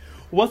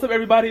What's up,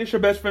 everybody? It's your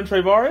best friend,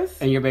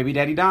 Travaris. And your baby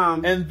daddy,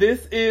 Dom. And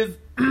this is...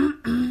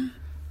 Peach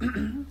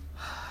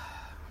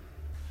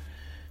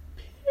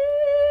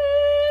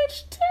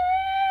Tea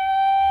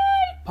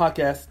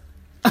Podcast.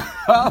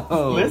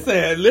 Oh.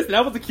 Listen,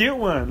 that was a cute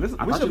one. Listen,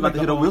 I thought you were about to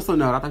hit a whistle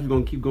note. I thought you were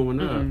going to keep going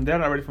up. They're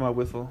not ready for my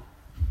whistle.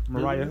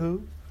 Mariah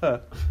who?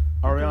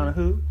 Ariana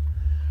who?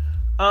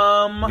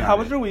 How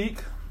was your week?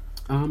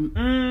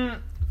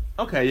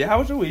 Okay, yeah, how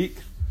was your week?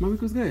 My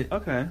week was good.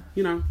 Okay.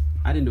 You know,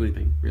 I didn't do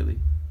anything, really.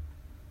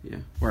 Yeah,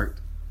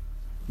 worked.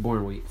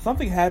 Boring week.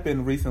 Something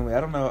happened recently.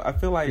 I don't know. I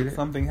feel like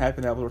something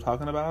happened that we were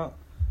talking about.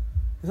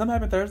 Did something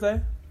happen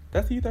Thursday?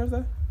 Did I see you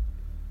Thursday?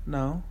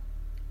 No.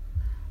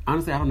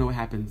 Honestly, I don't know what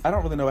happens. I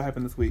don't really know what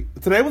happened this week.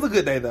 Today was a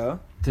good day, though.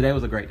 Today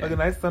was a great day. Like a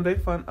nice Sunday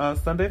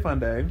fun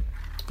day.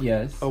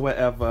 Yes. Or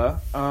whatever.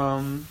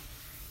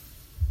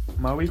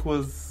 My week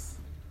was...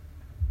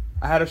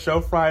 I had a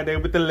show Friday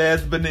with the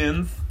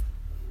Lesbians.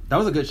 That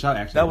was a good show,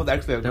 actually. That was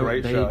actually a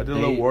great show. I did a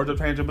little wardrobe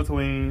change in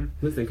between.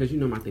 Listen, because you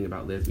know my thing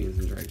about lesbians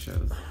and drag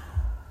shows.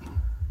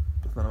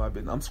 That's none of my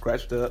business. I'm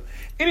scratched up.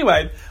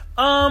 Anyway,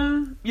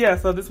 yeah,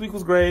 so this week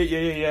was great.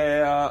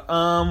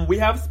 Yeah. We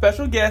have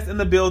special guests in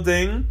the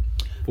building.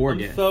 4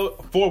 guests.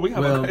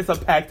 It's a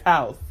packed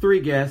house. 3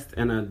 guests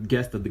and a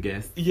guest of the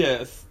guest.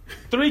 Yes.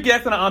 3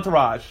 guests and an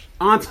entourage.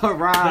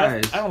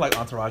 Entourage. I don't like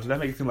entourage. That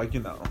makes it seem like,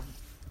 you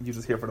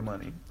just here for the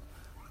money.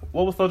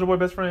 What was Soulja Boy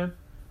best friend?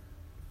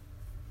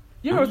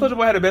 You remember Soulja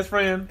Boy had a best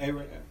friend?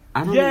 A-Rab.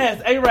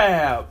 Yes,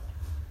 A-Rab.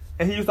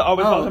 And he used to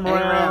always follow him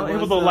around. He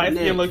was a light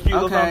skinned, little cute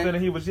or something,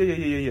 and he was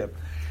yeah.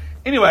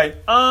 Anyway,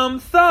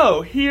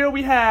 so here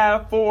we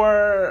have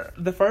for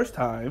the first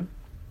time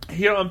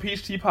here on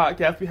Peach Tea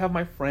Podcast, we have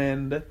my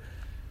friend,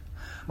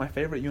 my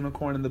favorite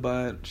unicorn in the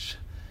bunch,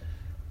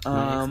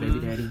 my ex-baby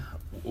daddy.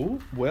 Ooh,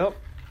 well,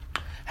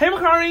 hey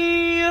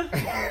Makari.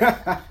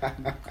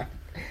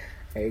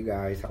 Hey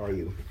guys, how are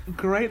you?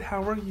 Great,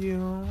 how are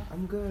you?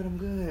 I'm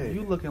good.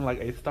 You looking like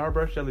a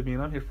Starburst jelly bean.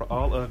 I'm here for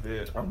all of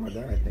it. Oh my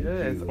god, thank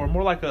you. Or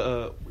more like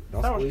a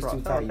Don't sour squeeze straw,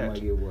 too sour tight, you patch.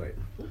 might get wet.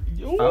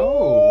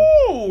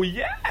 Oh,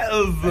 yes.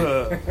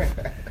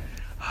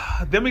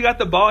 Then we got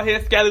the bald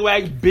head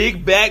scallywag,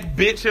 big back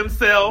bitch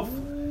himself.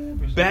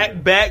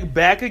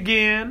 Back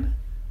again.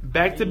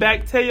 Back to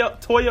back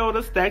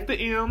Toyota, stack the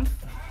M's.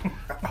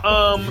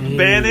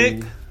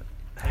 Bannock.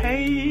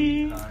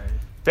 Hey.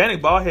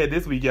 Bannock bald head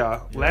this week,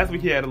 y'all. Yeah. Last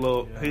week he had his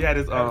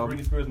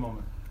Britney Spears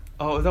moment.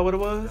 Oh, is that what it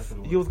was? That's what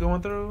it was. He was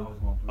going through? I was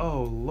going through.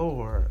 Oh,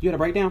 Lord. You had a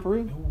breakdown for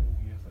real? Oh,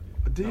 yes, I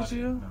did. Did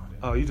you? No, I didn't.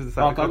 Oh, you just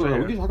decided to go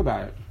We can talk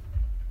about it.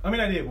 I mean,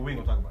 I did, but we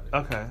ain't gonna talk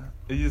about it. Okay.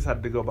 You just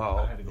had to go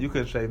bald. You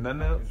couldn't shave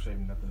nothing else? Shave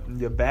nothing else.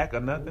 Your back or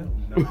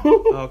nothing? Nothing.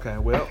 Okay,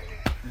 well,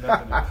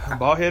 Nothing else.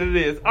 bald head it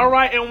is. All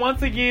right, and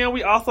once again,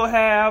 we also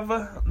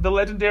have the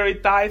legendary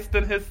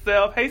Thyston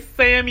himself. Hey,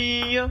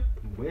 Sammy.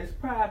 What's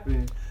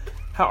poppin'?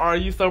 How are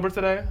you sober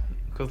today?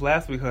 Because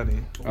last week, honey.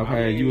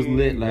 Okay, you was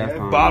lit last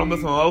time. Bottomless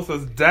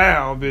mimosas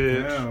down,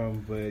 bitch.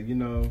 Down, but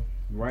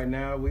right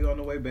now we on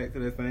the way back to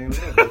that same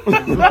level.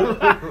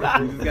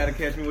 You just gotta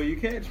catch me where you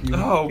catch me.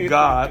 Oh,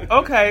 God.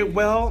 Okay,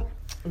 well,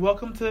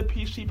 welcome to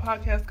Peach Tea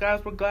Podcast,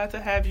 guys. We're glad to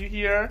have you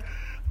here.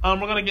 We're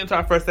going to get into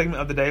our first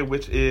segment of the day,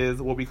 which is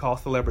what we call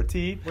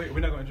Celebrity. Wait, we're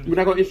not going to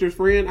introduce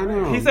friend? I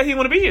know. He said he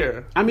want to be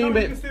here. I mean,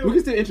 but we can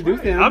still introduce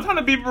him. I'm trying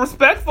to be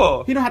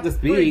respectful. He don't have to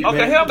speak.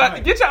 Okay, hell,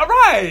 get y'all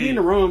right. He in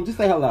the room. Just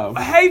say hello.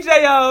 Hey,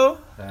 J.O.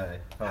 Hi.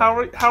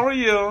 How are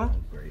you? I'm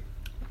great.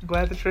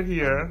 Glad that you're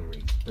here.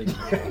 Thank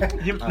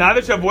you. Now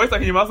that your voice,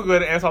 you might also go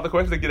ahead and answer all the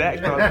questions and get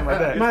action or something like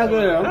that. Might as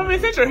well. I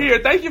mean, since you're here,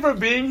 thank you for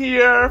being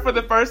here for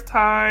the first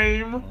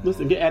time.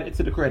 Listen, get added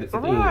to the credits.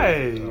 At the end.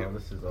 Right. Oh,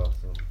 this is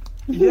awesome.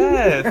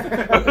 Yes.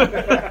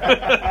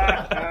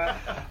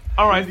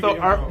 All right, so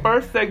our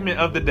first segment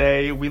of the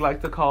day we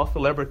like to call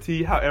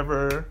Celebrity.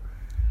 However,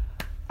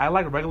 I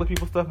like regular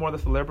people stuff more than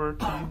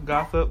celebrity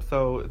gossip,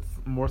 so it's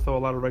more so a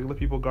lot of regular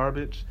people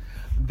garbage.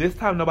 This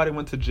time nobody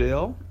went to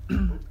jail.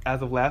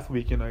 As of last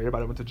week,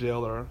 everybody went to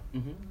jail or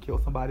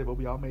killed somebody, but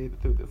we all made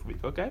it through this week,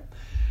 okay?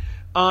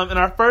 And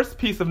our first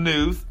piece of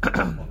news,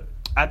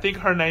 I think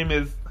her name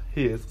is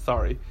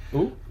sorry.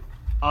 Ooh.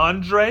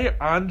 Andre.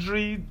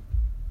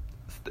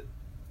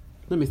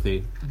 Let me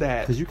see.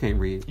 That. Because you can't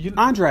read.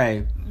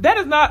 Andre. That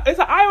is not, it's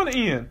an I on the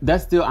end.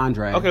 That's still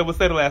Andre. Okay, we'll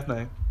say the last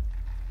name.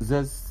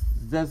 Zeskov.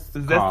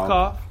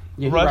 Yeah,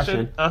 he's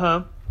Russian.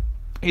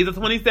 He's a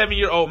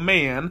 27-year-old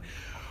man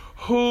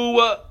who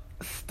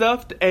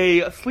stuffed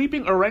a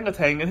sleeping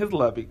orangutan in his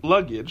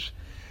luggage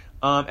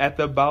at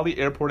the Bali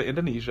airport in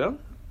Indonesia.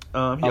 He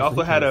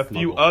also had a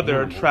few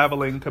other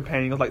traveling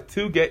companions, like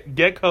 2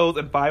 geckos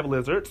and 5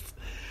 lizards.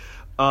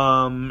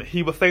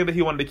 He was saying that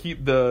he wanted to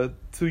keep the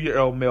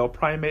 2-year-old male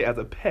primate as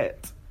a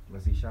pet.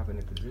 Was he shopping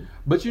at the zoo?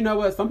 But you know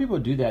what? Some people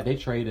do that. They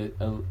trade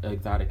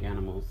exotic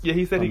animals. Yeah,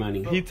 he said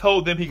he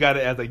told them he got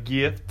it as a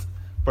gift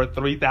for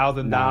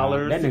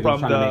 $3,000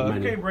 from the.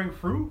 You can't bring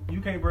fruit. You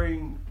can't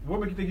bring.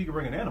 What makes you think you can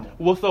bring an animal?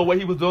 Well, so what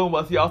he was doing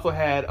was he also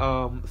had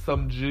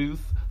some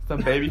juice,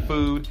 some baby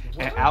food,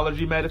 and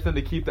allergy medicine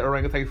to keep the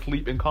orangutan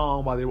sleep and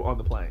calm while they were on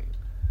the plane.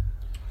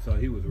 So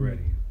he was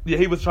ready. Yeah,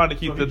 he was trying to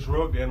keep So he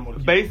drugged the animal.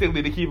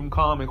 basically to keep him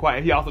calm and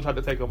quiet. He also tried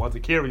to take him onto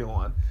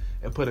carry-on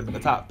and put him in the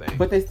top thing.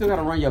 But they still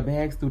gotta run your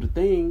bags through the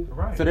thing,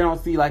 Right. so they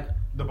don't see like.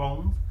 The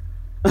bones.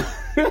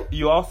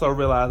 You also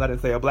realize I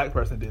didn't say a black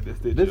person did this,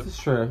 did you? This is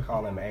true.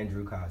 Call him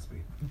Andrew Cosby.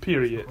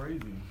 Period.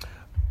 Crazy.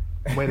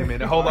 Wait a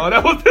minute. Hold on.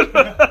 That was.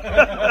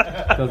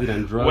 Because he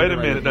done drugged. Wait a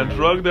minute. Done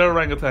drugged the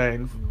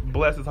orangutans.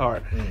 Bless his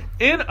heart.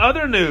 In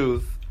other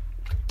news,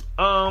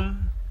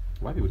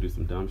 White people do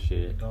some dumb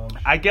shit.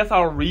 I guess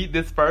I'll read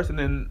this first and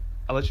then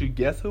I'll let you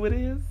guess who it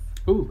is.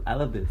 Ooh, I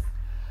love this.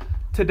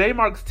 Today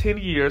marks 10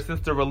 years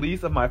since the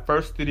release of my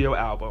first studio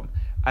album.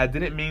 I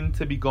didn't mean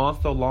to be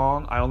gone so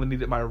long. I only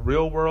needed my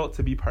real world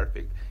to be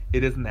perfect.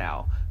 It is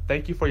now.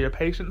 Thank you for your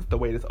patience. The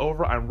wait is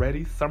over. I'm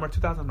ready. Summer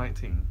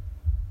 2019.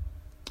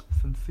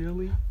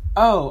 Sincerely?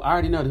 Oh, I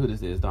already know who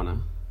this is, don't I?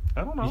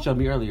 I don't know. You showed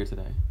me earlier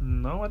today.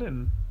 No, I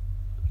didn't.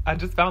 I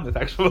just found this Is it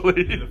a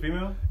actually.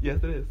 female?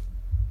 Yes, it is.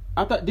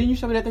 I thought. Didn't you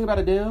show me that thing about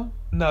Adele?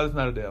 No, it's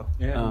not Adele.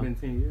 It hasn't Oh. been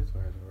 10 years for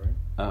her, though, right?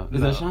 Oh,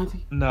 is No. it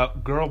Ashanti? No,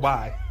 girl,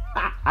 why?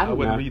 I don't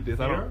wouldn't know. read this.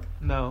 I don't. Her?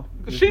 No.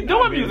 It's She not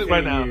doing been music 10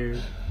 right now.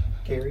 years.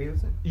 Carrie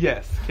Hilson.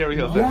 Yes, Carrie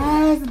Hilson.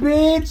 Yes,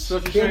 bitch. So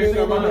she changed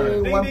her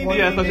mind. Ding, ding, ding,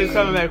 Yeah, so ding, she's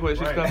coming ding. back with.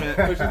 She's Right. coming.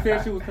 So she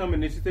said she was coming,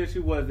 then she said she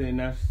wasn't. And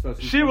now she's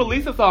She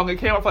released a song. It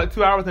came out for like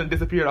 2 hours and it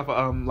disappeared off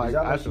of Did like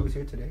y'all know I she was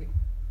here today?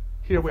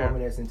 here where.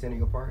 Performing at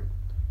Centennial Park.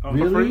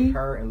 Really?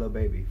 Her and Lil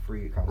Baby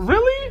free concert.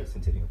 Really? At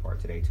Centennial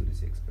Park today, 2 to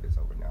 6, but it's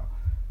over now.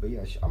 But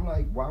yeah, I'm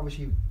like, why would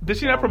she? Did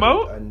she not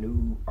perform promote? a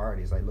new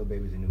artist? Like Lil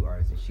Baby's a new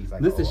artist, and she's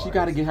like, Listen, an she old got to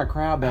artist. get her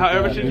crowd back.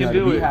 However up. she You can know,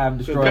 do the it. Beehive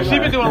destroyed Because she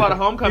her. been doing a lot of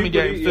homecoming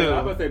games Yeah, too. I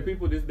was about to say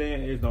people this day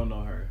and age don't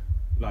know her.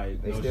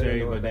 Like They no still shade,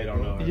 know her but they back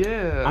don't know her.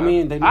 Yeah. I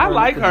mean, they knew I her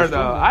like for her the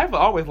though. show. I've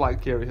always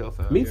liked Carrie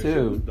Hilson. Me Yeah, she was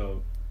too.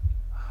 dope.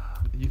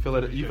 You feel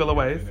it. You feel a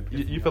ways.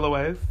 You feel a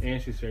ways.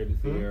 And she shared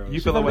the Sierra. You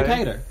She's feel a from ways.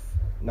 Decatur.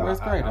 No,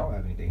 Where's I Crater? don't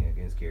have anything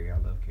against Carrie. I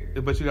love Carrie.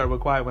 But you got real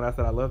quiet when I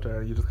said I loved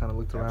her. You just kind of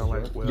looked That around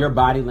was like, well. Your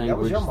body That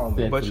was language. your moment.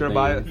 said But some your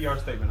body- things. PR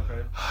statement,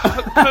 okay?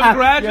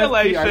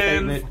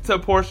 Congratulations Yes, to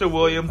Portia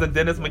Williams and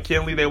Dennis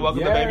McKinley. They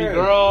welcomed the Yes. baby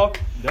girl.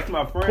 That's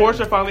my friend.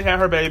 Portia finally had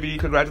her baby.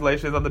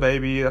 Congratulations on the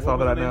baby. That's What all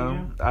that I was the name know.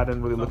 again? I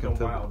didn't really look Something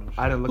into. wild and shit.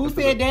 I didn't look Who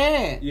into. said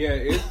that? Yeah,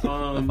 it's That's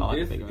all I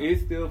can think about. it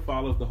still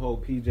follows the whole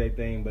PJ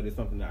thing, but it's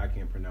something that I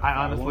can't pronounce. I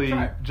won't honestly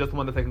try. just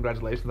wanted to say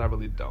congratulations. I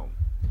really don't.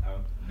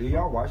 Do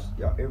y'all watch?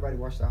 Everybody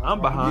watch the House? I'm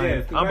behind.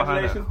 Yes, I'm behind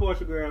congratulations, that.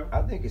 Portia girl.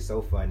 I think it's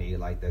so funny,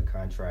 like the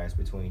contrast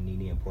between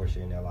Nene and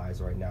Portia in their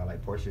lives right now.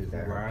 Like Portia's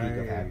at her peak of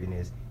Right.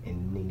 happiness,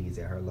 and Nene's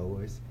at her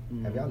lowest.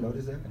 Have y'all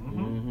noticed that?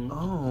 Mm-hmm.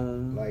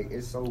 Oh. Like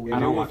it's so And weird. I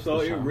it don't was watch so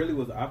the it show. really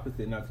was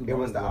opposite not too It long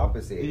was the ago.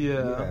 opposite.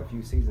 Yeah. A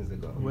few seasons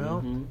ago.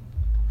 Well. Mhm.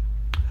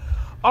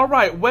 All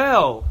right.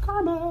 Well,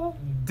 Karma.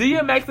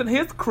 DMX and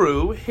his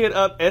crew hit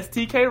up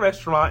STK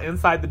Restaurant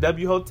inside the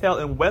W Hotel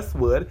in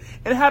Westwood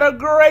and had a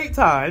great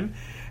time.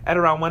 At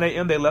around 1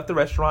 a.m., they left the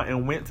restaurant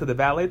and went to the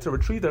valet to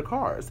retrieve their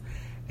cars.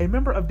 A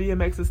member of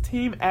DMX's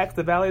team asked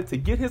the valet to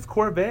get his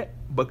Corvette,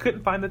 but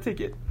couldn't find the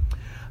ticket.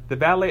 The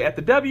valet at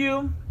the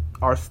W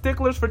are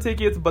sticklers for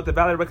tickets, but the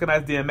valet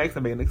recognized DMX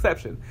and made an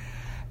exception.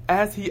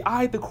 As he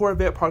eyed the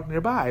Corvette parked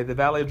nearby, the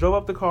valet drove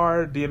up the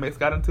car, DMX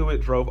got into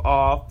it, drove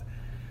off,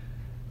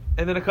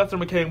 and then a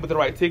customer came with the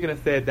right ticket and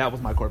said, that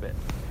was my Corvette.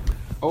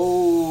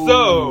 Oh.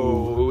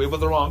 So, it was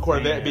the wrong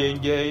Corvette Damn. being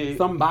gay.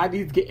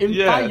 Somebody's getting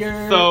Yes.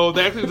 fired. So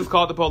they actually just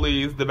called the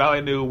police. The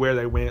valet knew where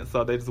they went,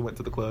 so they just went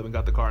to the club and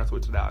got the car and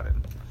switched it out. And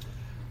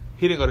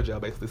he didn't go to jail,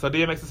 basically. So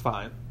DMX is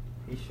fine.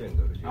 He shouldn't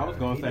go to jail. I was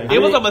gonna say- He-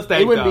 It was a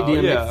mistake, It wouldn't though. be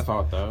DMX's Yeah.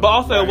 fault, though. But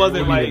also, Right. it wasn't It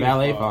would be like the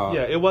valet fault.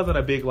 yeah, it wasn't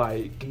a big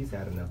like. He's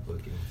had enough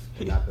bookings,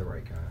 and not the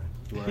right kind.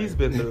 Right. He's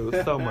been through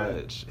so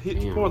much.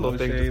 Damn. Poor little No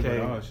thing shade, just but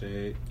all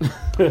came.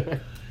 shade.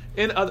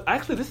 And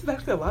actually, this is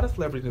actually a lot of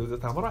celebrity news this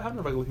time. I don't have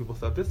no regular people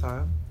stuff this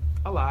time.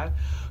 I lied.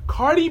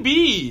 Cardi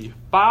B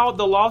filed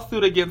the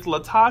lawsuit against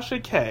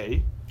LaTasha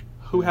K,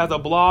 who has a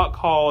blog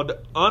called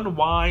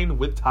Unwind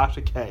with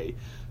Tasha K.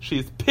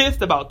 She's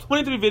pissed about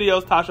 23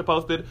 videos Tasha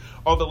posted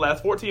over the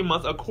last 14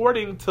 months.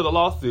 According to the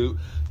lawsuit,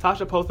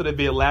 Tasha posted a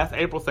vid last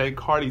April saying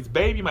Cardi's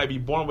baby might be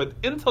born with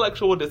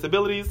intellectual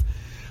disabilities.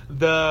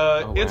 The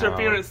Oh, wow.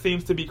 interference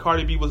seems to be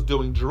Cardi B was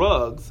doing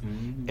drugs,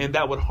 Mhm. and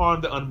that would harm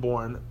the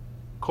unborn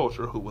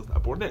culture who was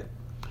not born then.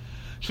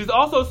 She's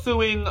also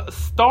suing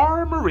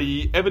Star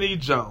Marie Ebony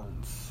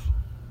Jones.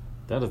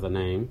 That is a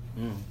name.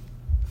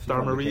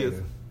 Star Marie is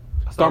Decatur.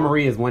 Star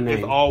Marie is one name.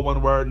 It's all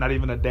one word, not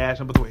even a dash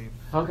in between.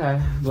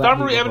 Okay. Star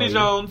Marie Ebony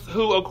Jones,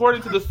 who,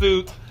 according to the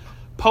suit,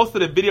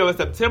 posted a video in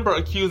September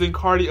accusing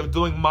Cardi of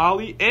doing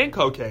Molly and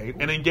cocaine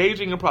and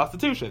engaging in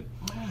prostitution.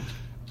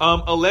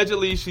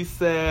 Allegedly, she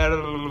said.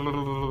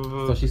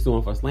 So she's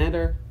suing for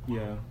slander?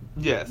 Yeah.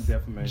 Yes.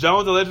 Defamation.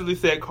 Jones allegedly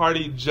said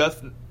Cardi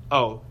just.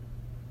 Oh.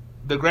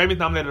 The Grammys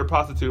nominated a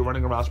prostitute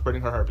running around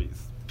spreading her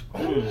herpes.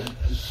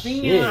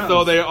 Shit.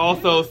 So they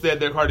also said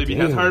that Cardi B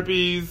has Damn.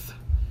 herpes.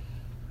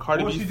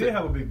 Cardi Well, B she said, did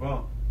have a big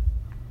bump.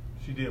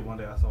 She did one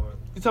day. I saw it.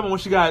 You talking about when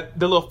she got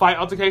the little fight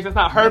altercation? It's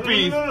not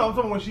herpes. No. I'm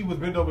talking when she was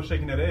bent over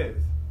shaking that ass.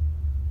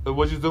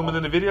 Was you zooming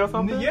in the video or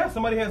something? Yeah,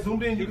 somebody had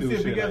zoomed in. You She can do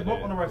see a big shit ass like bump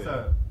that, on the right yeah.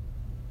 side.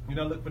 You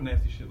don't look for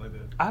nasty shit like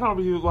that. I don't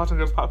be watching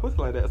girls pop pussy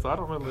like that, so I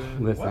don't really.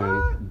 Listen,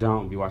 What?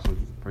 don't be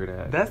watching for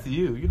that. That's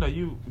you. You know.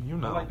 You I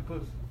know. like the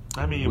pussy.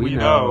 I mean, We we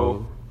know.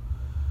 know.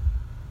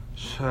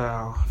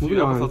 Child. Moving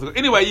Few on. episodes ago.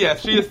 Anyway,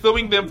 yes, she is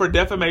suing them for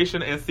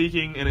defamation and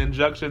seeking an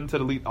injunction to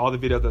delete all the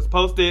videos that's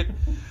posted.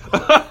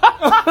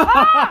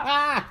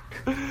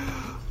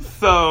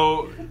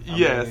 So,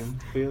 yes.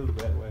 Feels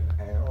that way.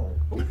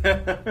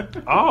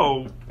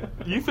 Oh,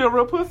 you feel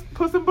real puss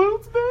in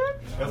boots, man?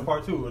 That's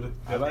part 2 of it.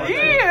 I like that.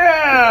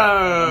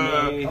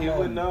 Yeah. I mean, he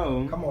would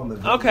know. Come on,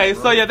 the Okay,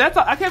 so yeah, that's.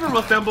 I can't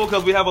remember symbol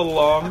because we have a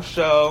long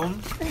show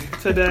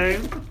today.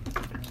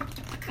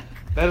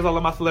 That is all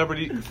of my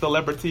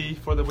celebrity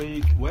for the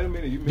week. Wait a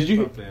minute, you missed Did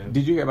something.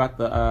 you hear about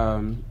the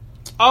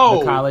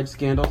Oh, college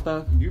scandal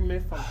stuff? You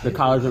missed something. The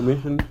college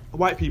admission?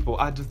 white people.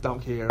 I just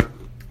don't care.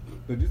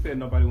 But you said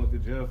nobody went to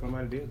jail.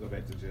 Somebody did go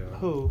back to jail.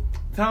 Who?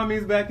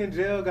 Tommy's back in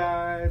jail,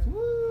 guys.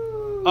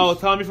 Woo! Oh,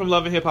 Tommy from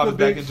Love and Hip Hop is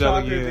back in jail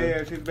again.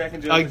 There. She's back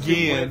in jail.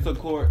 She Again. went to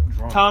court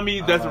drunk.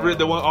 Tommy, that's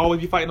the one always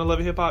be fighting on Love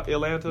and Hip Hop,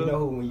 Atlanta. You know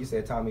who, when you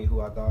said Tommy,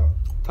 who I thought?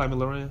 Tommy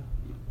Loren.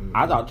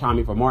 I thought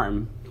Tommy from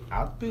Martin.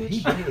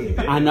 He did.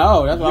 I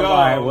know. That's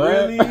why I was like,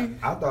 what? Really?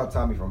 I thought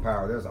Tommy from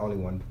Power. There's only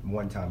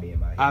one Tommy in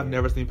my head. I've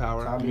never seen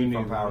Power. Tommy Me from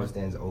neither. Power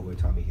stands over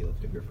Tommy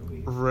Hilfiger for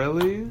me.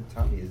 Really?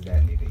 Tommy is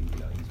that nigga, even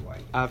though he's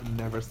white. I've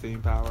never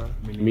seen Power.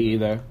 Me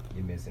either.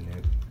 You're missing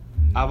it.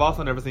 I've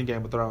also never seen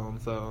Game of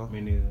Thrones, so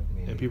Me neither.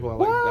 and people are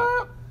like,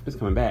 What? It's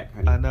coming back.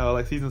 I know,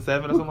 like season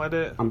 7 or something like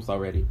that. I'm so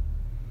ready.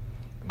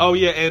 Oh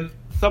yeah, and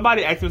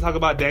somebody asked me to talk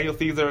about Daniel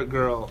Caesar.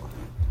 Girl,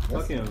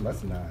 Fuck him.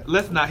 Let's not.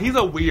 let's not. He's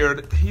a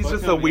weird. He's Fuck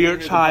just him a and weird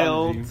his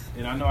child. apology.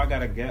 And I know I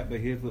got a gap, but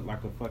his look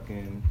like a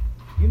fucking.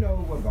 You know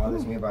what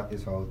bothers me about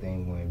this whole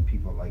thing when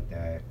people like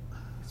that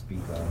speak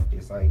up?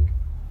 It's like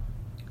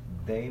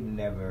they've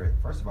never.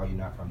 First of all, you're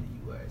not from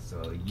the U.S.,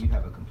 so you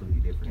have a completely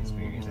different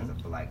experience as a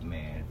black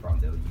man from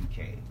the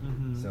U.K.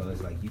 Mhm. So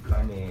it's like you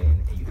come in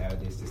and you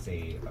have this to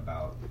say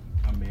about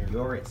America.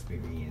 your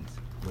experience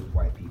with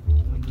white people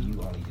when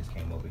you only just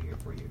came over here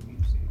for your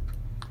music.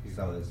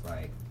 So it's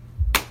like,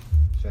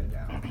 shut it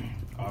down.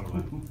 All the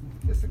way.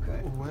 It's a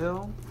cut.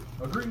 Well,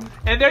 Agreed.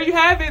 and there you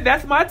have it.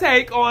 That's my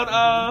take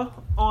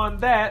on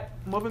that.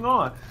 Moving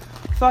on.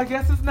 So I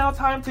guess it's now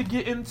time to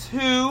get into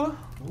Ooh,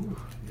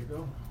 here you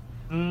go.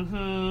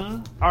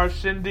 our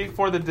shindig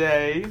for the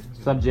day.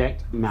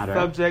 Subject matter.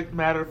 Subject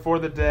matter for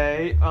the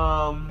day.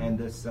 And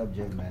the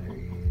subject matter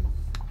is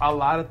A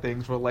lot of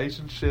things: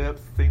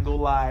 relationships, single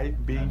life, I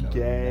being know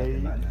gay.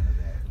 nothing about none of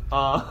that.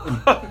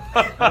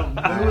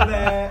 Know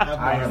that.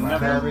 I am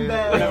never very-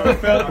 never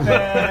felt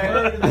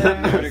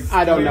that.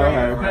 I don't know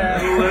her.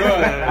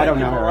 I don't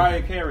know her.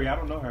 Mariah Carey. I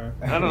don't know her.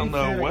 I don't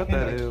know what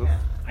that is.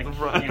 I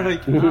Right, can't. I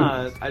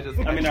can't. I just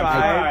I mean, I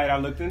tried. tried. I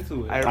looked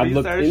into it. I I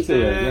looked researched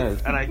into it, it,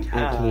 yes. and I I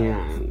can't.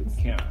 can't.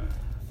 Can't.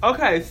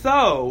 Okay,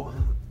 so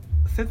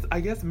since I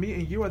guess me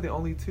and you are the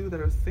only two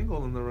that are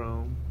single in the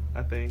room,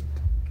 I think.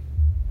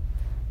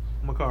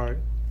 Makari,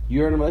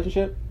 You're in a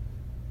relationship?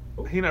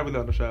 he not really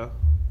on the show.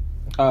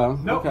 Oh,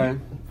 No, okay.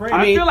 Fred,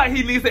 I mean, feel like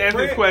he needs to answer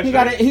this Fred, question. He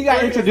got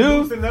Fred,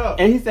 introduced, loosen up.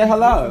 and he said Listen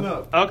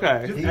hello. up.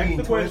 Okay. Just He ask eating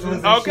the question. Twizzlers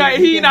and Okay, shit.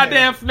 he eating our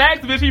damn snacks,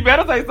 bitch. He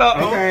better say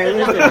something. Okay,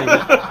 listen.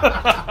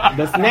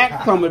 The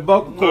snacks come with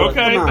vocal cords.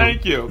 Okay, Come on.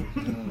 thank you.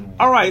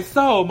 All right,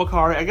 so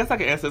Makari, I guess I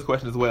can answer this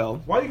question as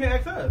well Why you can't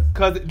ask us?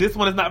 because this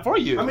one is not for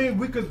you. I mean,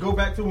 we could go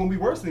back to when we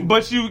were single.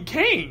 but you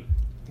can't.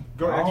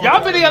 Go ask Y'all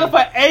us. been together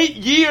for 8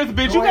 years, bitch.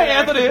 Go You can't ahead,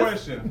 answer ask the this.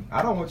 question.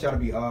 I don't want y'all to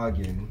be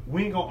arguing.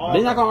 We ain't gonna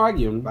They're not gonna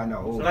argue. By no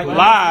old Like,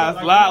 Lies.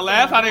 like,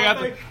 Last time they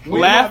got we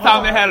last have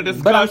time they our- had a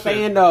discussion. But I'm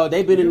saying though,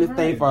 they've been in this You're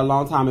thing right. for a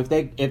long time. If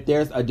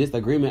there's a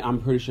disagreement,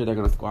 I'm pretty sure they're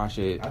gonna squash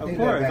it. I Of think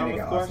course, that I'm nigga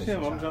gonna squash also him. should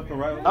I'm chime jumping in.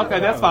 right. Okay,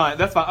 that's fine.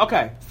 That's fine.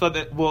 Okay, so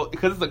that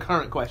because it's a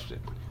current question.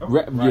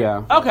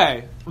 Yeah.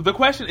 Okay, the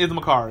question is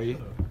Makari.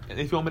 And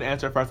if you want me to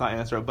answer it first, I'll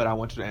answer it. But I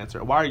want you to answer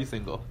it. Why are you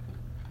single?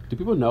 Do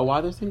people know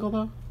why they're single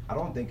though? I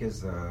don't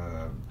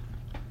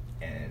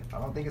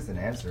think it's an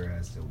answer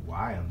as to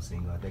why I'm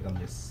single. I think I'm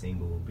just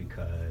single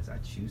because I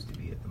choose to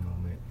be at the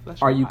moment.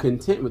 That's Are you right.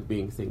 content with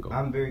being single?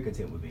 I'm very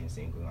content with being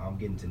single. I'm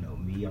getting to know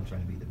me. I'm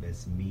trying to be the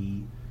best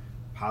me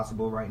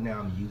possible right now.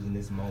 I'm using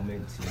this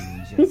moment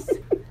to just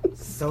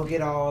soak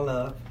it all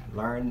up,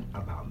 learn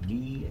about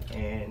me,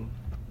 and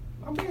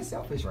I'm being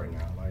selfish right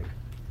now. Like,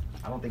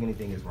 I don't think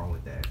anything is wrong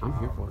with that. I'm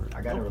here for it.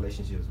 I got in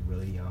relationships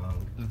really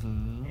young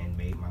Mhm. and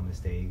made my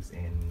mistakes,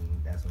 and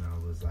that's when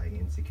I was like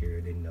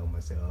insecure, didn't know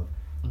myself.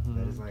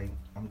 But it's like,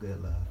 I'm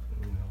good, love,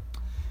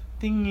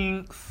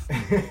 Thanks.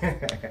 you know.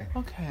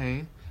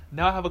 Okay.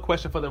 Now I have a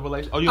question for the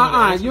relation. Oh, you Uh-uh,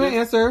 want to answer you ain't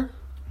this? answer.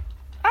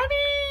 I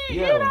mean,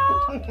 Yeah. you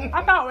know,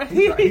 I thought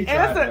he He tried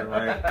answered that,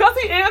 right? because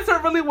he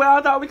answered really well.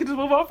 I thought we could just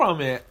move on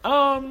from it.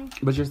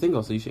 But you're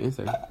single, so you should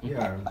answer.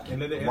 Yeah. And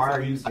let the Why answer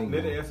are you be,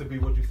 single? let the answer be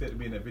what you said to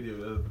me in that video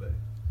the other day.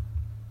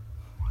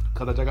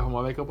 Because I took off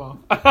my makeup on.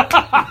 You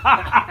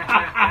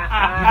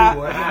do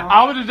what now?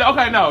 I was just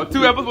okay. No,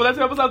 2 episodes. Was that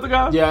 2 episodes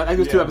ago? Yeah, I think it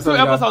was 2 Yeah. episodes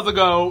 2 ago. episodes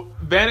ago,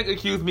 Vanek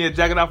accused me of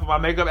jacking off of my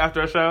makeup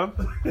after a show,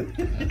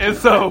 and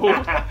so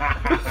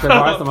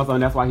So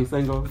that's why he's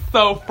single.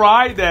 So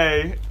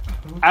Friday,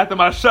 after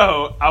my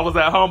show, I was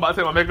at home about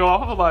to take my makeup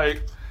off. I was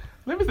like,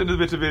 let me send this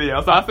bitch a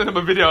video. So I sent him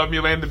a video of me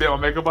laying in the bed with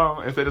my makeup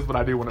on and said, this is what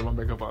I do when I have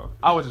my makeup on.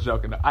 I was just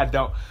joking. Though. I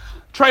don't.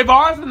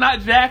 Trayvon does not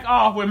jack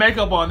off with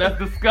makeup on. That's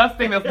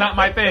disgusting. That's not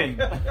my thing.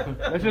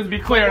 Let's just be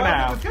clear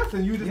now.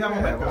 Disgusting. You just have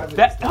on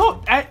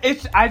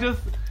makeup.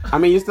 I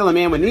mean, you're still a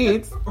man with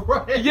needs.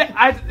 Right.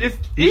 Yeah, it's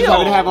You ew. just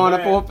happen to have on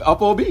a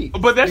full beat.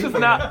 But that's just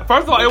not.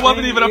 First of all, it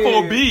wasn't even a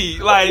full B.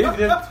 Like It's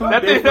just two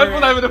that thing. That's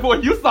different- not even a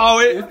full. You saw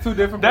it. It's two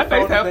different That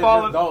face personas had that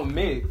fallen. just don't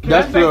mix. That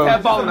That's face true.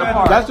 had fallen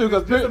apart. That's true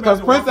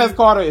because Princess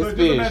Carter is Just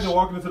fish. imagine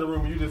walking into the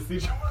room and you just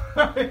see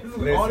all this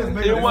Listen,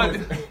 makeup. It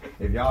wasn't-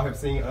 if y'all have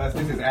seen us,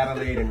 this is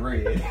Adelaide in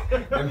red.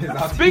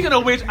 Speaking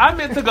of which, I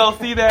meant to go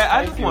see that.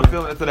 I just want to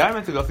feel it today. I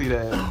meant to go see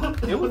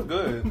that. It was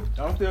good.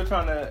 I'm still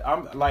trying to.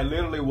 I'm like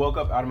literally woke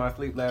up out of my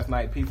sleep last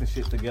night, piecing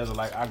shit together.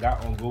 Like I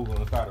got on Google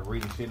and started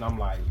reading shit, and I'm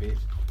like, bitch,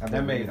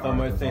 that made so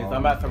much sense.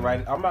 I'm about to write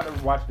it. I'm about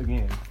to watch it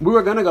again. We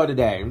were gonna go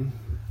today,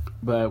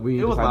 but we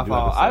It was my decided to do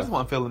fault. other I stuff. just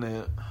wasn't feeling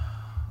it.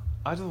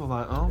 I just was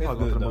like, oh, I'm It's going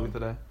to good, the though. movie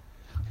today.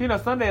 You know,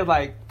 Sunday is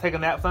like take a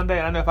nap Sunday,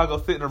 and I know if I go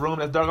sit in a room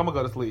that's dark, I'm gonna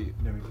go to sleep.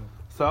 There we go.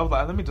 So I was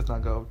like, let me just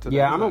not go today.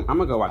 Yeah, I'm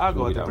gonna go watch I'll the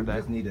go a movie different though. day.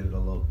 Just needed a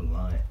little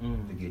blunt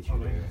to get you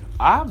there.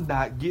 I'm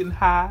not getting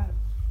high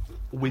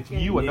with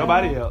you or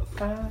nobody else.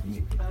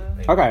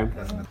 Okay.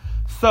 That's not-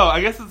 So I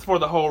guess it's for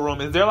the whole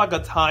room. Is there like a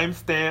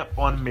timestamp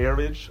on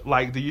marriage?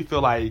 Like, do you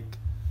feel like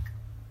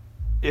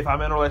if I'm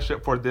in a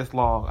relationship for this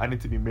long, I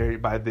need to be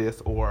married by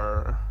this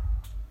or?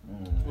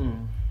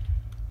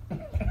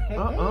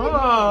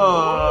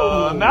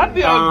 Not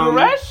the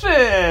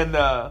aggression.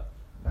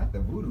 Not the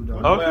voodoo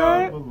dog.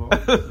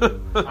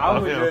 Okay. I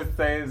would Okay. just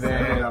say Yeah,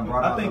 that I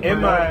brought I out think the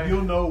in my-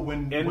 you'll know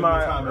when in the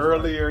my time is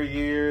earlier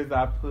years,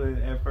 I put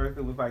at first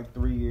it was like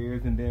 3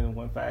 years, and then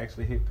once I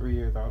actually hit 3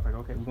 years, I was like,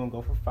 okay, we're gonna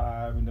go for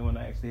 5, and then when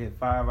I actually hit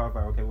 5, I was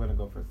like, okay, we're gonna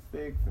go for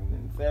 6, and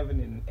then 7,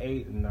 and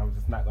 8, and I'm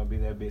just not gonna be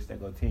that bitch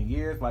that go 10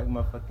 years like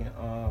motherfucking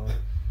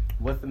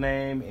what's the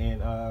name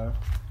and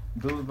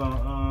dudes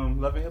on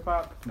Love and Hip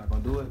Hop. Not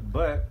gonna do it,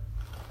 but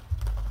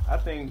I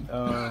think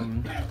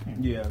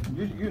yeah,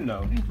 you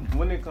know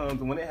when it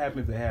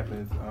happens, it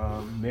happens.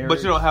 Marriage, But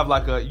you don't have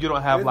like a. You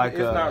don't have like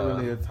it's a. not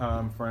really a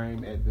time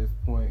frame at this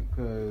point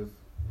because,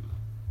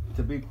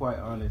 to be quite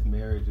honest,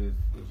 marriage is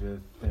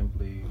just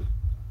simply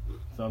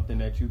something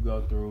that you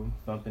go through,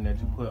 something that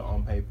you put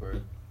on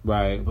paper.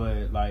 Right.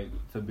 But like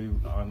to be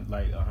on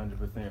like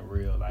 100%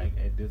 real, like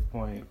at this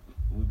point,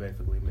 we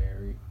basically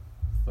married.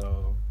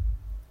 So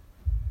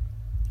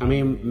I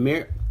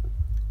mean,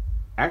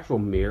 actual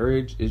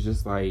marriage is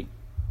just like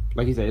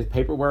you said, it's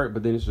paperwork,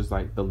 but then it's just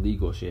like the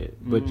legal shit.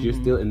 But you're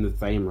still in the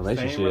same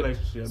relationship. same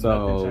relationship,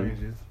 So nothing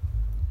changes.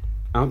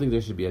 I don't think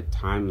there should be a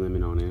time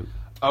limit on it.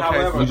 Okay.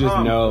 However, You just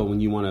Um, know when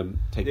you want to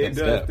take It that does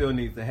step. still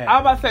need to happen.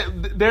 I'm about to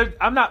say there.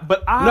 I'm not.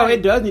 But No,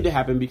 it does need to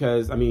happen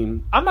because I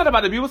mean, I'm not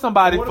about to be with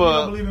somebody What if you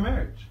don't for. believe in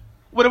marriage?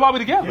 Why are we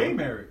together? Gay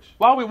marriage.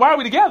 Why are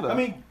we together? I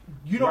mean,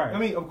 you don't. Right. I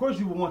mean, of course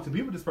you would want to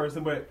be with this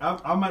person, but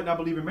I might not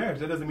believe in marriage.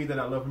 That doesn't mean that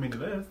I love him any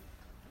less.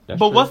 that's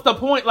but true. what's the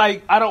point?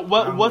 Like, I don't.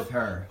 I'm What's with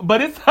her.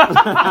 But it's.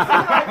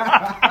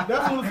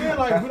 That's what I'm saying.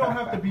 Like, we don't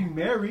have to be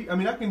married. I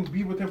mean, I can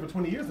be with him for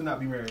 20 years and not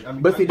be married. I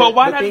mean, But see, But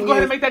why The not just thing go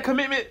ahead is- and make that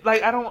commitment?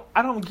 Like, I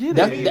don't get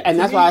That's- it. and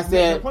to that's me, why I the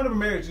said. point of a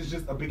marriage is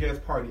just a big ass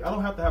party. I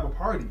don't have to have a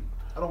party.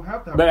 I don't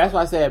have to have. But a that's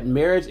why I said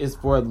marriage is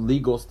for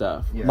legal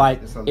stuff. Yeah,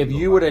 like it's a if legal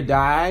you were to body.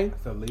 die,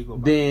 It's illegal.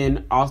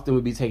 then Austin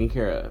would be taken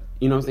care of.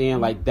 You know what I'm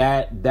saying? Like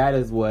that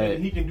is what.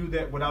 And he can do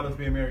that without us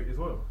being married as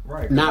well.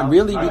 Right. Not I-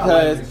 really I got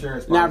because- life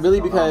insurance not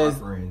really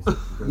policies on all my because-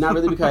 friends, not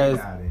really because-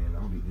 Nah, then, I'm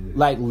gonna be good.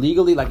 Like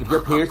legally, like if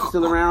your parents are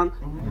still around,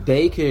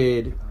 they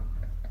could,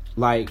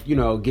 like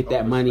get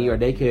that money, or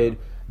they could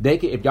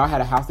if y'all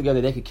had a house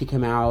together, they could kick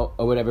him out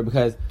or whatever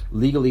because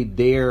legally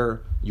they're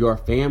your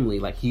family.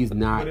 Like he's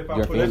not But if I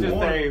your put Let's family.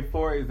 just say,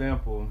 for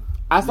example,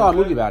 I saw a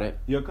your movie about it.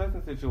 Your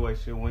cousin's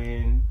situation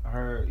when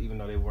even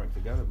though they weren't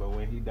together, but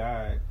when he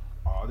died,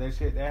 all that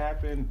shit that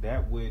happened,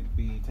 that would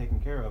be taken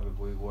care of if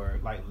we were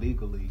like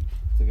legally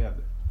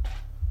together.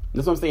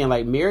 That's what I'm saying.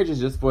 Like marriage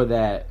is just for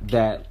that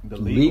The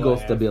legal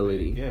aspect,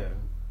 stability. Yeah.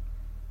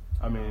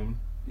 I mean,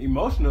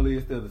 emotionally,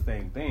 it's still the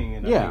same thing,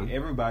 and Yeah. I think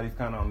everybody's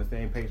kind of on the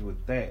same page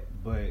with that.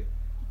 But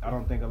I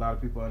don't think a lot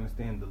of people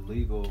understand the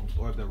legal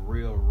or the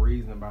real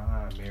reason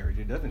behind marriage.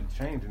 It doesn't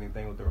change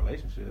anything with the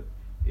relationship.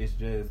 It's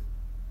just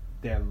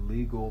that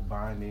legal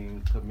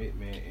binding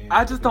commitment. And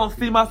I just don't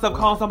see myself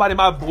calling somebody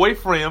my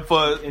boyfriend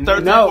for 13,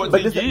 No, 14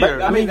 but, years.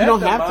 but I mean, you that's don't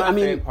the have to. I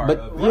mean, mindset part but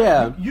of it.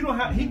 yeah. You don't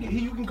have.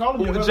 You can call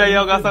him your husband.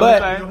 JL got something But-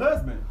 to say? Your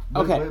husband.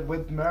 Okay. But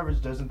with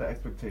marriage, doesn't the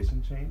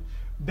expectation change?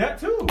 That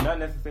too. Not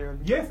necessarily.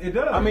 Yes, it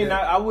does. I mean,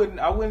 I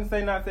wouldn't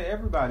say not to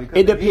everybody. 'cause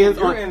It depends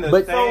you're on- in the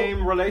but-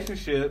 same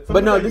relationship.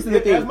 But no, this is the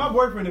thing. As my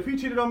boyfriend, if he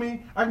cheated on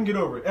me, I can get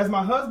over it. As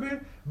my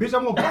husband, bitch,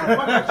 I'm gonna beat the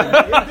fuck out you.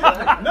 It's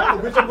different. No,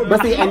 bitch, I'm gonna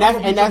But beat see, you. and that's-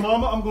 I'm gonna beat and your that's-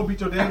 mama. I'm gonna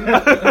beat your daddy.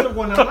 That's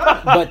one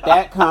line. But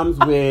that comes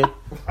with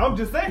I'm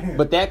just saying.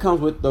 But that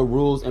comes with the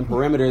rules and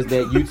parameters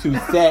that you two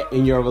set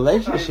in your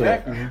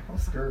relationship. Exactly. I'm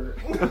scared.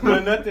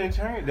 But nothing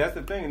changed. That's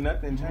the thing.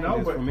 Nothing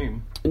changes for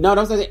me. No,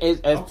 I'm saying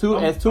as two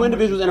I'm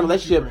individuals in a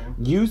with you, relationship, Graham.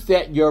 you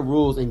set your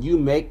rules and you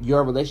make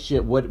your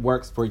relationship what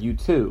works for you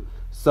too.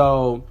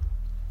 So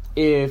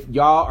if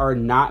y'all are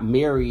not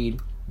married,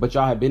 but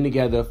y'all have been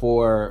together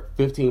for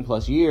 15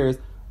 plus years,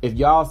 if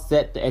y'all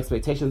set the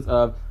expectations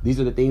of these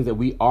are the things that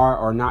we are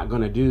or not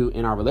going to do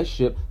in our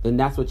relationship, then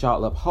that's what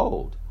y'all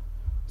uphold.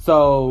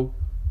 So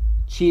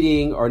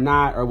cheating or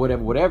not or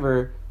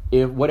whatever,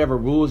 if whatever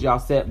rules y'all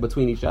set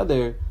between each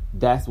other,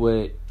 that's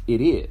what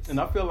it is. And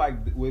I feel like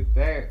with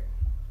that,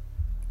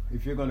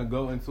 if you're going to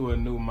go into a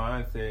new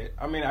mindset,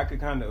 I mean, I could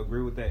kind of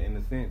agree with that in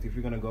a sense. If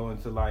you're going to go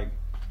into like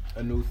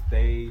a new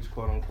stage,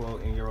 quote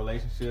unquote, in your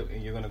relationship,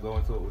 and you're going to go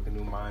into it with a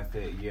new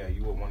mindset, yeah,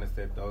 you would want to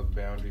set those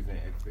boundaries and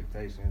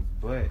expectations.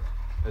 But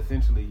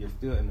essentially, you're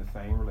still in the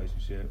same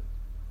relationship.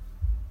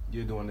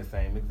 You're doing the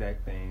same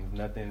exact things.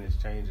 Nothing is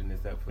changing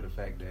except for the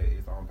fact that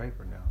it's on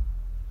paper now.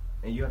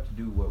 And you have to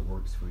do what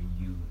works for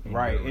you.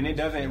 Right, and it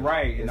doesn't,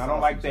 right. And It's I don't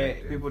all like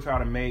subjective. that people try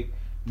to make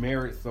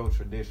marriage so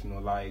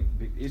traditional. Like,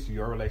 it's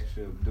your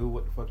relationship. Do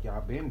what the fuck y'all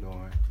been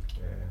doing.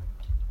 Yeah.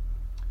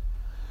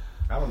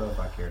 I don't know if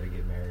I care to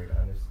get married,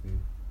 honestly.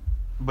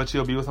 But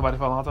you'll be with somebody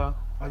for a long time?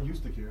 I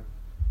used to care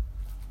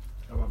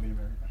about being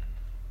married.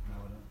 Now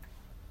I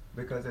don't.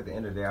 Because at the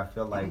end of the day, I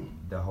feel like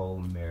the whole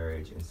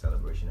marriage and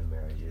celebration of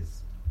marriage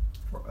is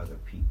for other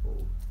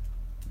people.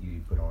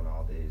 You put on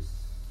all this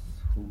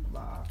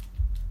hoopla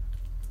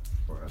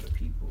for other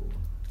people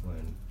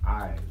when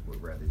I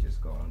would rather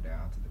just go on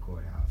down to the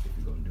courthouse. If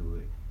you're going to do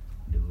it,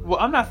 do it. Well,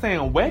 I'm not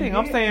saying wedding.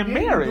 I'm saying Yeah,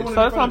 marriage. doing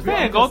So it that's what I'm in front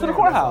saying. of Go to the That's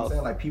what I'm courthouse.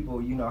 saying. Like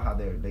people, you know how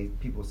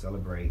people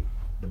celebrate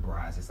the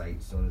brides. It's like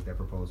as soon as that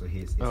proposal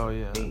hits, it's Oh, a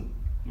yeah. thing.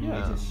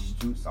 Yeah. It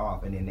just shoots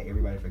off, and then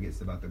everybody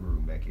forgets about the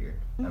groom back here.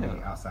 I mean,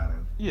 Yeah. outside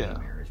of Yeah.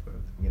 marriage,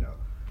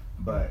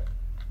 but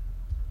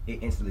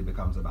it instantly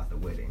becomes about the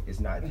wedding. It's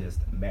not just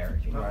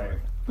marriage anymore. Right.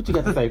 What you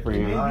got to say, And friend?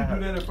 then you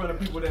do that in front of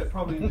people that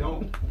probably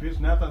don't, bitch,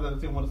 9 times out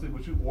of 10 want to sleep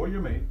with you or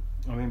your mate.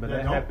 I mean, but Yeah,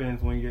 that don't-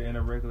 happens when you're in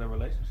a regular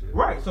relationship.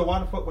 Right. So why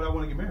the fuck would I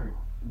want to get married?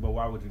 But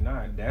why would you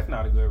not? That's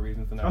not a good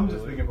reason to not I'm do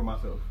just it. speaking for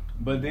myself.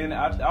 But then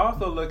I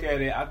also look at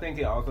it, I think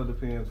it also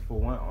depends for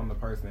one on the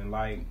person.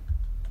 Like,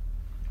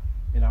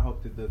 and I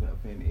hope this doesn't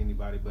offend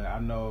anybody, but I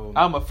know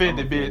I'm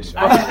offended, bitch.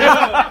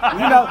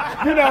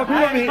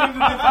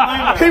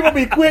 People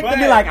be quick to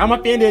be like, I'm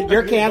offended,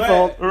 you're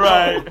canceled.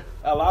 Right.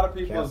 a lot of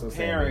people's Cancel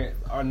parents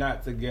are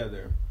not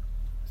together.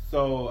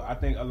 So I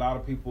think a lot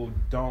of people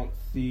don't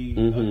see a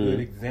Mhm. good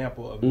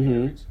example of Mhm.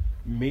 marriage.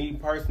 Me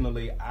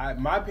personally,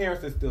 my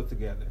parents are still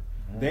together.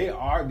 They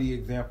are the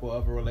example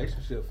of a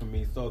relationship for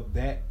me. So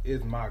that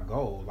is my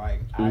goal. Like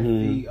I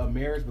Mhm. see a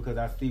marriage because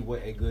I see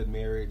what a good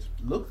marriage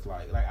looks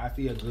like. Like I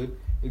see a good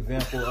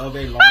example of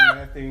a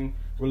long-lasting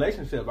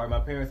relationship. Like my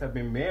parents have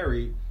been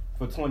married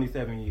for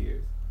 27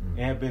 years and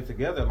have been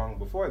together long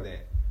before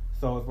that.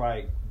 So it's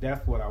like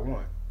that's what I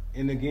want.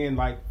 And again,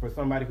 like for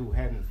somebody who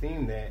hasn't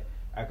seen that,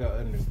 I can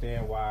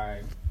understand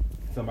why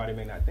somebody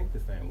may not think the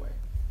same way.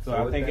 So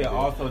I with think that it being-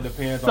 also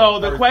depends. So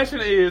on the person. question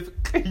is,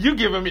 you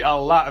giving me a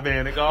lot,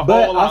 man. A whole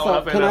But lot.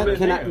 also, can I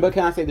saying.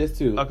 can I say this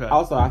too? Okay.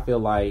 Also, I feel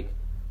like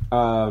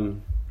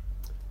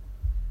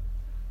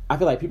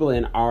people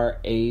in our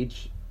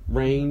age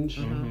range,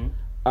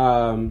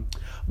 like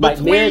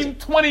Between marriage.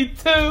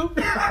 22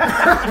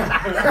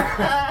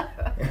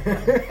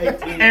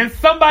 and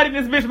somebody in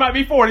this bitch might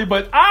be 40,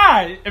 but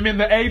I am in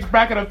the age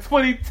bracket of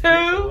 22.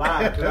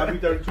 Lie, because I'll be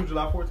 32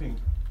 July 14th.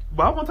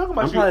 But I want to talk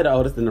about I'm you. probably the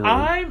oldest in the room.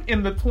 I'm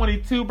in the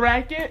 22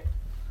 bracket.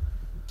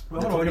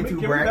 Well, The hold on, can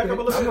we 22 back up a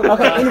bracket? little bit?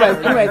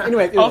 Okay.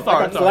 Anyways. Oh,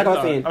 sorry, So like I was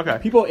sorry. saying, Okay.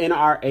 people in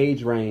our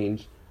age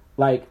range,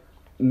 like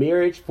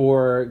marriage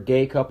for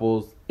gay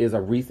couples is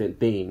a recent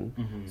thing.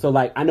 Mm-hmm. So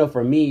like I know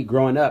for me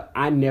growing up,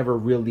 I never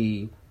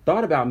really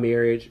thought about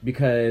marriage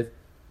because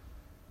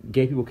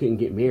gay people couldn't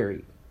get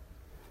married.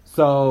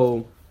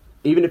 So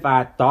even if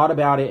I thought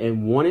about it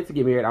and wanted to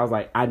get married, I was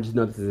like, I just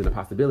know this isn't a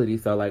possibility.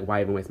 So like, why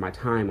even waste my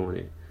time on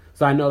it?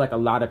 So I know like a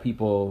lot of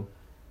people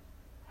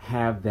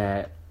have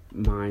that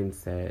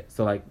mindset.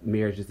 So like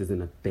marriage just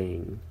isn't a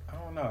thing. I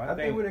don't know. I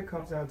think when it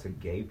comes down to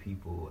gay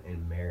people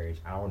and marriage,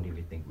 I don't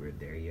even think we're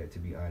there yet, to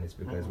be honest,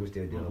 because we're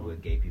still dealing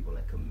with gay people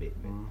and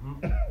commitment.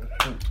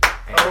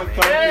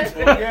 yeah,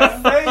 Say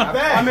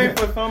that. I mean,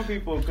 for some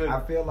people, cause I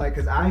feel like,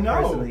 because I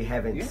No. personally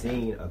haven't Yeah.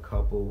 seen a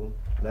couple,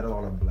 let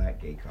alone a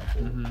black gay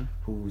couple,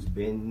 who's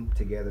been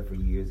together for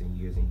years and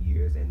years and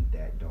years and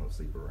that don't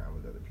sleep around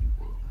with other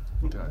people.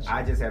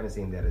 I just haven't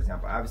seen that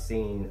example. I've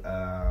seen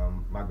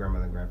my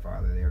grandmother and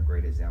grandfather. They're a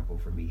great example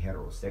for me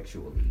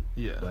heterosexually.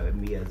 Yeah. But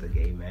me as a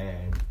gay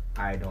man,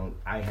 I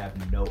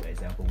have no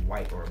example,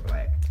 white or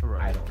black.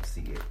 Right. I don't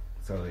see it.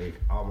 So it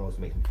almost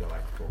makes me feel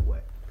like, for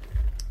what?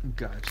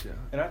 Gotcha.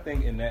 And I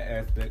think in that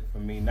aspect, for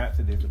me, not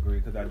to disagree,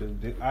 because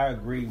I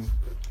agree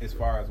as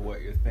far as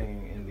what you're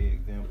saying in the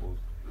examples,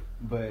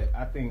 but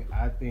I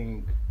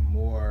think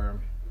more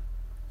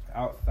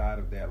outside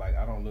of that. Like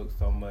I don't look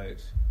so much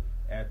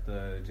at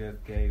the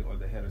just gay or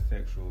the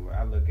heterosexual.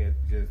 I look at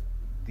just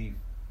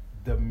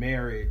the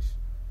marriage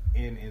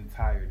in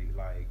entirety.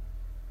 Like,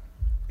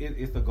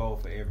 it's a goal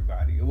for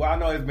everybody. Well, I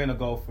know it's been a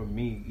goal for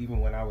me, even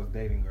when I was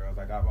dating girls.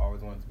 Like, I've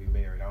always wanted to be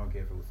married. I don't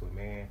care if it was a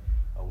man,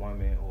 a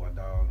woman, or a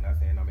dog. Not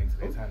saying I'm into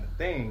that kind of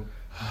thing,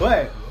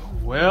 but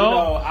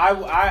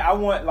I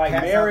want like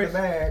marriage.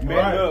 Right.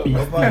 No,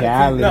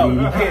 you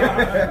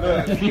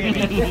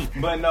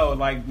can't. But no,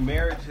 like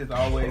marriage has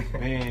always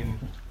been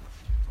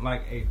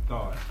like a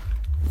thought.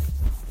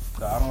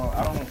 So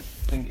I don't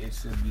think it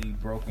should be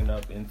broken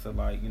up into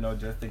like,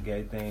 just a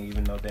gay thing,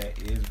 even though that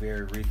is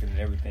very recent and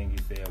everything you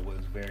said was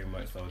very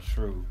much so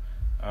true.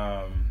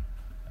 I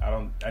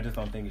just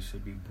don't think it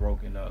should be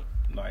broken up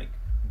like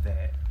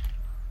that.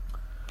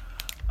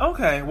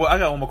 Okay, well, I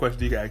got one more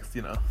question. You can ask,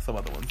 some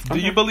other ones. Do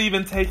you believe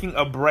in taking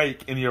a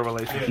break in your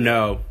relationship?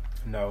 No.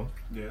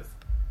 Yes.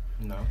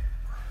 No.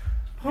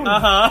 Come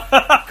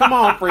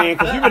on, friend,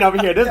 because you've been over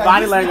here. This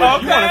body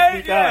language, you want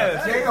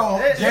to speak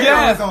up.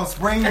 J.O. is on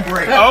spring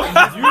break.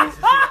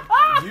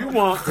 You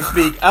want to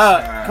speak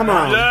up. Come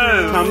on.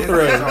 Yes. Come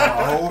through.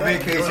 A whole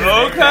vacation.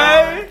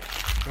 Okay.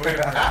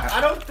 I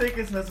don't think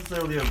it's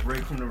necessarily a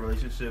break from the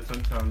relationship.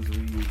 Sometimes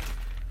we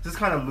just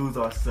kind of lose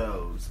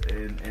ourselves,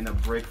 and a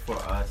break for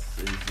us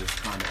is just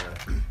kind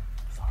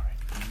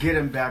of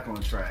getting back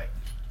on track,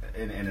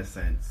 in a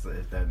sense,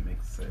 if that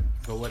makes sense.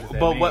 But what does that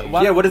But mean?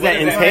 what does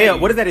that entail?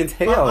 What does that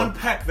entail?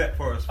 Unpack that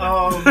for us.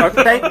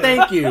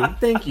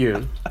 Thank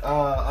you.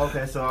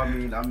 Okay, so I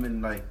mean, I'm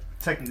in like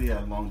technically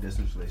a long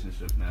distance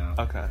relationship now.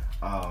 Okay.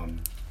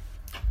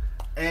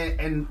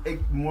 And it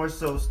more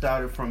so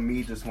started from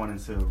me just wanting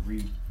to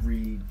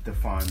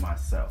redefine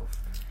myself.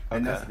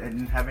 And Okay. it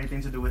didn't have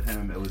anything to do with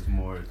him. It was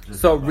more just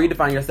So about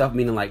redefine yourself,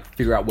 meaning like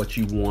figure out what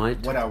you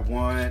want. what I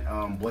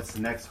want, what's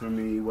next for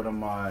me, what are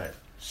my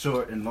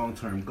short and long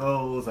term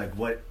goals, like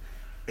what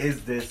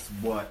is this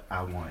what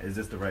I want? Is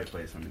this the right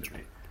place for me to be?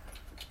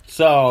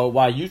 So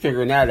while you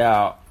figuring that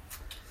out,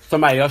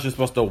 somebody else is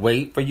supposed to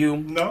wait for you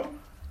No.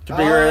 to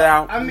figure it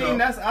out. I mean, No.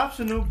 that's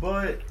optional,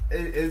 but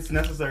it's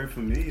necessary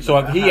for me. So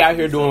Like, if I he have out to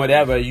here do doing something.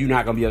 whatever, you're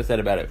not gonna be upset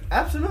about it.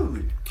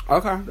 Absolutely,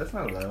 Okay. that's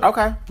not allowed.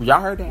 Okay.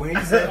 Y'all heard that. When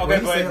you say, Okay, when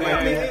you but say it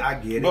like that, I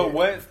get But it.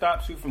 what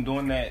stops you from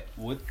doing that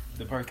with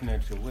the person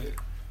that you're with?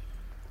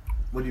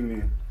 What do you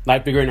mean?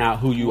 Like figuring out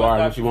who you are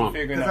and what you want.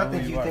 Because I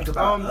think you think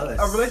about us.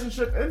 A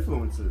relationship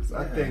influences.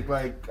 I Yeah. think,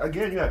 like,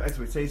 again, you have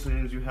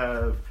expectations. You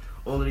have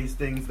all of these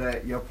things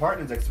that your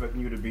partner's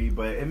expecting you to be,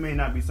 but it may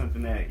not be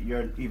something that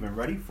you're even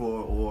ready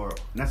for or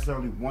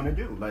necessarily want to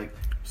do. Like,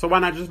 So why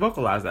not just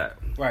vocalize that?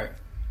 Right.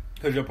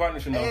 Because your partner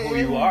should know who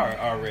you are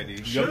already.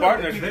 Your Should.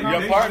 partner,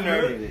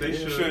 They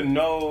should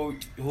know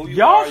who you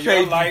Y'all are. Your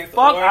shade the likes,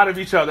 fuck or- out of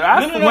each other.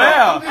 I No.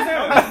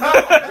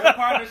 swear. Your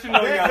partner should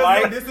know your because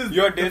likes, this is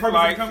your the purpose of the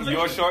dislikes, conversation.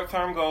 your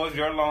short-term goals,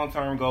 your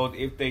long-term goals.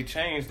 If they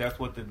change, that's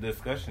what the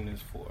discussion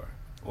is for,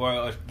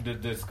 or the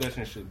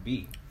discussion should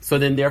be. So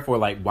then, therefore,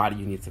 like, why do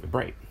you need to take a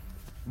break?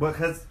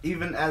 because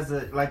even as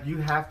a, like, you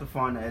have to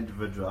find an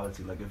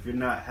individuality. Like, if you're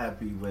not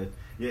happy with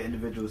your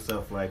individual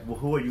self, like, well,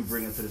 who are you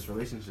bringing to this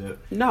relationship?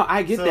 No,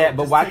 I get So, that,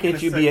 but just why taking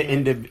can't a you be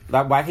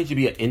second- why can't you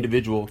be an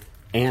individual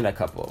and a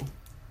couple?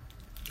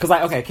 Because,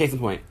 like, okay, case in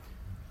point,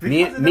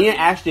 me Because and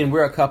Ashton,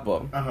 we're a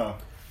couple, Uh-huh.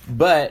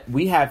 but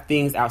we have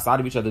things outside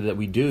of each other that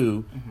we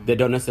do that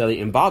don't necessarily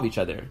involve each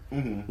other.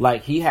 Mhm.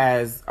 Like he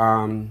has,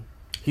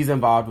 he's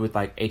involved with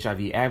like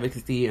HIV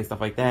advocacy and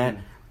stuff like that.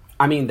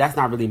 I mean, that's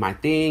not really my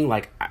thing.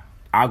 Like,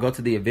 I'll go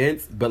to the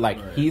events, but like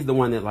Right. he's the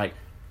one that like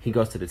he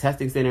goes to the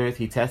testing centers,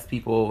 he tests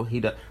people, he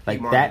does like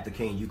Martin that. Luther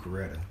King, you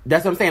Coretta.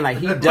 That's what I'm saying. Like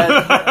he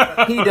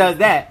does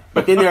that.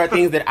 But then there are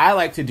things that I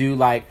like to do.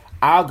 Like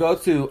I'll go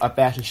to a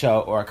fashion show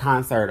or a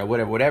concert or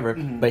whatever.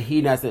 But he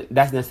doesn't.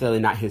 That's necessarily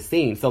not his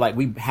scene. So like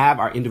we have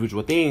our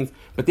individual things,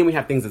 but then we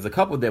have things as a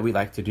couple that we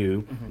like to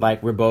do.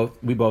 Like we both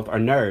are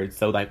nerds.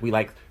 So like we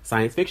like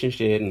science fiction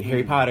shit and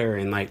Harry Potter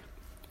and like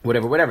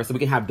whatever. So we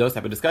can have those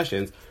type of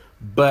discussions,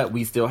 but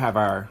we still have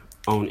our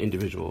own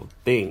individual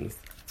things.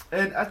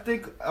 And I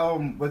think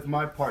with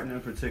my partner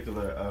in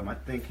particular, I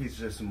think he's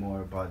just more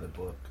by the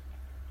book,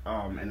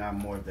 and I'm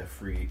more of the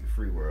free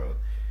world.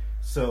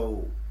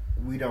 So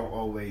we don't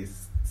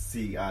always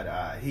see eye to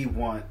eye. He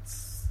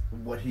wants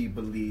what he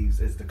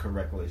believes is the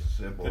correct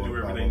relationship, To or do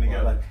blah, everything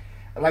blah, blah. together.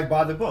 like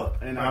by the book.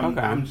 And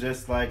Okay. I'm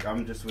just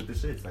with the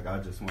shits. Like I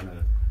just want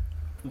to,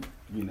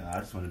 I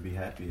just want to be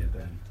happy at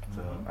the end.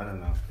 So I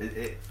don't know.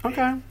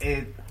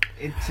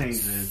 It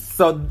changes.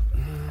 So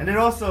And it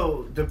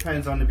also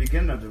depends on the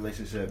beginning of the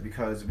relationship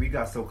because we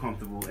got so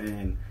comfortable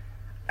in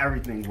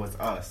everything was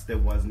us. There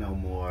was no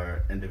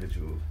more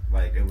individual.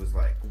 Like it was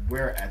like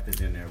we're at the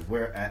dinner,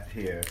 we're at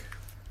here.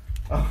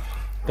 Oh,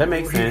 that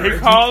makes He sense.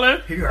 calling?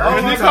 He Oh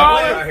heard my you God.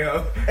 talking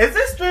about him. is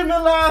this streaming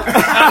live?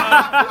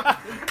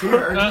 He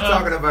heard you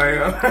talking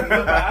about him.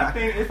 But I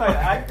think it's like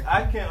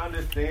I can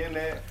understand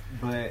that,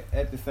 but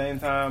at the same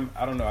time,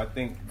 I don't know. I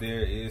think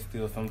there is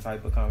still some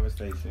type of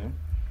conversation.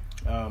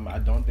 I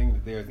don't think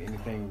that there's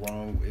anything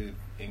wrong with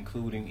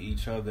including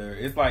each other.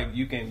 It's like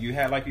you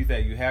have, like you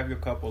said, you have your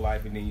couple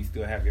life and then you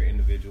still have your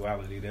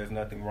individuality. There's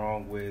nothing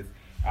wrong with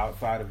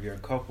outside of your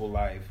couple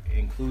life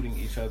including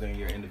each other in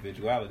your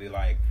individuality.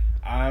 Like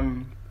I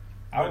don't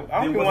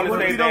even want to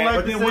say that.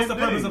 But then what's the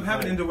purpose of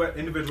having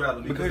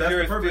individuality? Because that's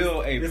you're the purpose.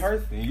 still a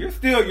person. You're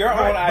still your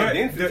own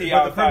identity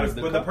outside of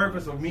the couple. But the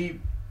purpose of me,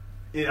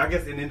 I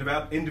guess, in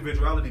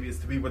individuality is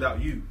to be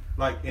without you,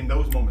 like in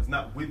those moments,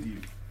 not with you.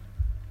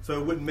 So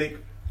it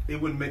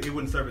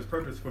wouldn't serve its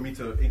purpose for me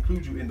to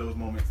include you in those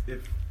moments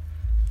if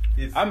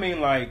it's. I mean,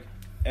 like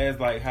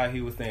how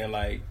he was saying,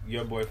 like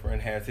your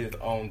boyfriend has his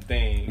own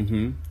thing.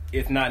 Mm-hmm.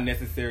 It's not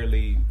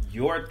necessarily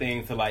your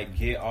thing to like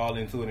get all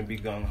into it and be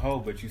gung ho,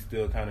 but you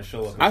still kind of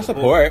show up. I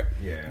support.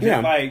 Yeah.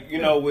 Just like,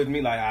 with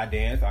me, like I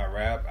dance, I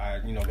rap, I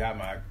got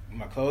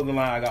my clothing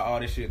line, I got all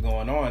this shit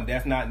going on.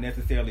 That's not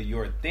necessarily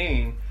your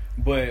thing.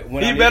 But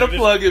when you better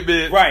plug it,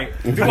 bitch. Right.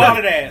 Do all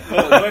of that.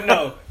 But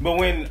no. But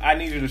when I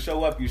need you to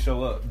show up, you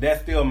show up.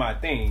 That's still my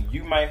thing.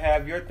 You might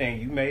have your thing.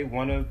 You may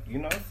want to,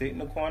 sit in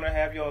the corner,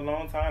 have your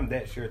alone time.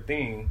 That's your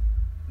thing.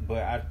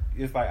 But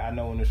it's like I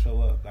know when to show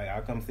up. Like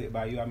I'll come sit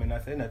by you. I may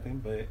not say nothing,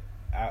 but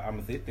I'm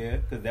gonna sit there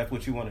because that's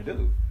what you want to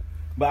do.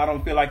 But I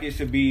don't feel like it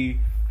should be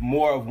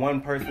more of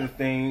one person's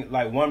thing.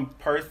 Like one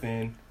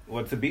person.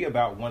 Or to be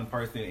about one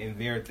person and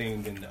their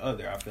thing than the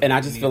other.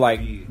 I just feel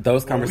like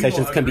those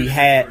conversations can be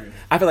had.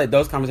 I feel like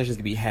those conversations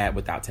can be had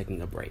without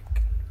taking a break.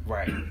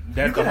 Right.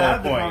 That's the whole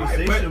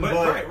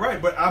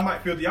point. But I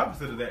might feel the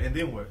opposite of that, and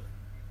then what?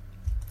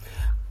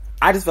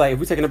 I just feel like if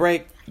we're taking a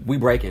break, we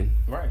breaking.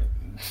 Right.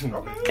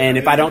 Okay. And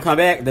if I don't come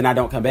back, then I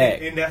don't come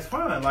back. And that's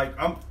fine. Like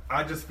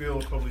I just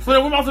feel totally. So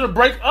then we're about to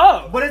break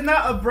up. But it's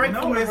not a break.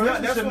 No, it's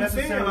not. That's what I'm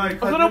saying. Like,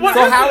 So then what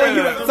So is how are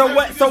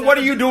it? you? So what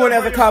are you doing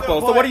as a couple?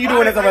 So what are you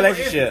doing as a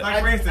relationship?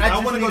 Like for instance, I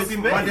want to go see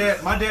my space.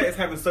 dad. My dad is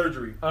having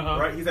surgery.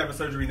 Right, he's having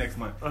surgery next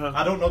month.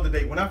 I don't know the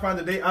date. When I find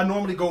the date, I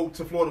normally go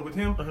to Florida with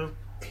him.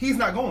 He's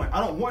not going. I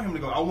don't want him to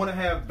go. I want to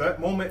have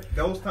that moment,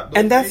 those times.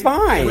 And that's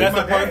fine. That's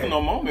a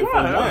personal moment for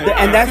one.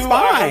 And that's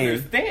fine. I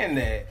understand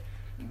that.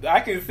 I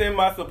can send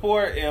my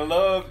support and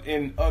love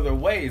in other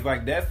ways.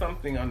 Like, that's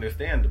something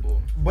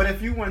understandable. But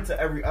if you went to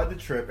every other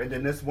trip, and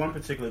then this one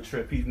particular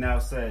trip, he now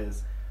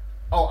says,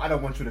 "Oh, I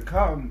don't want you to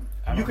come."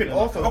 You could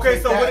also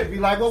take that and be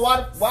like, "Well,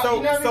 why So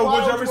you know what I mean? would Why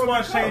your don't you want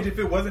response to come?" change if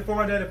it wasn't for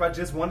my dad? If I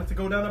just wanted to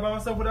go down there by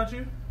myself without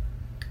you?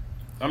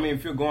 I mean,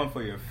 if you're going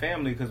for your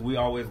family, because we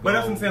always go. But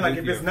that's what I'm saying. Like,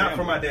 with if it's your not for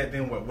family. my dad,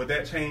 then what? Would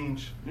that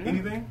change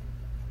anything?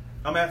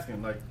 I'm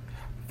asking. Like,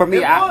 For me,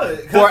 It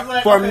would, 'cause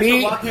like, for okay,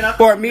 me, so why can't I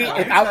for come me, now?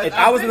 if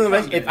I was in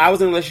a think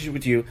relationship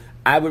with you,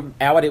 I would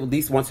at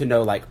least want to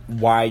know like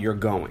why you're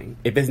going.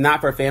 If it's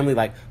not for family,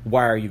 like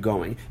why are you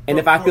going? And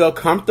if I feel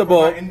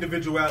comfortable, for my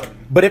individuality.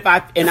 but if I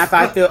feel And that's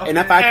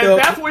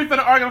what we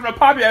finna argue from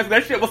Poppy ass.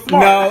 That shit was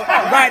smart. no,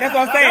 right? That's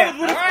what I'm saying.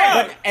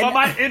 But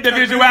my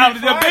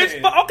individuality, the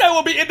bitch. Okay,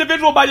 we'll be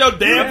individual by your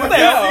damn See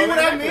self. what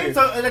I mean?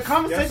 So the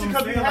conversation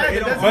could be had. It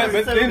doesn't But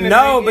necessarily then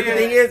No, but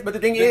the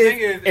thing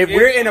is, if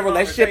we're in a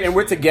relationship and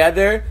we're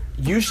together,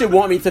 you should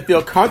want me to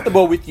feel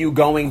comfortable with you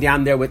going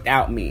down there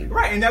without me.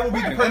 Right, and that would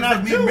be the purpose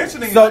of me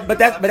mentioning. So, it. but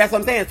that's what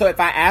I'm saying. So if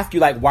I ask you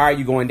like, why are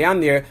you going down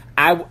there?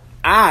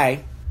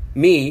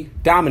 Me,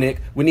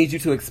 Dominic, would need you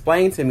to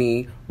explain to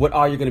me what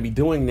all you're going to be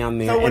doing down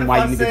there So and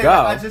why you need to go.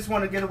 I just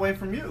want to get away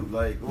from you.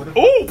 Like, what if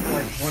Ooh.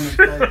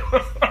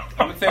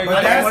 I'm gonna tell you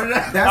But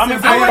that. that's I'm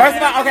his gonna First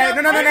of all,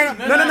 okay,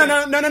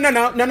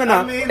 no.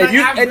 I mean, If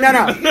you like,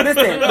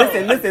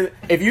 listen.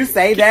 If you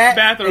say that,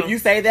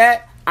 Bathroom.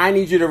 I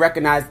need you to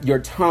recognize your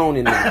tone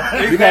in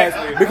that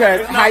Exactly. because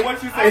It's not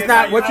what you say, it's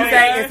not it's what how you you say,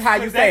 say it. it's how you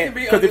Because say that it. can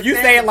be Because if you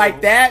say it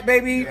like that,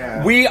 baby,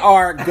 Yeah. we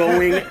are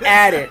going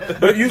at it.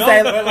 But if you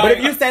but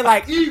if you say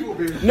like,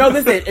 no,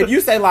 listen, if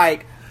you say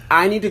like,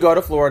 I need to go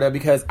to Florida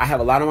because I have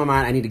a lot on my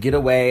mind. I need to get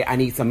away. I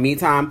need some me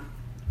time.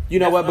 You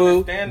know what,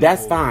 boo?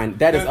 That's fine.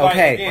 That is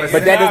okay.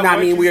 But that does not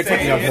mean we are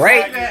taking a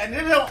break.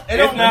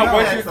 It's not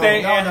what you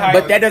say and how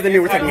But that doesn't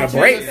mean we're taking a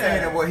break.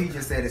 Saying and what he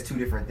just said is two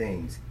different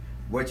things.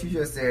 What you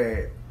just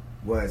said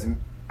was,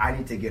 I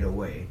need to get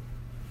away.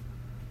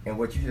 And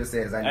what you just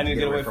said is, I need to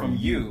get away from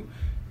you.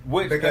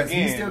 Which, Because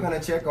again, he's still going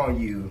to check on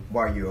you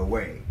while you're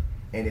away.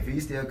 And if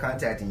he's still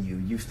contacting you,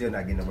 you're still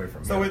not getting away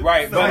from So him. it,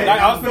 Right, so but it- like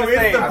I was so gonna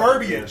it's say- the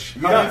verbiage.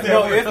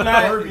 No, it's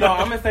not. No,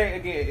 I'm gonna say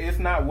again. It's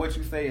not what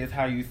you say. It's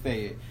how you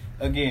say it.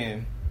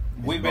 Again,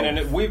 we've been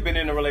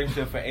in a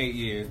relationship for 8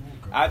 years.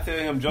 I tell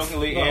him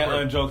jokingly and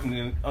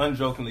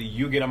unjokingly,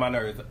 you get on my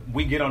nerves.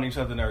 We get on each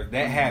other's nerves.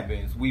 That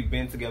happens. We've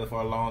been together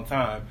for a long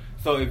time.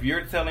 So if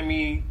you're telling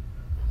me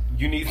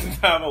you need some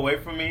time away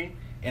from me,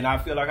 and I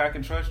feel like I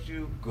can trust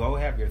you, go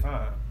have your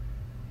time.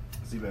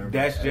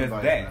 That's just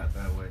that. Not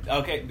that way.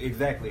 Okay,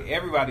 exactly.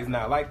 Everybody's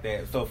not like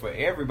that. So for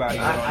everybody,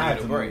 you I don't had need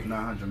to a break. move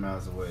 900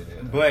 miles away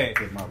there. But,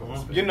 Get my little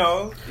space. you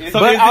know, it's,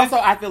 But also,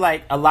 I feel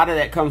like a lot of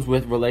that comes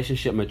with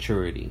relationship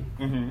maturity.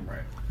 Mhm. Right.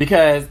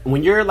 Because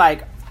when you're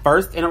like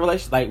first in a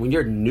relationship, like when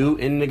you're new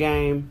in the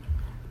game,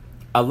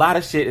 a lot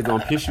of shit is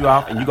gonna piss you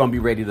off, and you're gonna be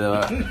ready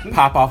to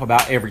pop off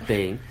about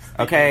everything.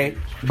 Okay,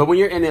 but when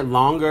you're in it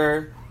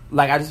longer,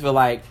 like I just feel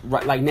like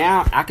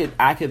now I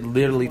could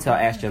literally tell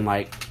Ashton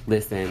like,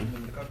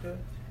 listen,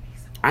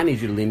 I need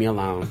you to leave me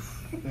alone,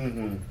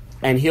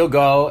 and he'll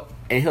go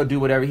and he'll do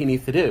whatever he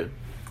needs to do.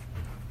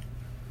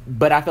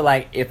 But I feel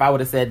like if I would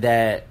have said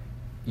that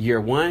year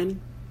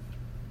one,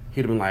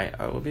 he'd have been like,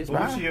 oh, bitch,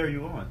 bye. Which year are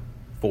you on?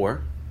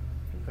 4.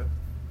 Okay.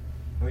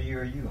 What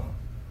year are you on?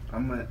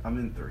 I'm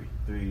in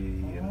 3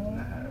 and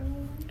a half.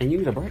 And you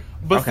need a break.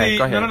 But okay, see,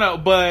 go ahead. no.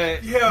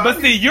 But Yeah,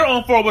 but see, you're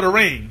on 4 with a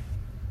ring.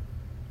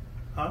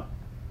 Huh?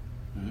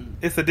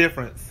 It's a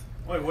difference.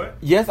 Wait, what?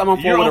 Yes, I'm on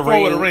 4 You're with on a 4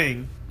 ring. with a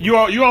ring.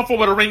 You're on 4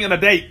 with a ring and a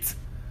date.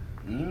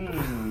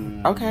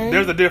 Okay.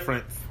 There's a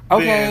difference.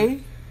 Okay.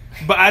 Then-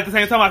 but at the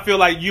same time, I feel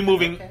like you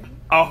moving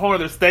a whole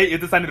other state.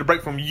 Is this I need a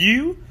break from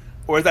you,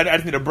 or is that I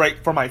just need a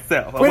break for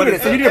myself? Like, Wait a what minute.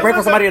 is So you it? need a break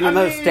from somebody in I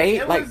another mean, state?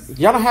 it Like was-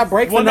 y'all don't have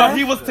breaks. Well, enough? no,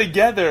 he was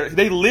together.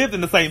 They lived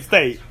in the same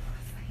state.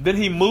 Then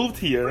he moved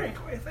here.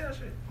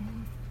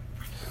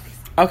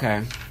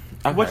 Okay.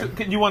 What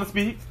you want to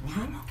speak?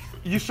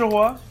 You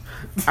sure?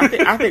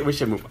 I think we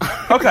should move.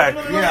 Okay.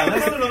 Yeah,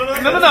 let's,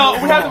 No.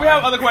 We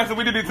have other questions.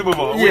 We do need to move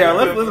on. Yeah,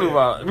 let's move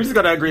on. We just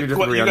gotta agree to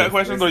What, disagree you on got this.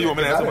 questions, or you want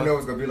me to I answer didn't know it one?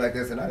 was gonna be like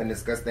this, and I didn't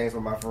discuss things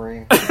with my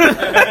friend.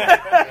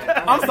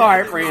 I'm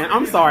sorry, friend.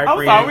 I'm sorry, I'm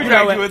friend. sorry, we You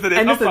dragged know you what? into this.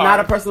 And I'm this is sorry. not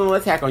a personal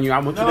attack on you. I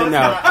want you to it's know.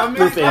 not. I mean,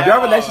 Listen,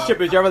 your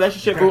relationship is your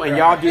relationship, boo, and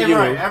y'all do Yeah, you.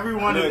 right.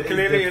 Everyone Look, is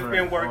clearly it's different.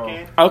 been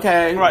working.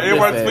 Okay. Right, it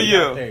works listen. for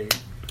you. Okay.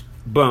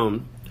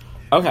 Boom.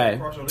 Okay.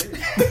 Cross your legs.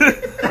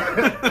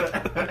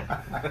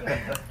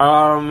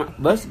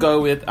 Let's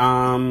go with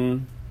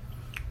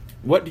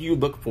what do you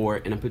look for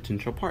in a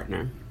potential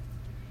partner?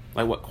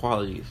 Like what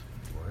qualities?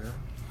 Well,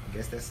 I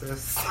guess that's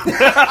us.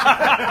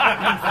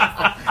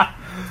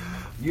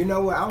 You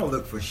know what? I don't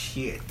look for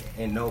shit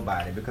in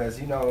nobody because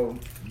you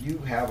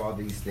have all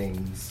these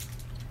things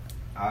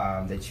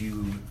that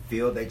you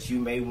feel that you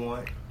may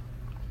want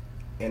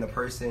in a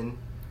person,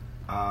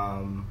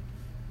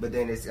 but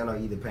then it's gonna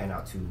either pan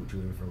out two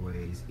different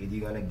ways. Either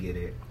you're gonna get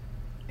it,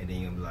 and then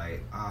you'll be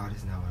like, "Oh, this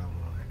is not what I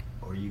want,"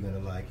 or you're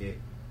gonna like it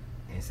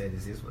and say,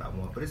 "This is what I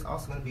want." But it's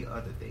also gonna be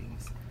other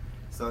things.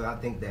 So I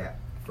think that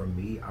for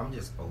me, I'm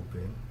just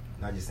open.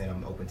 Not just saying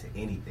I'm open to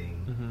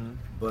anything,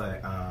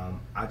 but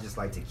I just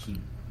like to keep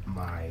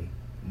my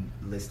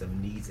list of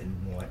needs and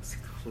wants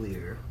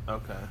clear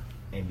Okay.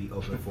 and be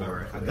open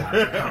for a guy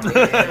to come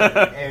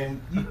in.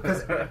 And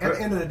because at the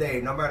end of the day,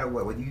 no matter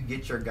what, when you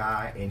get your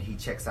guy and he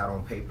checks out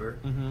on paper,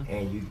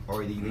 and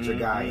or you get your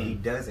guy and he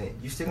doesn't,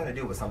 you're still gonna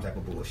deal with some type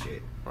of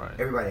bullshit. Right.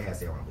 Everybody has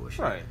their own bullshit.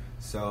 Right.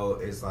 So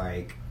it's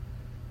like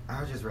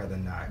I'd just rather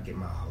not get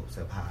my hopes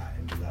up high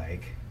and be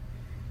like,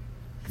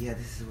 yeah,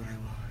 this is what I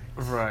want.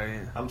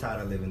 Right. I'm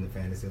tired of living the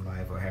fantasy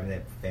life or having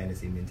that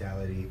fantasy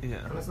mentality.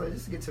 Yeah. And it's like,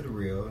 just get to the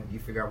real. You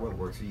figure out what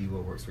works for you,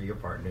 what works for your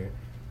partner,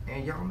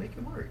 and y'all make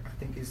it work. I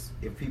think it's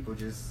if people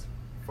just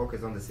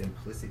focus on the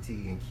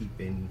simplicity and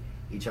keeping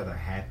each other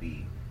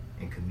happy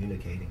and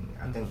communicating.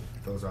 I think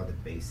those are the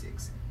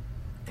basics.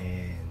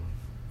 And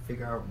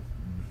figure out,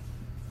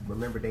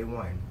 remember day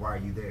one, why are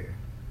you there?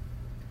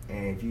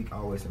 And if you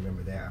always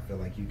remember that, I feel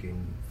like you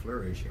can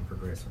flourish and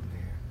progress from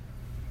there.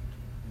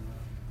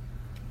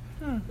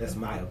 That's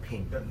my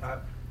opinion.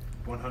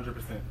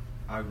 100%.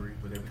 I agree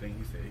with everything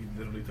he said. He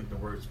literally took the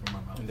words from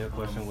my mouth. And that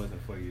question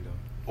wasn't for you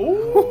though.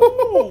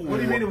 Ooh. What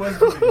do you mean it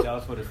wasn't for me? That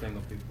was for the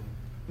single people.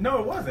 No,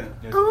 it wasn't.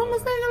 Yes, Oh, it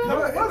was.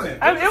 No, it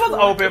wasn't. I mean, it was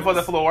open for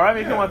the floor. I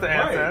mean, if you want to right.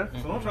 answer.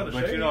 So don't try to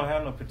But shade you don't it.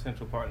 have no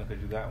potential partner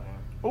because you got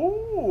one.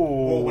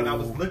 Ooh. Well, when I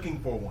was looking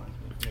for one.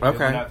 Okay.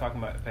 We're not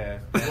talking about the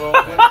past. Well,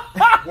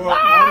 I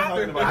was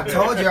talking about I that.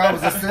 told you I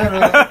was a setter.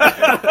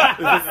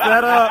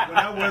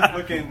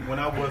 When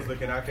I was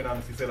looking, I can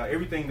honestly say like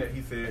everything that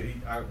he said,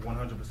 I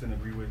 100%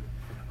 agree with.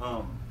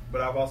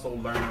 But I've also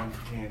learned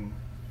in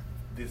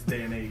this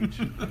day and age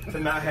to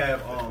not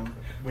have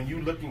when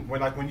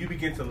you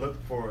begin to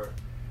look for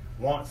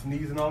wants,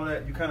 needs, and all of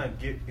that, you kind of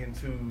get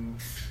into,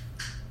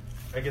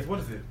 I guess, what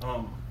is it?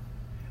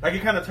 Like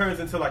it kind of turns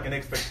into like an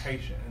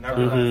expectation, and I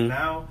realize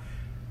now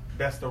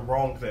that's the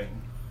wrong thing.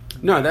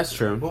 No, that's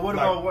true. But what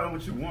Like- about wanting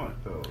what you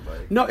want though?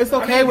 Like, No, it's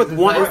okay with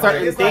wanting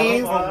certain It's like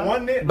things.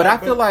 wanting it, but I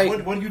feel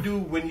like- what do you do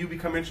when you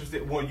become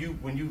interested? When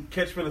you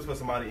catch feelings for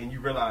somebody and you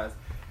realize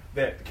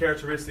that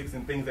characteristics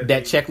and things that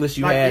checklist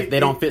you had, they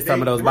don't fit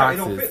some of those right, They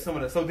boxes. don't fit some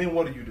of that. So then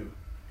what do you do?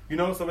 You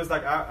know, so it's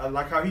like I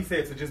like how he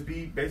said to just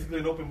be basically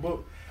an open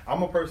book.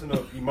 I'm a person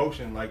of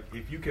emotion. Like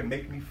if you can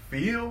make me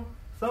feel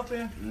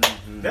something,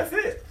 that's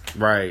it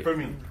Right. for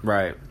me.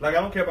 Right. Like I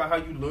don't care about how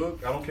you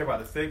look. I don't care about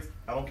the sex.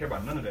 I don't care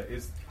about none of that.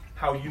 It's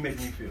how you make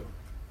me feel.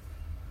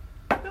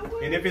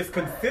 And if it's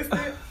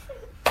consistent,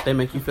 They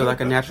make you feel like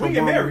a natural we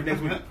get married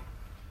woman. next week.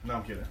 No,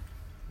 I'm kidding.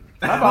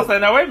 I'm about to say,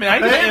 now wait a minute, I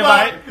ain't getting an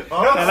invite.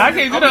 And I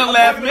can't do that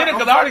last minute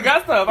because I already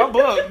got stuff. I'm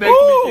booked next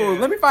Ooh,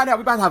 weekend. let me find out.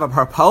 We about to have a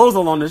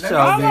proposal on the show,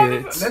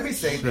 bitch. Let me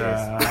say this.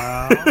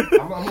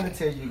 I'm going to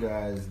tell you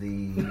guys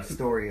the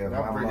story of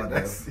my bring it mother.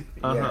 back.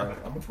 Yeah,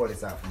 I'm going to pour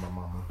this out for my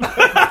mama.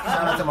 Shout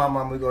out to my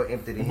mom. We go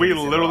empty the We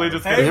Hennessy literally bottle.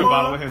 just finished a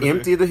bottle of Hennessy.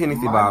 Empty the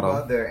Hennessy My bottle.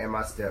 mother and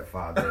my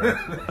stepfather,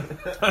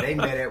 they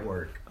met at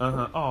work.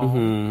 Uh-huh. Oh.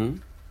 Hmm.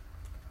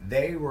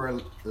 They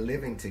were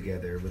living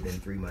together within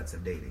 3 months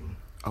of dating.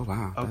 Oh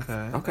wow. Okay.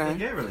 Okay.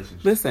 Gay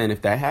relationship. Listen,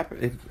 if that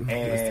happened,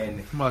 And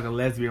It's more like a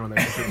lesbian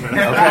relationship.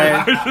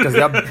 okay, because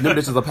them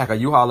bitches will pack a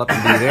U-Haul up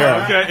and be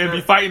there. Okay, and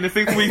be fighting in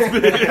 6 weeks.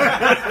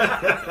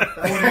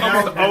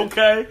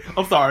 Okay.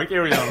 I'm sorry,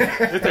 carry on.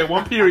 It's that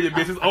one period,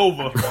 bitch. It's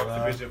over.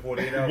 Bitch at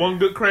 48 hours. One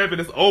good cramp and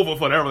it's over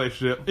for that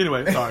relationship.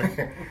 Anyway, sorry.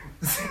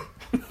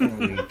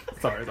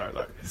 Sorry.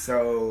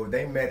 so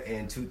they met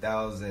in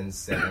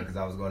 2007 because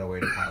I was going away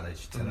to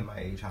college. Telling my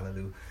age,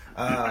 hallelujah.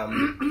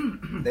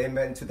 They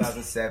met in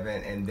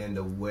 2007, and then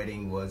the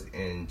wedding was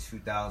in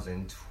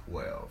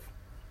 2012.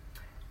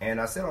 And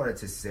I said all that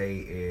to say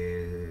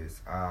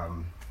is,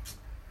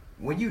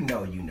 when you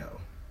know, you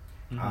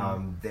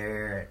know.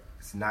 There's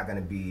not going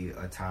to be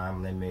a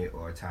time limit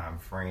or a time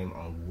frame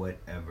on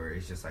whatever.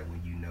 It's just like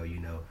when you know, you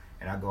know.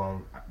 And I go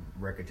on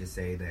record to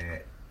say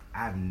that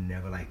I've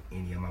never liked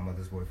any of my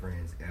mother's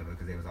boyfriends ever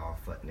because they was all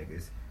fuck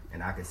niggas.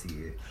 And I could see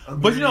it.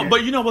 But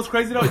you know what's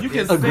crazy though? You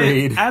can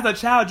Agreed. sense as a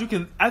child.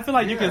 I feel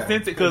like you can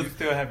sense it because You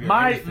still have your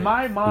my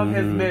innocence. mom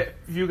has met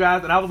you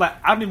guys, and I was like,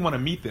 I don't even want to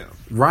meet them.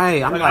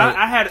 Right. I'm Like, like,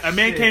 I had a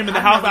man came in the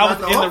house. I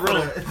was in the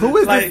room. who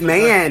is like- this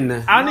man?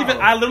 I don't even.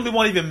 I literally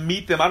won't even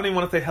meet them. I don't even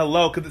want to say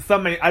hello because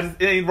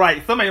it ain't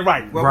right. Something ain't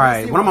right. Well,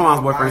 Right. see, One of my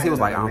mom's when boyfriends, he was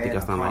like, buying I don't think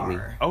another that sound like me.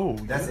 car, Oh,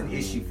 That's an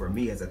issue for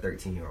me as a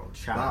 13-year-old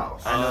child. Wow.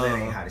 I know that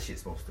ain't how the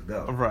shit's supposed to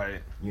go. Right.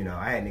 You know,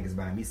 I had niggas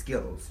buying me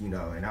Skittles, you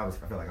know, and I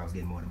felt like I was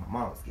getting more than my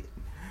mom was getting.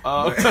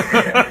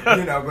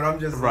 You know, but I'm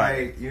just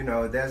Right. like, you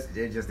know, it just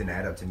didn't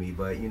add up to me.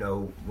 But, you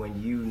know,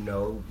 when you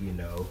know,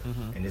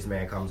 and this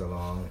man comes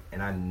along,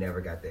 and I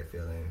never got that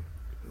feeling.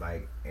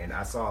 Like, and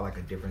I saw like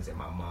a difference in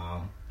my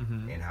mom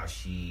and how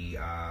she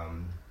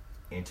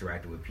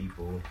interacted with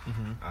people,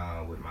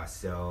 with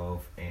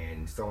myself,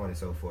 and so on and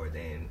so forth.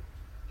 And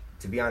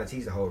to be honest,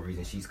 he's the whole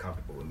reason she's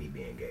comfortable with me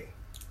being gay.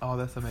 Oh,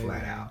 that's amazing.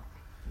 Flat out.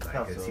 Like,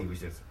 How because so? he was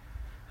just,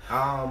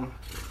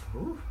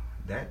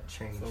 that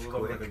changed So it looked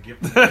quick. like a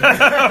gift.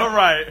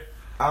 Right.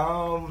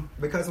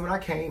 Because when I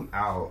came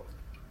out,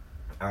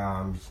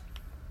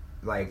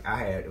 like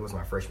it was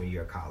my freshman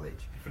year of college.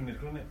 Finish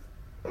doing it?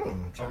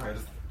 Child.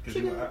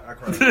 Okay, because I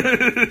cried.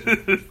 I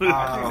think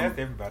Um, that's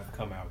everybody's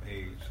come out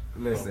age.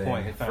 Listen,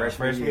 Point in time.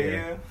 freshman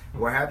year,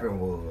 what happened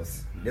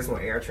was, this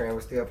when AirTran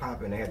was still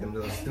popping. They had them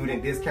little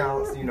student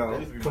discounts, you know,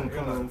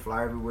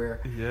 fly everywhere.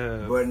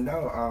 Yeah. But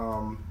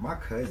no, my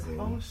cousin,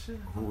 Oh, shit.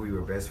 who we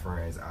were best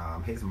friends,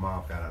 his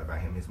mom found out about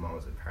him. His mom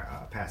was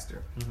a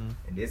pastor.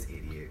 And this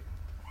idiot,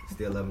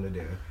 still love him to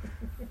death.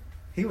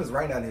 He was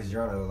writing down in his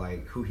journal,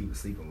 like, who he was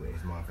sleeping with.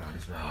 His mom found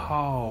his journal.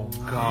 Oh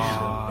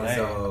God. And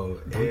so,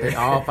 They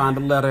all find a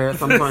letter at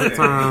some point in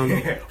time.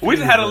 We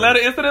just had a letter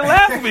incident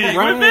last week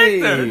Right. with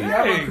Victor. you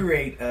never Hey.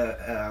 create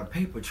a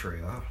paper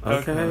trail.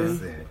 Okay.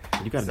 Listen.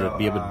 You gotta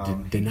be able to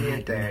he deny did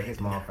it. that. His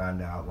mom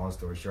found out. Long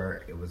story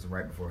short, it was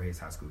right before his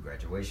high school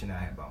graduation. I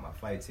had bought my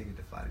flight ticket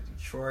to fly to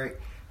Detroit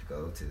to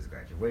go to his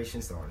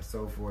graduation, so on and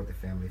so forth. The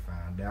family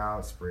found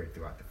out, spread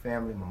throughout the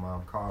family. My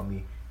mom called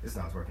me. This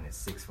time I was working at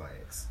Six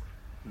Flags.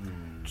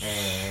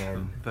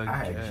 And The I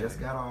had gang. just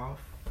got off,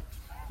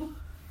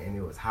 and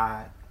it was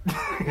hot.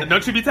 And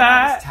don't you be I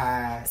tired? was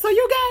tired. So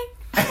you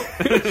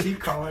gay? She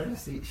called and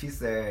she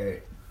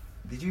said,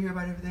 "Did you hear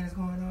about everything that's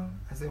going on?"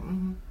 I said,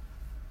 "Mm-hmm."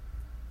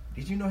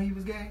 "Did you know he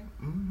was gay?"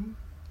 "Mm-hmm."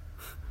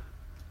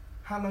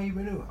 "How long you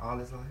been knew?" "All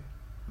his life."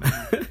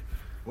 "Mm-hmm."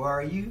 "Where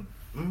are you?"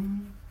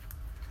 "Mm-hmm."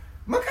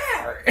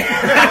 "McCarry."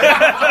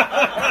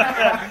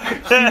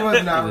 She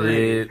was not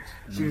ready.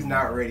 She was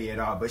not ready at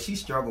all. But she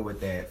struggled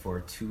with that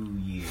for 2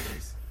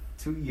 years.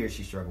 2 years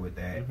she struggled with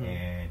that.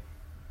 And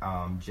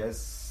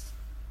just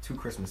 2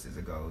 Christmases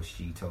ago,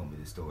 she told me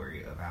the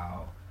story of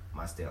how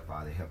my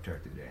stepfather helped her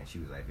through that. And she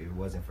was like, if it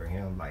wasn't for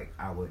him, like,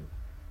 I would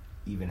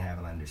even have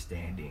an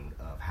understanding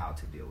of how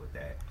to deal with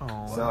that.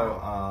 Oh,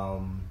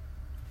 So,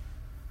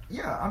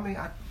 yeah, I mean,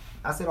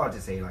 I said all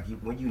to say, like,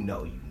 when you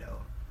know, you know.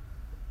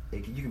 You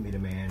can meet a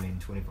man in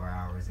 24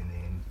 hours, and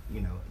then,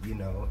 you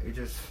know, it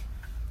just,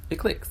 It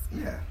clicks.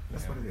 yeah,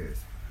 that's what it is.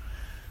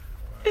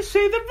 Is she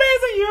the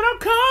reason you don't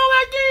call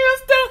like you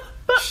used to?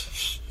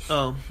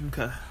 Oh,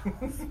 okay.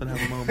 Let's have a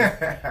moment.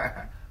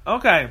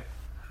 Okay.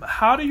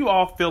 How do you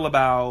all feel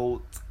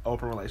about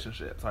open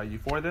relationships? Are you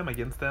for them,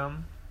 against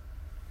them?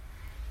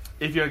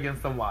 If you're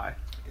against them, why?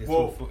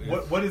 Well,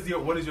 what is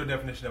your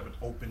definition of an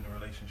open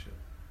relationship?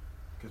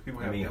 Because people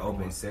I have mean, different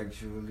open ones.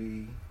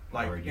 sexually,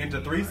 like or you into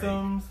mean,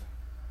 threesomes.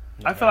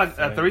 I feel like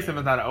a threesome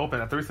is not an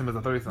open. A threesome is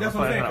a threesome. That's I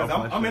what I'm feel saying. like it's Because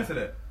not an I'm open into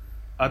that.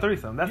 A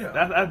threesome.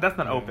 That's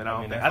not open. I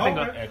don't think. I think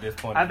at this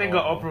point, I think an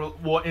open.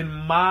 Well, in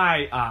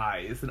my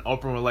eyes, an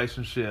open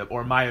relationship,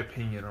 or my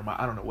opinion, or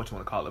I don't know what you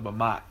want to call it, but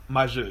my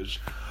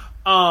judge,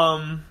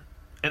 an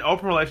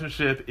open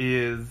relationship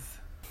is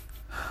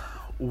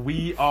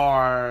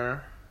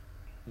we're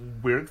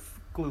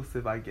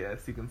exclusive. I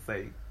guess you can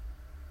say.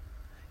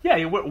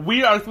 Yeah,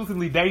 we are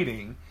exclusively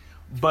dating,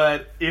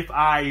 but if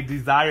I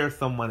desire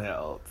someone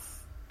else,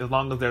 as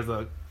long as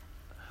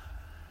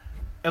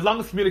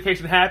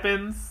communication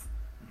happens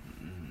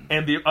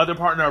and the other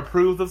partner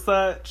approves of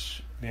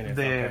such, then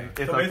okay.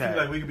 it's So basically, okay.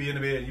 like, we could be in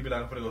the bed and you be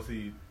like, I'm gonna go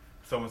see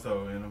so and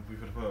so, and we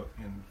finna fuck,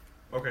 and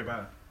okay,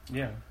 bye.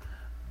 Yeah.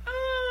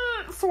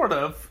 Sort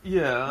of,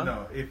 yeah.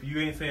 No, if you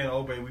ain't saying,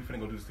 "Oh, babe, we finna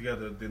go do this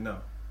together," then no.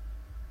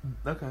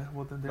 Okay,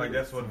 well then. Like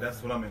that's what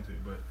I'm into.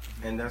 But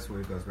And that's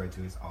where it goes right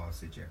to. It's all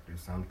subjective.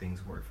 Some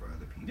things work for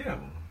other people. Yeah.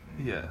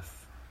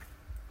 Yes.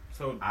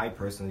 so I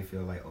personally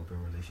feel like open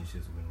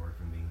relationships wouldn't work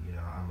for me. You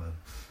know, I'm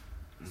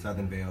a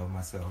Southern Belle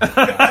myself.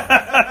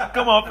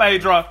 Come on,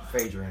 Phaedra.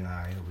 Phaedra and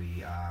I,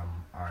 we are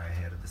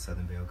ahead of the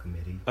Southern Belle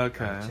Committee.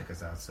 Okay. Check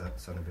us out,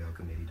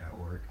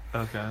 southernbellcommittee.org.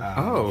 Okay.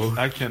 Oh,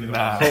 I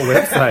cannot. whole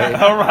website.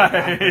 All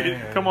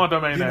right. Come on,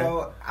 domain You name.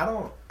 know,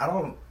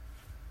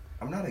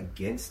 I'm not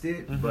against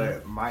it,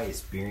 but my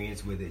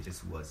experience with it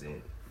just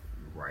wasn't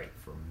right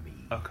for me.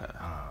 Okay.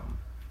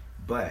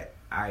 But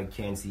I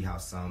can see how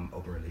some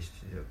open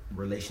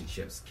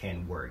relationships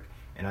can work.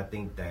 And I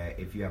think that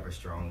if you have a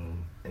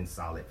strong and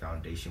solid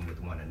foundation with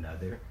one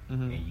another,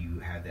 and you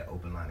have that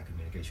open line of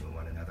communication with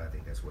one another, I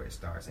think that's where it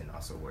starts and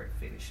also where it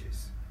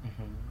finishes.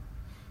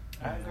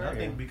 I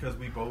think because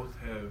we both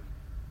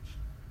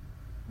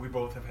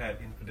have had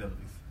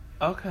infidelities.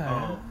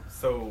 Okay.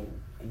 So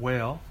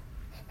Well,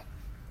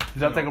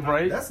 did I take a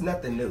break? That's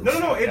nothing new.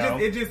 no.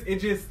 It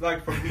just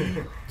like for me.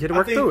 You had to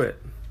work through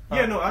it.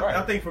 Yeah, no. Right.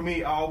 I think for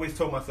me, I always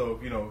told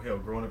myself, you know, hell,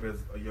 growing up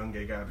as a young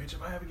gay guy, bitch,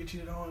 if I ever get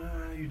cheated on,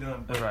 you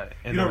done. But Right.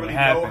 you don't really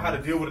know how to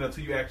deal with it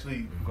until you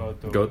actually Go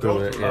through. Go through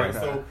it. it. Yeah. Right?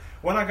 So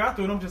when I got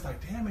through it, I'm just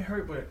like, damn, it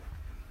hurt, but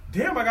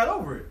damn, I got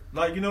over it.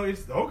 Like, you know,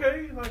 it's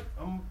okay. Like,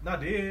 I'm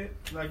not dead.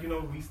 Like, you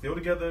know, we still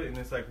together, and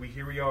it's like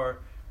here we are,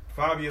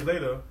 5 years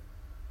later,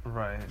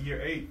 Right.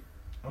 year 8.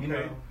 Okay. You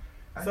know,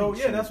 I So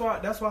think yeah,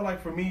 that's why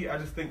like for me, I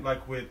just think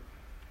like with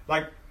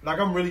like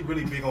I'm really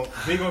big on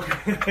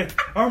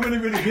I'm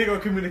really big on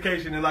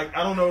communication, and like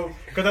I don't know,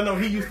 because I know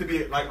he used to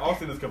be like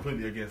Austin is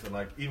completely against it.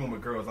 Like even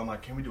with girls, I'm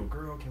like, can we do a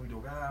girl? Can we do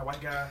a guy?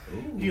 White guy?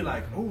 He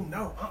like, oh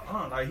no,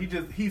 like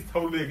he's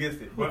totally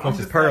against it. But I'm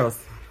Punches just pearls.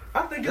 Like,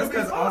 I think just it's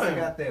because fine. Austin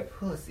got that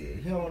pussy,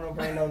 he don't want to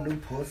bring no new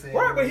pussy.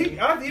 Right, but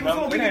I even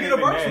told him we can get a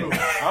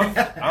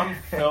versatile. I'm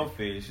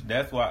selfish.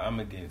 That's why I'm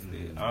against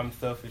it. I'm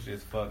selfish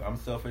as fuck. I'm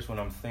selfish when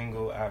I'm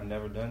single. I've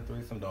never done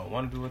threesome. Don't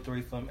want to do a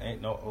threesome.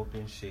 Ain't no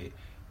open shit.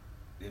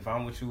 If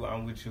I'm with you,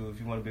 I'm with you. If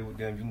you want to be with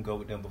them, you can go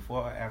with them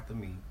before or after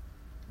me.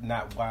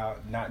 Not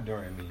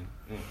during me.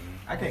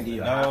 I can't give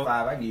you a high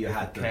five. I can give you a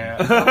high three.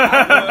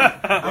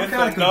 I'm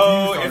kinda it's a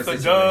no. confused on It's the a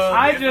situation.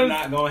 done. It's just-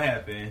 not gonna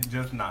happen.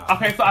 Just not.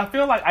 Okay, so I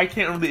feel like I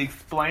can't really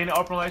explain an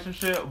open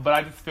relationship, but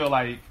I just feel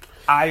like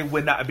I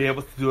would not be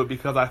able to do it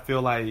because I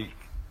feel like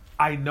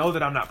I know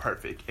that I'm not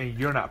perfect and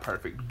you're not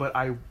perfect, but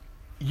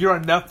you're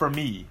enough for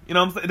me. You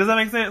know what I'm saying? Does that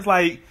make sense?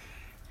 Like,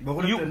 But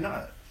what if You- they're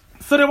not?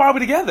 so then why are we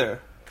together?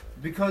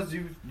 Because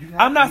you have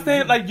I'm not you-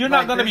 saying like you're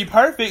not gonna be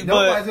there's- perfect,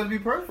 Nobody's but gonna be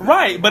perfect.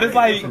 right, but it's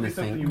like, There's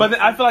something you but then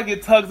miss. I feel like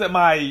it tugs at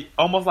my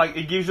almost like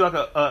it gives you like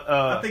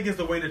I think it's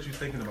the way that you're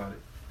thinking about it.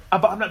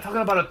 but I'm not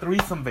talking about a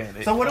threesome,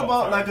 Bandit. So what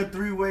about sorry. like a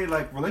three-way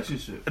like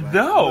relationship? Like,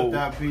 No, would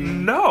that be?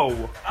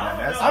 no.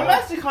 That's, I'm I'm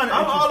actually kind of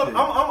interested.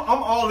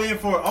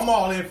 I'm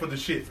all in for the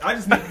shits. I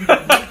just need you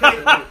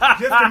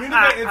to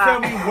communicate and tell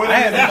me what I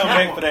had it to is. come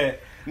back for that.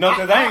 No,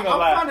 because I ain't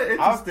gonna I'm lie. kinda I've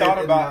interested thought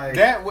in, about like-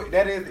 that.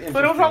 That is interesting.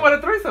 So don't talk about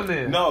a threesome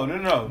then. No. No,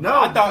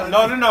 I thought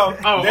no.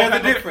 Oh, There's okay.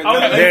 a difference.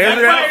 Okay. There's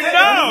a Wait, difference.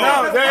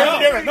 no. there's a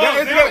difference.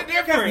 There's a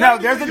difference. No,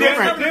 there's a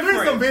difference.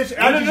 Threesome,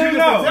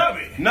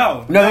 bitch.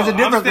 No, No, there's a I'm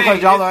difference saying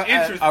because y'all it's are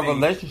a interesting.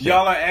 relationship.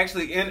 Y'all are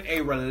actually in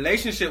a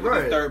relationship with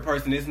Right. the third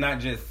person. It's not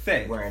just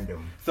sex.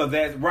 Random. So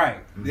that's right.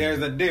 There's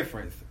a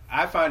difference.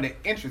 I find it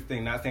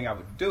interesting. Not saying I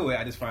would do it.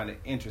 I just find it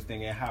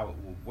interesting in how it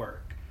will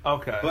work.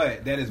 Okay.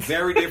 But that is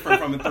very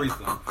different from a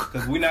threesome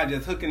because we're not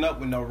just hooking up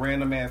with no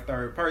random ass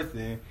third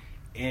person.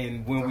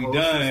 And when The we whole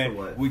sister done,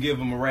 what? we give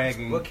them a rag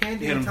and Well,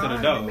 Candy hit them and to the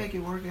Time, door. they make it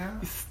work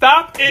out.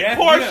 Stop it, That's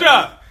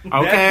Portia.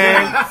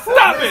 Okay.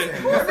 Stop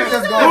it. Let me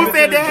just go Who on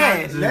said record that?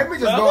 and- Let me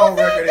just go on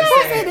record and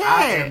say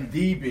I am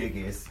the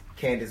biggest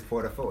Candace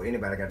Porterfield.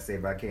 Anybody got to say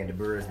about Candy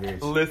Burris,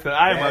 bitch? Listen,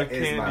 I am a That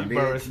is my Candy bitch.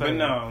 Burris But fan.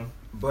 no,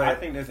 But I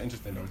think that's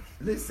interesting though.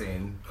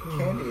 listen,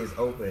 Candy is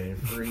open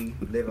and free,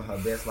 living her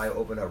best life,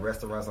 open up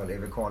restaurants on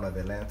every corner of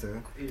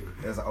Atlanta.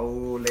 There's an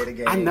old lady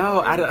gang I know,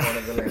 on I every don't- corner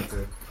of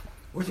Atlanta.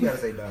 What you got to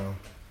say, Dom?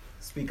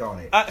 Speak on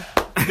it.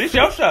 This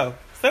your show.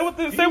 Say what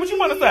you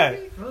want to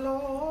say.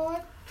 Lord.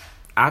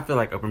 I feel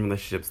like open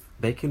relationships,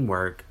 they can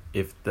work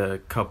if the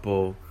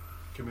couple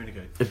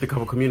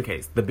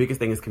communicates. The biggest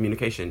thing is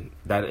communication.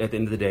 That at the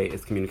end of the day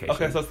is communication.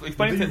 Okay, so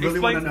explain Do you really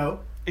want to know?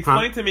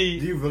 Explain to me.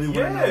 Do you really want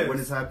to know Yes. what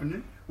is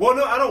happening? Well,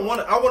 no, I don't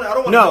want to. I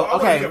want to. No, I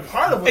okay. want to be a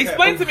part of what's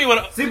Explain to happening. me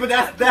what. See, but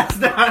that's not.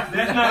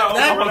 That's not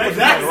an open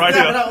relationship right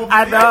here.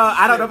 I know.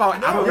 I don't know if I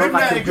you're can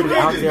not put it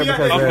out there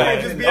because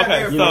Okay. Just be out there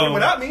Okay, fucking so-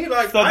 without me.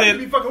 Like so I then- need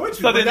to be fucking with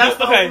you. So then, that's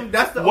the okay. open-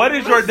 that's the What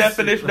open is your relationship.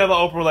 definition of an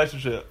open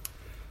relationship?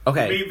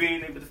 okay. Me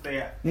being able to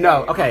stay out.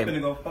 No, okay. I'm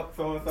finna go fuck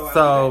so and so.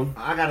 So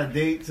I got a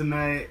date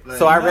tonight. Like,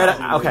 So I read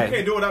no. you okay.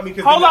 can't do it without me.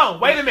 'Cause Hold then- on,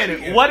 wait a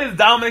minute. What is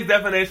Dominic's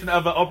definition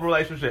of an open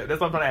relationship? That's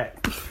what I'm trying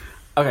to ask.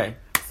 Okay.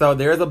 So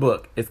there's a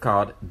book. It's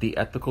called The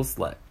Ethical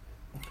Slut.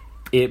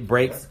 it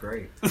breaks. That's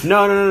great.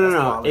 No. That's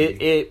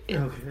quality.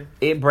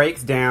 It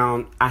breaks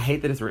down. I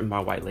hate that it's written by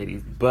white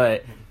ladies,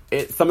 but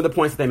some of the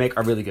points that they make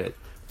are really good.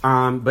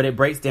 But it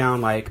breaks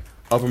down like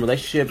open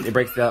relationships.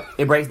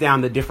 It breaks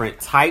down the different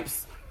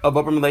types of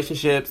open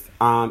relationships.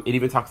 It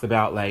even talks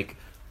about like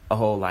a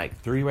whole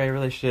like 3-way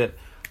relationship.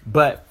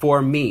 But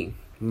for me,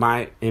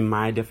 in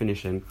my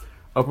definition,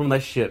 open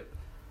relationship,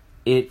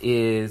 it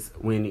is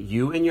when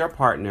you and your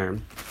partner,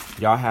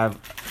 y'all have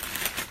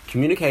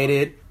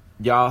communicated,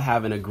 y'all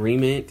have an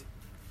agreement,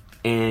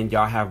 and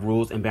y'all have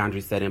rules and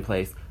boundaries set in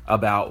place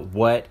about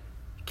what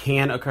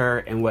can occur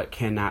and what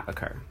cannot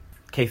occur.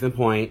 Case in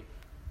point,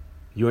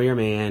 you and your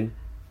man,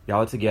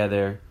 y'all are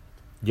together,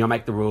 y'all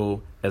make the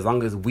rule. As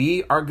long as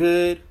we are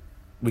good,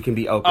 we can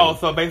be open. Oh,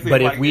 so basically,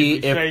 but like,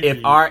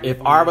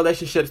 if our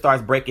relationship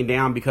starts breaking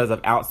down because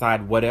of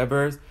outside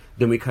whatevers,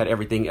 then we cut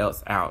everything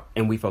else out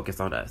and we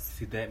focus on us.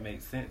 See, that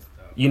makes sense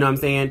though. You know what I'm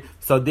saying?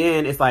 So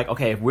then it's like,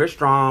 okay, if we're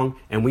strong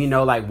and we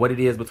know like what it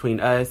is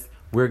between us,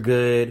 we're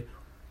good,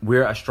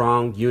 we're a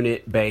strong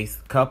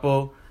unit-based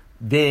couple,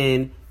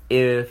 then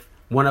if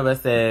one of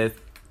us says,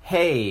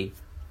 hey,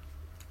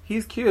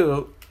 he's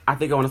cute, I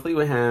think I want to sleep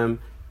with him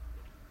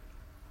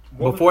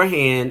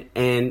beforehand,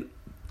 and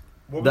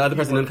the other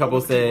person in the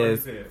couple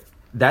says,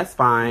 that's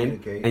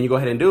fine, and you go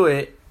ahead and do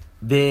it,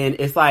 then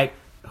it's like,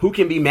 who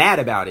can be mad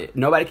about it?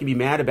 Nobody can be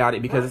mad about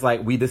it because it's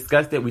like, we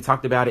discussed it, we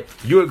talked about it,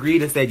 you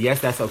agreed and said,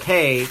 yes, that's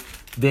okay,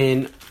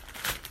 then,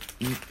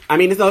 I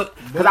mean, it's no,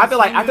 because I feel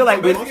like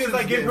when, it's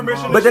like getting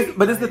permission. but this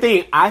is the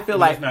thing, I feel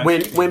like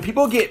when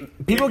people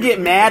get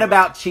mad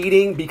about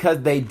cheating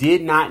because they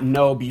did not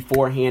know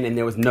beforehand and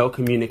there was no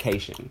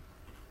communication.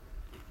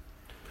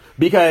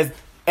 Because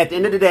at the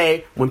end of the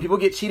day, when people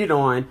get cheated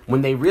on,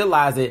 when they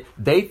realize it,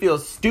 they feel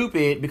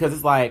stupid because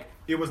it's like,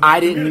 I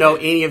didn't know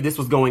any of this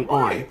was going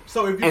on.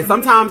 So and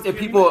sometimes if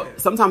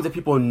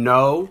people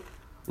know,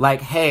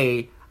 like,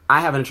 hey,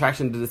 I have an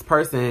attraction to this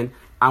person,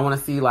 I want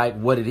to see like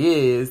what it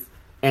is,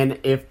 and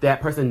if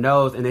that person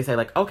knows and they say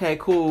like, okay,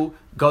 cool,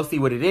 go see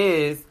what it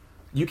is,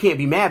 you can't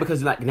be mad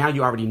because like now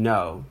you already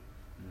know.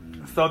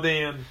 So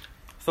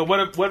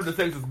what if the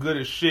sex is good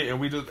as shit and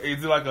we just,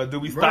 is it like a, do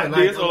we stop Right,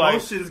 this like, or like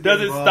emotions does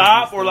get it involved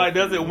stop and or like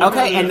does it stuff.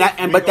 Okay,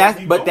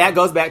 but that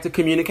goes back to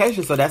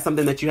communication. So that's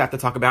something that you have to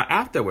talk about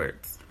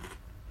afterwards.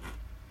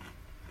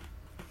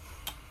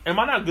 Am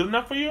I not good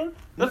enough for you?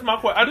 That's my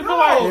question. I just feel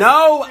like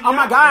No, oh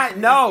my God,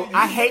 no!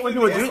 I hate when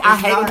people do. I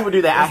hate when people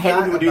do that. I hate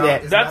when people do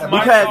that. that's my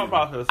Because thought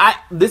process.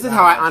 this is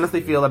how I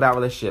honestly feel about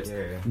relationships.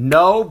 Yeah.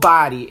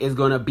 Nobody is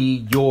gonna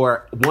be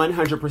your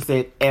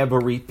 100%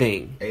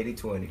 everything.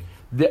 80-20.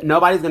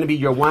 Nobody's going to be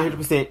your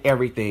 100%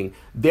 everything.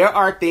 There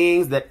are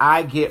things that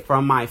I get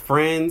from my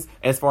friends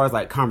as far as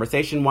like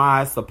conversation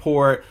wise,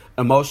 support,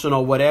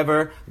 emotional,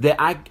 whatever, that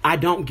I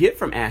don't get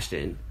from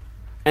Ashton.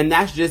 And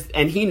that's just,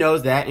 and he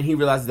knows that and he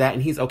realizes that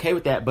and he's okay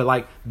with that. But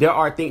like, there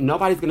are things,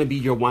 nobody's going to be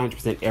your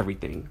 100%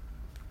 everything.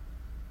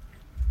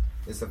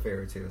 It's a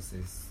fairy tale,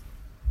 sis.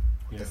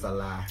 It's a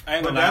lie. I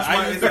ain't But gonna lie, that's I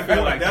why used it's to feel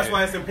important. like That's that.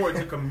 why it's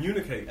important to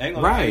communicate. I ain't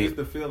gonna lie, I Right. used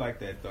to feel like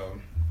that though.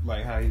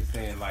 Like how he's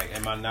saying, like,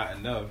 am I not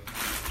enough?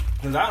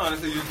 Because I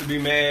honestly used to be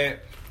mad,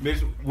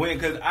 bitch,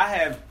 because I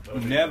have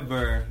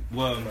never,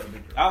 well,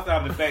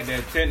 outside of the fact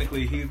that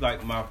technically he's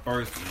like my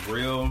first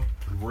real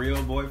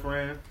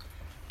boyfriend.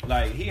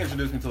 Like, he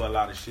introduced me to a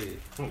lot of shit.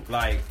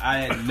 Like, I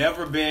had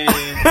never been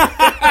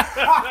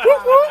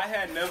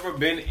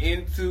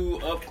into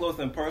up close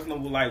and personal,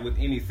 like, with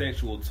any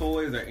sexual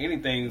toys or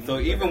anything.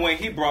 So even when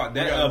he brought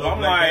that up, I'm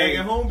like,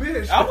 at home,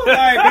 bitch. I was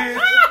like, bitch,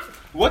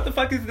 what the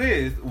fuck is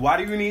this? Why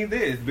do you need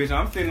this? Bitch,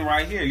 I'm sitting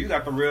right here. You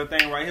got the real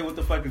thing right here. What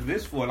the fuck is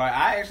this for? Like,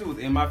 I actually was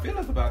in my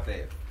feelings about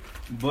that.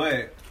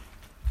 But,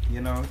 you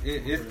know,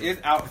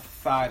 it's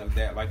outside of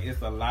that. Like,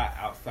 it's a lot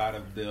outside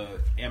of the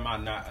am I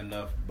not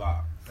enough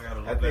box. I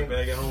gotta look that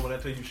bag at home when I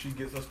tell you she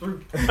gets us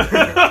through. Well,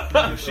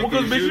 because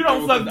bitch, you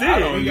don't suck I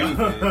don't dick. use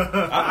it.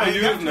 I don't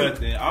use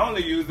nothing. I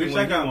only use it Bitch, I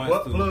when he got wants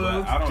butt to. But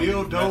plugs, I don't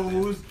use nothing.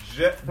 dildos,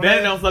 jet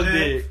Daddy don't suck jet.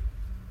 dick.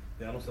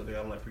 Yeah, I don't suck dick. I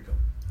don't like pre-cum.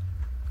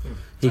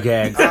 He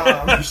gags.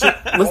 All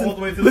the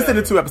way to Listen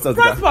to that. 2 episodes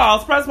Press ago.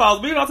 pause.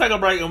 We're gonna take a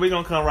break and we're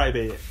gonna come right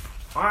back.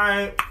 All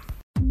right.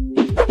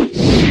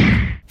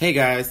 Hey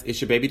guys, it's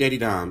your baby daddy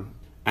Dom.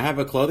 I have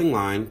a clothing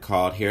line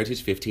called Heritage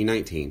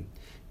 1519.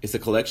 It's a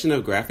collection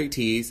of graphic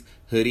tees,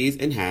 hoodies,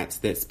 and hats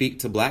that speak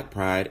to Black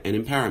pride and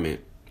empowerment.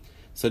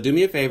 So do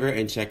me a favor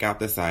and check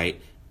out the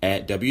site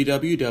at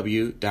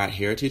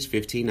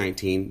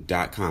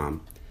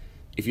www.heritage1519.com.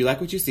 If you like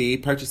what you see,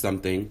 purchase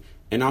something,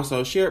 and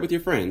also share it with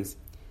your friends.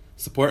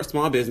 Support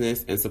small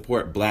business and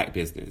support Black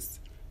business.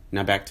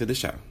 Now back to the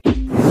show.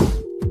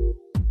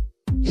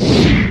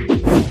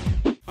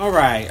 All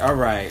right.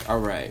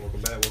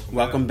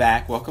 Welcome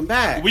back.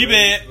 We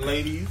bet.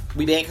 Ladies.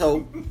 We back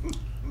home.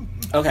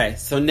 Okay,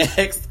 so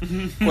next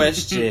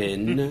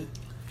question.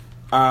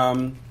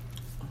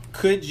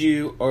 Could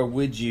you or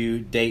would you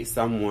date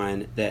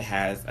someone that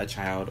has a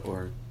child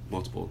or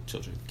multiple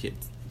children,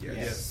 kids?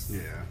 Yes.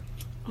 Yeah.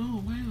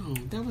 Oh wow,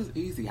 that was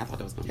easy. I thought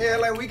that was gonna be Yeah,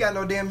 like we got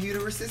no damn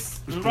uteruses.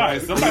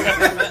 Right. Somebody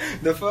got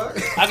The fuck?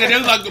 I can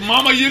just like,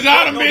 Mama, you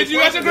got them, bitch. You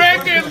got your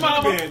grandkids,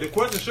 Mama. The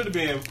question should have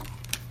been,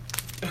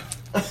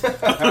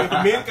 if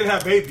men could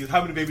have babies,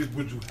 how many babies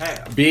would you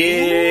have?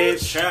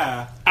 bitch.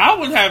 Child. I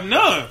wouldn't have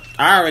none.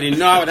 I already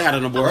know I would have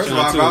had an First abortion of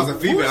all, if I was too. a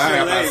female, I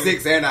have my Ooh,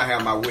 6 and I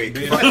have my wig.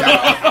 Okay. I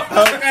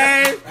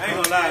ain't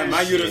gonna lie,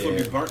 my uterus would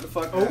be burnt the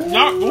fuck out.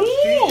 Not, She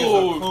is a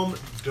ooh. cum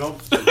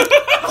dumpster.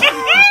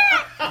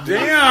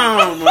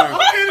 Damn.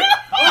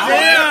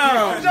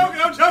 Damn.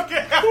 I'm joking.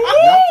 No,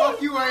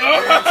 fuck you, ain't.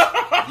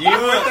 You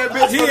ain't want that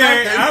bitch He for ain't,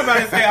 nothing. I was about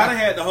to say, I done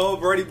had the whole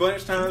Brady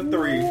Bunch times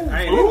 3. I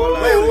ain't even gonna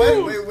lie.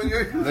 Wait.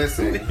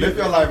 Listen, live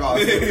your life out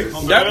here. That's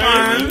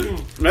fine.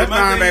 That's My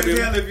fine, thing baby.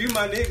 is, if you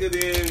my nigga,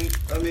 then,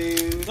 I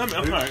mean... I'm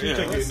right, She yeah.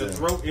 take it in the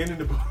throat and in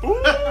the booty.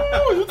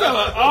 Ooh, you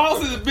telling all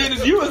this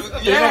business. You was,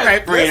 It's yeah. okay,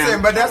 friend.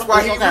 Listen, but that's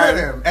why he's Okay.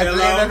 with him. At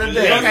the end of the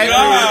day. Yes, Okay,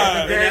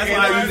 God. And that's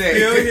why you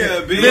still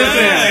here, bitch.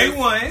 Listen. Ain't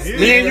one.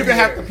 Me and you can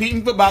have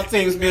competing football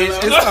teams, bitch.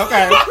 It's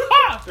okay.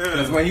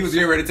 Because when he was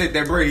getting ready to take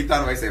that break, he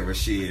thought, I said, well,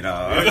 shit,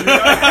 That's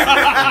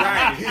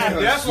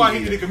why he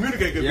need to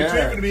communicate. Because Yeah. bitch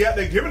ain't gonna be out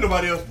there giving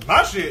nobody else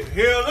my shit.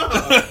 Hell no.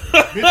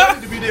 Bitch, I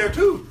need to be there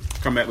too.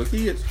 Come back with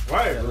kids.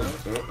 Right.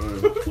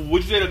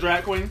 Would you date a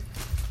drag queen?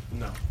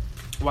 No.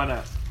 Why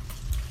not?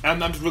 I'm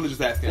just really just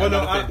asking. Well, I'm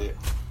no, not offended.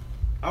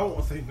 I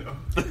won't say no.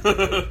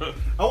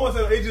 I won't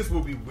say no. It just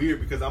will be weird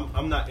because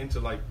I'm not into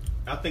like.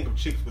 I think of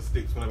chicks with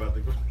sticks whenever I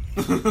think of.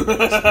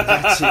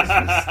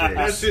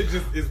 That shit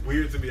just is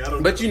weird to me. I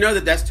don't. But you know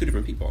that that's two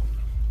different people.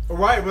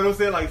 Right, but I'm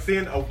saying like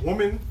seeing a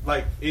woman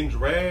like in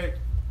drag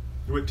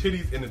with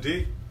titties and a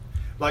dick,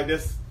 like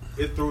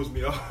it throws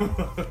me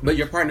off. But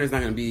your partner's not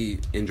going to be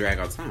in drag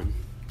all the time.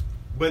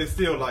 But it's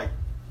still like,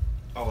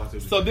 oh, I see.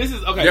 So this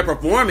is okay. They're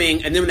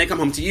performing, and then when they come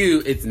home to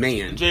you, it's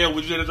man. JL,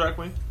 would you date a drag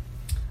queen?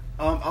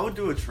 I would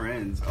do a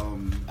trans.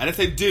 I didn't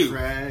say do.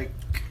 Drag.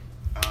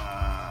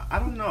 I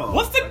don't know.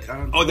 What's the? Like, I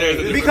don't- Oh, there's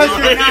a because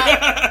difference. you're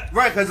not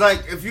right. Because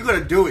like, if you're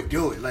gonna do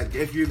it. Like,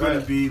 if you're gonna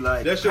Right. be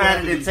like That shouldn't have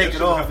pat to and be- take that it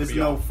shouldn't off, have to it's be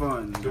no off.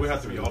 fun. It would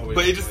have to be all the way.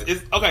 But it just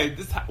it's okay.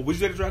 Would you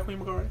date a drag queen,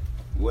 McCarty?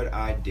 Would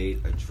I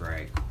date a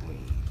drag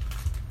queen?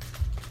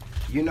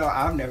 You know,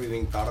 I've never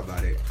even thought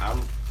about it.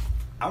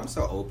 I'm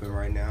so open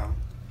right now.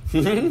 To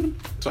all the I'm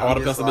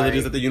just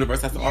possibilities like- that the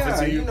universe has to offer Yeah,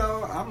 to you. you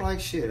know, I'm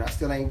like shit. I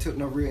still ain't took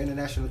no real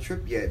international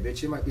trip yet,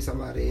 bitch. It might be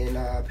somebody in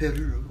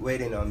Peru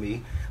waiting on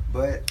me,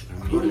 but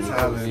who knows?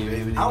 I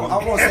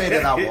won't say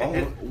that I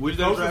won't. Would you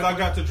The date a closest drag I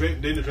got to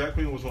dating a drag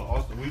queen was on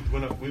Austin.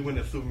 We went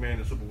to Superman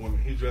and Superwoman.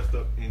 He dressed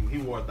up and he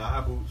wore thigh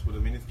boots with a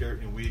mini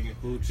skirt and wig.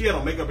 And she had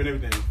on makeup and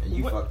everything. And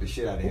you fucked the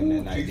shit out of him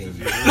that night, didn't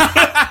you? When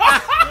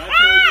I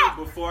tell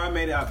you, before I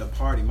made it out the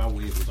party, my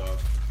wig was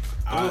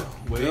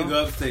off. Big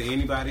ups to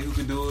anybody who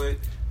could do it.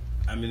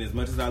 I mean, as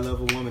much as I love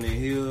a woman in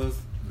heels,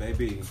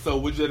 baby. So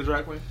would you date a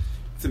drag queen?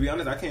 To be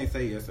honest, I can't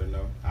say yes or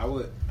no. I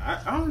would.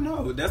 I don't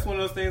know. That's one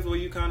of those things where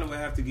you kind of would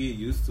have to get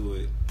used to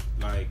it.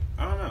 Like,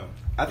 I don't know.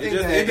 I think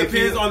it that if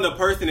depends you- on the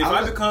person. If I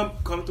I would- become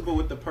comfortable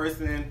with the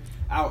person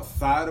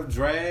outside of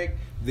drag,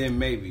 then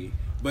maybe.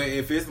 But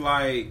if it's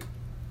like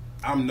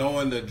I'm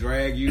knowing the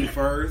drag you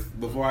first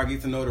before I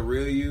get to know the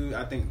real you,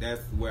 I think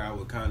that's where I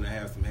would kind of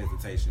have some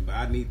hesitation. But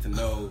I need to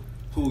know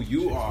who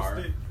you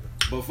are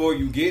before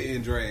you get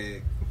in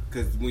drag.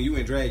 Because when you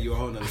in drag, you're a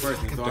whole nother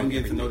person. So I'm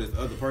getting to know this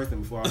other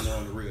person before I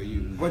know the real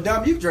you. Well,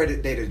 Dom, you've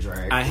dated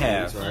drag. I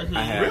have. right?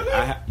 I have. Really?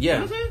 I have.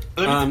 Yeah.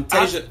 Mhm.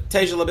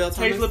 Tasia LaBelle Thomas.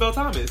 Tage LaBelle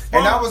Thomas.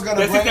 And I was gonna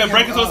That bring she can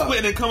break him into a up. split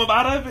and then come up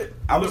out of it.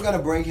 I was gonna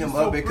bring him He's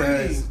up so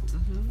because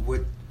pretty.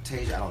 with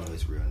Tasia, I don't know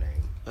his real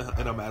name.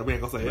 It don't matter. We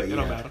ain't gonna say But it. It yeah.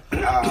 don't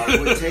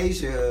matter. With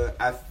Tasia,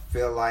 I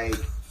feel like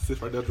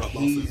Sit right there, drop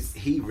bosses.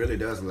 he really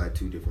does look like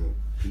two different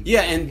people.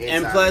 Yeah, and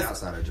inside plus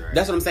outside of drag.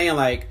 that's what I'm saying.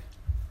 Like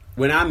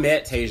when I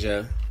met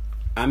Tasia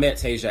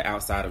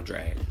outside of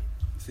drag,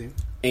 See?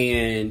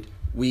 and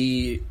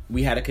we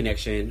had a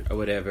connection or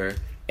whatever.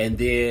 And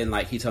then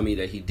like he told me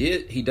that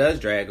he does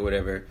drag or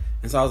whatever.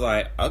 And so I was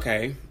like,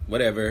 okay,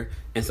 whatever.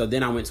 And so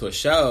then I went to a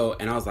show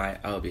and I was like,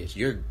 oh bitch,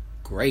 you're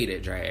great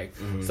at drag.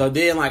 So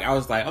then like I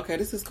was like, okay,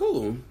 this is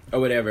cool or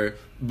whatever.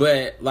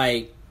 But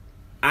like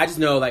I just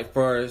know like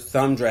for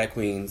some drag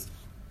queens,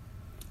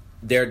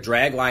 their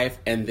drag life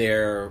and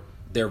their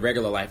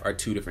regular life are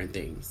two different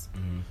things.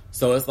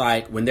 So it's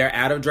like when they're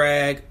out of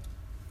drag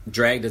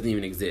doesn't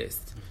even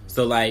exist.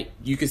 So like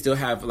you can still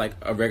have like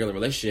a regular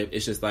relationship.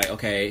 It's just like,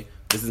 okay,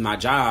 this is my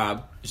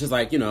job. It's just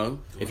like, you know,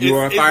 if you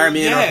were a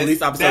fireman or a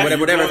police officer or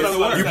whatever,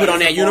 you put on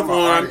that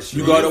uniform,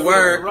 you go to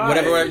work,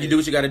 whatever, you do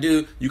what you got to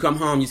do. You come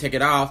home, you take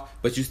it off,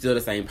 but you still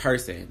the same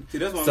person. See,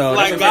 that's what So I'm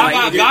Like that's what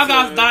I'm saying,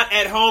 Gaga's not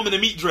at home in a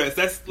meat dress.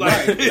 That's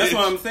like Right. That's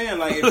what I'm saying.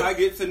 Like, if I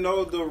get to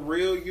know the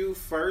real you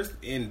first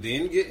and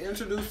then get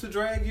introduced to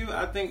drag you,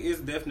 I think it's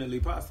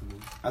definitely possible.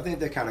 I think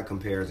that kind of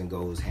compares and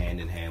goes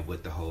hand in hand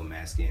with the whole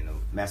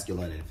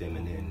masculine and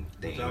feminine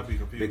thing. I'd be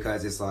confused.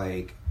 Because it's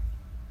like,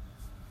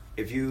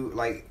 if you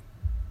like,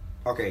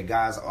 okay,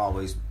 guys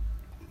always.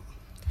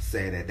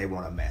 say that they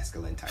want a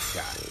masculine type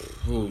guy.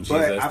 Oh, Jesus.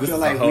 But I This feel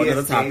is like a whole we other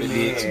as topic, gay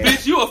bitch. men,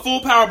 Bitch, you a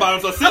full power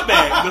bottom, so sit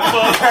back. The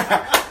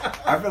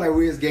fuck? I feel like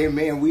we as gay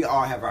men, we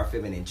all have our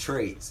feminine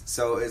traits.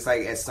 So it's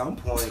like at some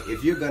point,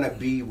 if you're gonna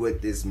be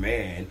with this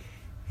man,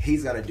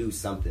 he's gonna do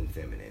something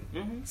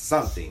feminine,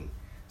 something.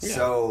 Yeah.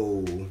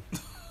 So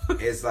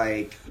it's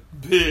like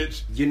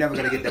Bitch. you're never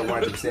gonna get that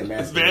 100%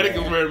 masculine. Vanek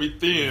is very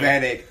thin.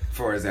 Vanek,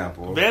 for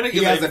example, Vanek he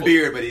is has a a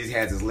beard, but he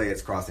has his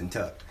legs crossed and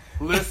tucked.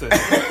 Listen. Pussy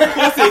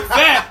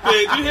fat,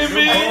 bitch. You hear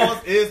me?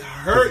 Balls is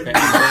hurting.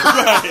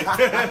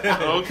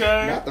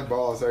 Okay. Not the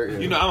balls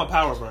hurting. You know, I'm a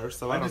power verse,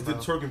 so I I just don't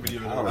did know. twerking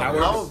video.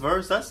 Power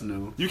verse, that's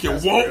new. You can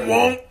That's won't, real.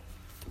 won't,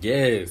 What?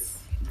 Yes.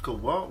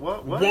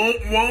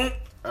 won't.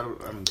 I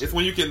don't, It's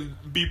when you can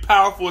be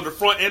powerful in the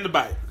front and the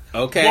back.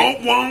 Okay.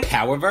 Won't, won't.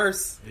 Power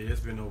verse. Yeah, it's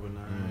been over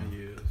 9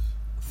 years.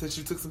 Since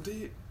you took some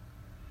dick.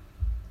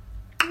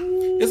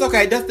 It's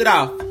okay. Dust it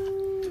off.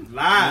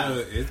 Live.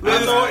 It's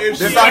I know if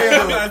This she out here-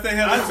 ever,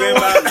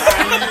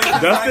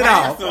 Dust it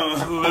off.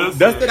 Listen.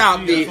 Dust it out,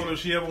 I bitch. told her if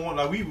she ever want,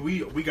 like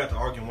we got to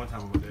arguing one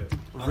time about that.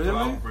 I thought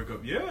I would break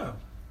up. Yeah.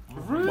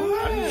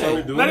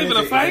 Really? doing Not even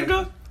a it.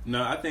 finger?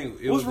 No, I think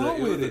it What's was wrong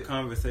it with was it? a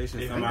conversation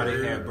It somebody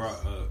had hurts.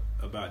 brought up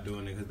about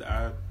doing it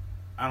because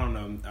I don't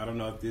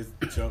know if this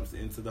jumps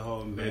into the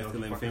whole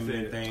masculine fucking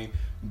feminine said. thing,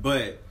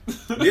 but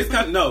this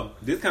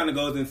kind of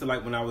goes into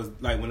like when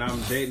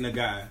I'm dating a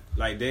guy,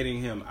 like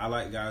dating him. I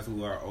like guys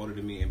who are older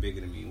than me and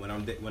bigger than me.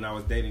 When I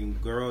was dating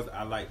girls,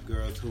 I like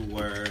girls who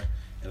were,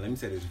 and let me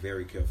say this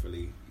very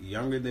carefully,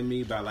 younger than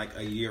me by like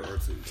a year or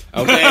two.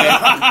 Okay.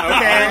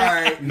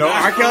 Okay. No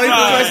R. Kelly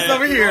situations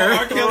over here.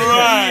 R. Kelly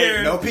Right.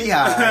 here. No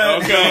pee-high.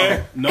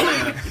 Okay. No,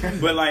 man.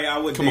 But like I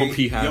would Come on, date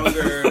P-High.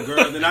 younger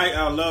girls, and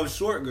I love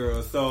short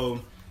girls.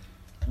 So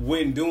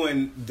when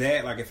doing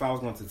that, like if I was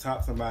going to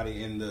top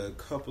somebody, in the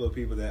couple of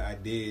people that I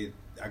did,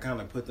 I kind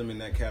of put them in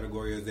that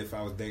category as if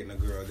I was dating a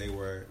girl. They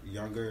were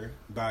younger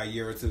by a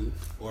year or two,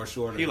 or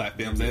shorter. He like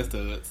them than me. and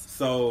studs.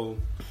 So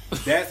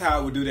that's how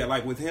I would do that.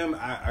 Like with him,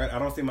 I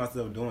don't see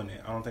myself doing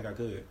it. I don't think I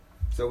could.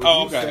 So would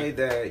Oh, you okay. say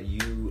that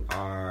you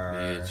are?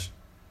 Bitch.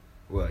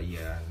 Well,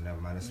 yeah, never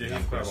mind. That's a Yeah, dumb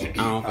he's question.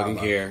 I don't fucking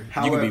care. You can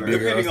However, be bigger or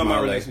Depending on my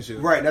smaller. relationship.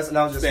 Right, that's what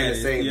I was just Status,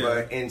 gonna say. yeah.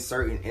 But in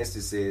certain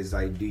instances,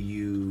 like, do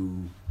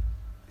you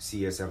see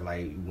yourself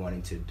like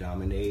wanting to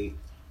dominate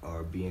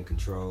or be in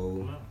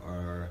control,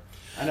 or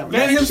I never.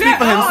 Let him Shut speak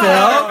for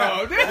himself.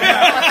 up.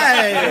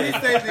 Let me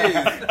say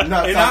this. I'm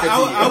not And talking to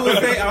you. I would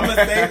say, I'm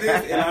gonna say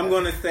this, and I'm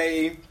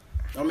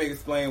gonna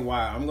explain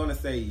why. I'm gonna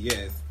say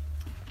yes,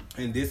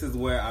 and this is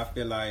where I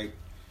feel like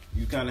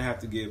you kind of have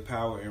to give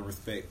power and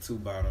respect to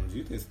bottoms.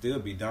 You can still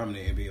be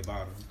dominant and be a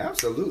bottom.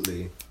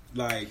 Absolutely.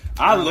 Like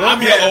I love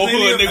I've your had old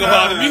plenty hood of nigga times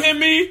bottom. You hear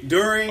me?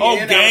 during Oh,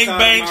 and gang outside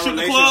bang, of my shoot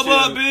the club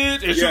up,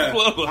 relationship. bitch, and shoot the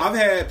club up. I've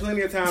had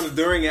plenty of times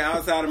during and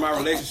outside of my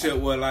relationship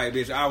where, like,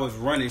 bitch, I was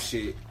running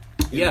shit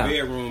in Yeah. the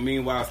bedroom,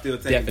 meanwhile still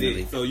taking Definitely.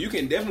 dick. So you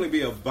can definitely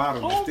be a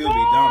bottom and Oh, still be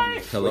boy.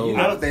 dominant. Hello. You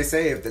know what they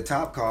say? If the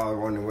top call,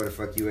 wondering where the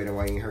fuck you at and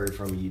why you ain't heard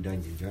from you, you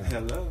done your job.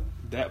 Hello.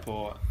 That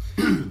part.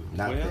 Not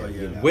Well, that,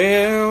 you know.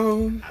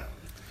 Well,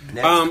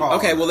 Next call.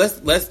 okay. Well,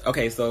 let's.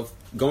 Okay, so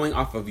going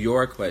off of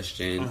your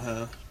question,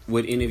 Uh-huh.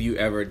 would any of you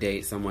ever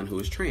date someone who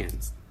is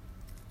trans?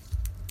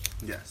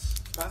 yes.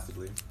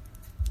 Possibly.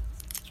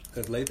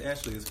 Because Lace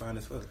Ashley is fine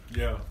as fuck.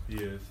 Yeah, he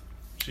is.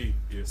 She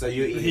is. So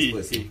you eat his He-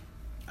 pussy.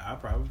 I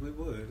probably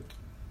would.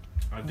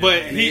 I did. But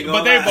ain't gonna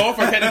but they lie. both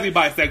are technically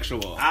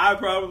bisexual. I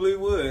probably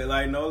would.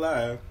 Like, no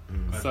lie.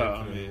 I So,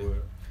 definitely I mean-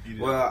 would. Eat it.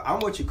 Well, I'm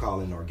what you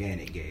call an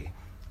organic gay.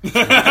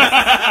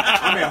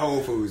 I'm at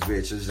Whole Foods,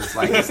 bitch. It's just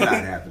like it's not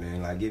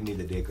happening. Like, give me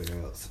the dick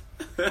or else.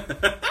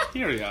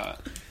 Period.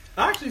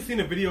 I actually seen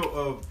a video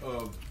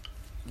of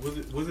would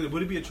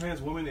it be a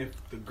trans woman if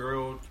the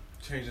girl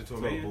changed into a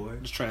Oh, man? boy.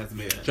 Just trans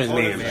man. Trans Oh,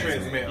 man. it's a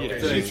trans man. Yeah.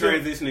 Okay. So She she's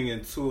said- transitioning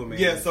into a man.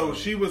 Yeah, so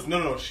she was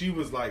she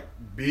was like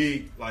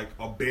big, like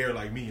a bear,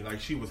 like me. Like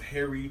she was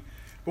hairy,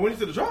 but when you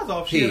took the drawers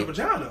off, she He. had a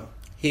vagina.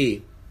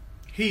 He.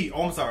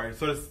 Oh, I'm sorry.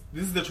 So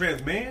this is the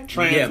trans man.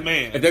 Trans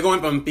man. If they're going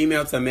from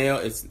female to male,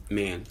 it's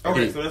man.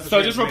 Okay, He. so that's a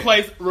So trans just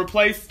man.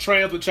 replace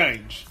trans with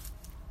change.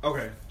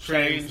 Okay,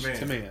 Change trans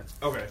to man.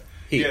 Okay,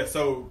 He. yeah.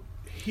 So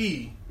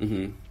he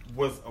Mhm.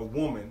 was a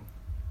woman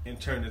and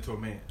turned into a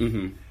man.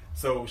 Mhm.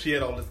 So she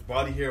had all this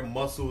body hair,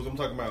 muscles. I'm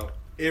talking about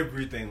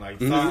everything, like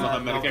Mhm. size, On her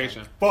and medication.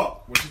 I was like,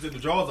 fuck, when she took the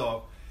drawers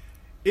off,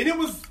 and it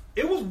was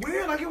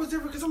weird. Like it was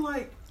different because I'm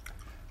like,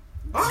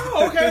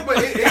 oh, okay, but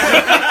it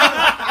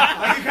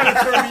kind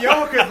of turned me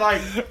on because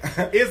like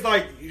it's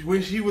like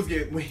when he was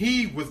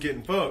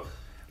getting fucked.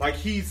 Like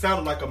he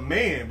sounded like a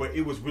man, but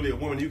it was really a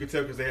woman. You could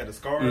tell because they had the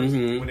scars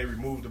Mhm. when they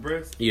removed the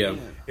breast. Yeah.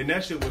 And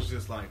that shit was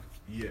just like,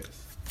 yes.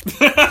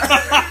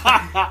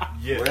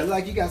 Yes. Well,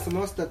 like you got some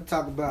more stuff to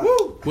talk about.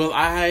 Woo! Well,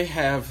 I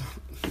have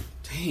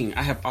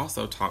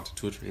also talked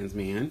to a trans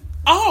man.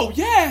 Oh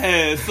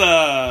yes.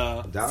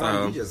 Dog,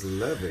 So- you just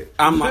love it.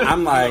 I'm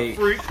like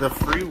Freak. The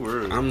free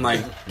word. I'm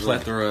like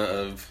plethora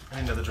of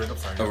Another drink. I'm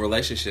sorry. of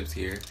relationships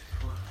here.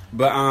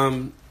 But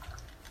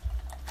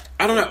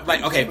I don't know,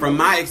 like, okay, from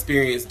my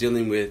experience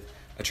dealing with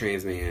a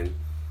trans man,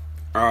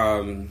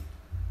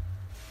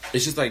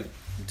 It's just like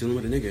dealing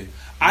with a nigga.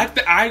 I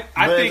But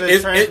think is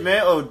it trans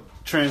man or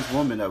trans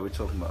woman that we're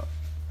talking about?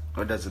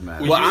 Or does it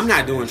matter? Well, I'm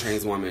not doing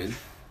trans woman.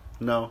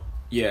 No.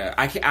 Yeah,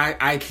 I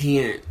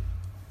can't.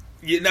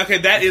 Yeah, okay,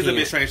 that is a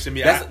bit strange to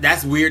me.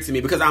 That's weird to me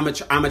because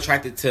I'm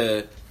attracted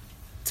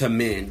to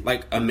men,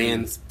 like a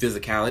man's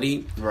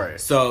physicality. Right.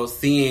 So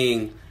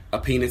seeing a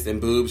penis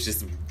and boobs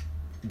just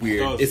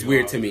weird. It's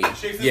weird to me.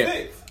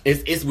 Yeah,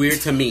 it's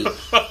weird to me.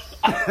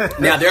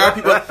 Now there are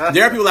people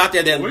out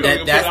there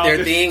that that's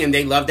their thing and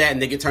they love that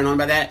and they get turned on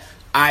by that.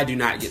 I do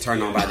not get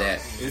turned on by that.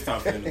 It's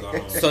time for him to go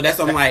home. So that's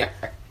I'm like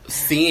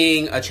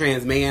seeing a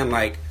trans man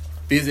like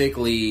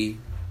physically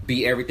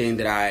be everything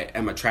that I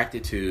am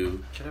attracted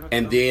to,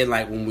 and then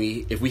like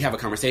if we have a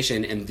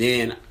conversation and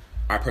then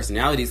our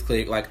personalities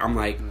click, like I'm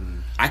like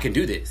I can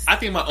do this. I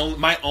think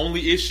my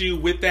only issue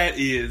with that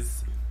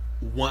is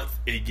once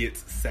it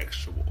gets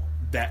sexual.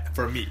 That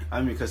for me. I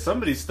mean, because some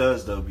of these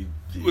studs though be.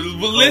 Well,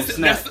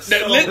 listen,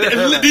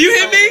 do you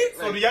hear me?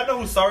 So do y'all know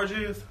who Sarge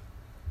is?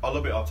 A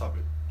little bit off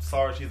topic.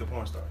 Sarge, he's a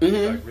porn star.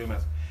 Mm-hmm. Like real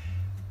mess.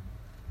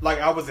 Like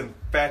I was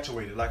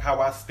infatuated. Like how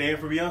I stand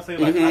for Beyonce.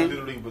 Like I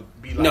literally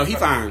would be like, No, he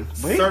fine.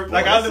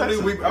 Like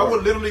I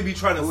would literally be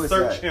trying to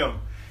search that? him.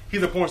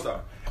 He's a porn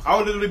star. I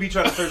would literally be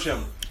trying to search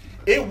him.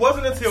 It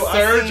wasn't until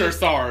Surge or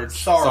Sarge?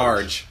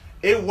 Sarge.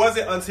 It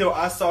wasn't until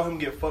I saw him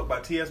get fucked by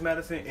T.S.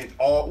 Madison and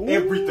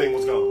everything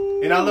was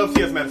gone. And I love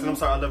T.S. Madison. I'm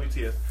sorry, I love you,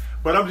 T.S.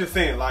 But I'm just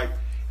saying, like,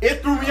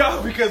 it threw me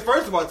off because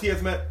first of all,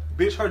 T.S. Madison,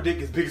 bitch, her dick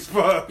is big as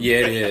fuck. Yeah,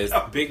 it is.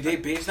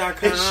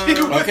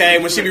 BigDickBitch.com. Okay,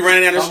 when she be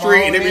running down the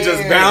street and it be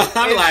just bounce,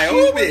 I'm like,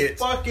 oh, bitch.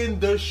 Fucking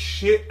the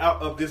shit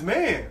out of this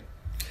man.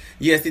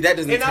 Yeah, see, that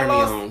doesn't turn me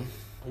on.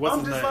 What's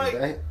I'm his just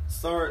name? like,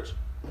 Sarge.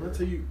 I'm gonna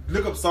tell you,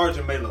 look up Sarge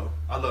and Melo.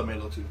 I love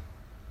Melo too.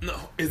 No,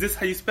 is this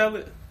how you spell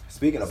it?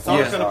 Speaking of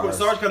porn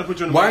Sarge kind of put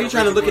you in the Why are you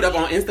trying to look it up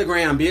on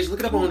Instagram, bitch? Look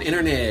it up on the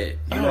internet.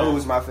 You know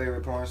who's my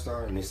favorite porn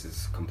star? And this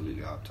is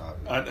completely off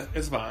topic.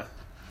 It's fine.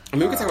 I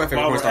mean, we can talk about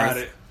favorite porn While we're at stars.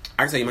 it.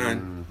 I can tell you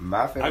mine.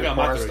 My I favorite got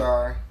my porn three.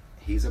 star,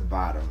 he's a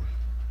bottom.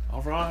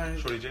 All right.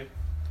 Shorty J.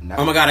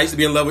 Oh my god, I used to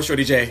be in love with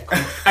Shorty J.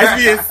 I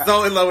used to be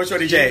so in love with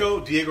Shorty J.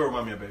 Diego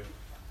remind me of baby.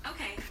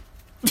 Okay.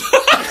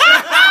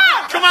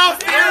 Come on,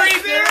 Siri.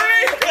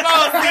 Come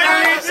on,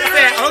 Siri. She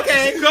said,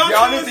 okay.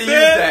 Y'all need to use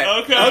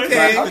that.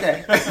 Okay.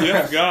 Okay.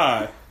 Yes,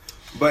 God.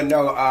 But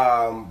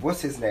no,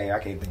 what's his name? I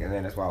can't think of his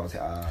name. That's why I was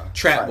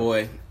Trap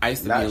Boy. I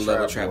used to be Not in love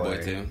with Trap Trap Boy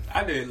Boy. too.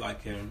 I did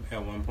like him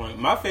at one point.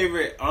 My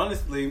favorite,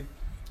 honestly,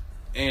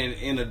 and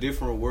in a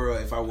different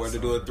world, if I were to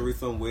do a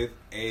threesome with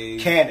a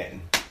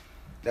Cannon.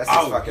 That's his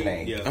Oh, fucking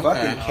name. yeah. Fucking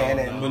Okay.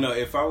 Cannon. But no,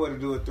 if I were to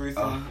do a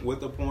threesome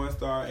with a porn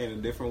star in a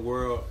different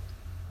world,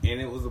 and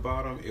it was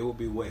about him, it would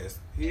be Wes.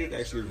 He is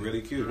actually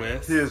really cute.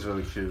 Wes. He is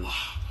really cute.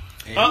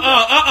 And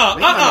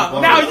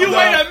Now you wait a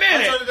I turned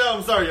minute. it down.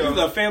 I'm sorry, This is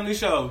yo. a family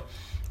show.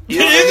 Is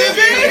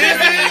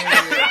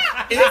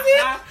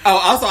it? Oh,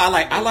 also I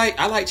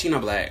like Chino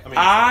Black. He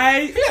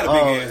had a big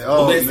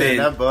ass. Listen, man,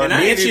 that bug. and I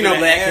Me and ain't even Chino an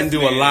Black ass can do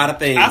a man. lot of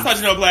things. I saw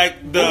Chino Black.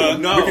 We can do a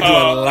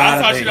lot I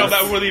of saw Chino things.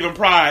 Black. We were leaving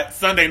Pride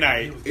Sunday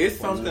night, It's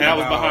something and I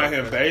was about- behind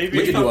him, baby.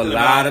 We can do a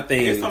lot of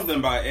things. It's something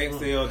about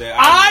XL that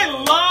I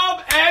love.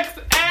 love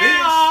XL.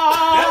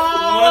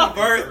 That's the one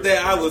verse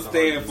that I was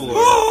stand for.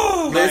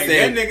 Like, Listen,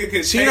 that nigga could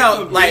take Chino,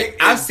 some like dick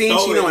I've and seen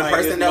throw Chino it in like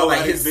person it's though. Like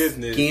nobody's his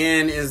business.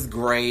 skin is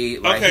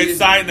great. Like, Okay, he's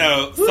side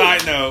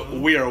note,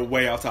 we are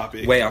way off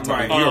topic. way off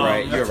topic. Right. You're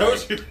right. I You're told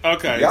right. you.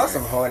 Okay. Y'all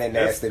some horny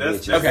nasty That's-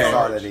 bitches. that's That's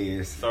all Sarge. it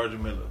is.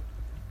 Sergeant Miller.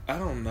 I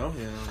don't know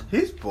him.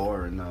 He's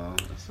boring though.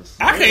 It's just-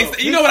 I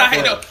can't. You know what I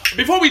hate though?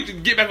 Before we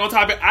get back on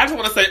topic, I just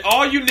want to say,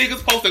 all you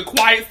niggas posting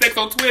quiet sex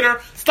on Twitter,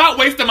 stop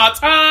wasting my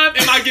time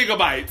and my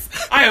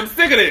gigabytes. I am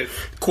sick of this.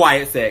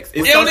 Quiet sex.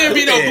 It's It so don't even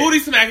be no stupid. booty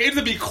smacking. It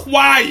just be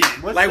quiet.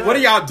 Like, what are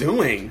y'all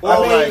doing? Or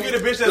like- you get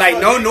a bitch that's Like,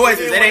 no fucking-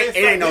 noises. It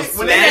ain't no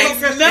when they smacks. don't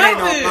catch It the ain't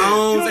nothing. no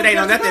phones. It ain't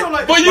no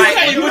nothing. But you Like,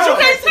 can't. But you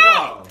can't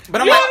tell. But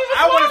I'm You like, don't even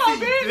I want smile, to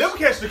see bitch. them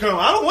catch the cum.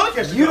 I don't want to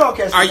catch the You cum. don't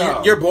catch are the you?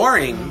 cum. You're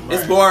boring.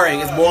 It's boring.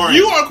 It's boring.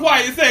 You are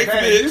quiet sex,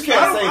 Man, bitch. you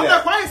can't say I'm that.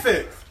 not quiet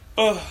sex.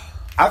 Ugh.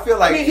 I feel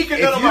like I mean, he can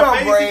if nut on you my don't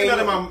face, he can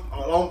bring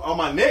nut on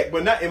my neck,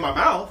 but not in my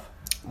mouth.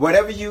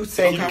 whatever you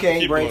say you Okay, can't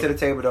keep bring going. to the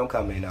table, don't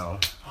come in on.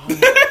 So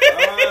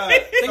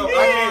I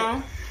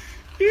can't.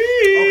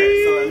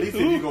 Okay, so at least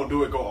if you gonna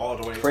do it, go all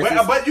the way.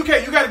 Princess- But you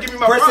can't. You got to give me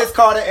my Princess props.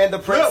 Carter and the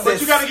Look, Princess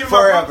but you got to give me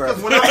my props forever.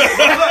 because when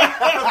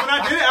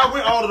I did it, I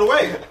went all the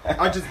way.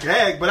 I just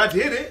gagged, but I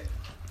did it.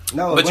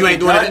 No, But you ain't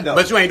doing it.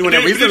 But you ain't doing it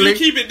Did you recently.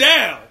 keep it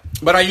down?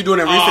 But are you doing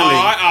it recently?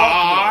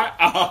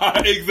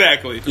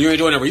 Exactly. You ain't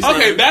doing it recently.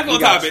 Okay, back on We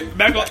got topic. you.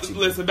 Back on.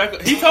 Listen, back on.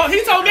 He told me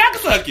I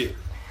could suck it.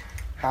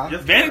 Huh?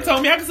 Yes, Vanny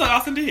told me I could suck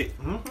Austin dick.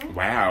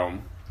 Wow.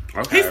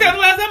 Okay. He said in the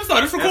last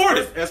episode. It's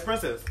recorded. As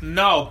princess.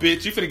 No,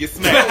 bitch, you finna get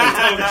smacked.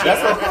 I told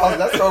you.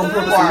 That's gonna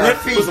require a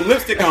Put fee. some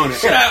lipstick on it.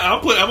 Shut up.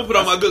 I'm gonna put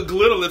on my good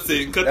glitter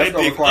lipstick and cut That's that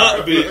gonna dick require up,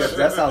 a fee. bitch.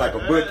 That sounds like a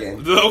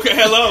booking. Okay,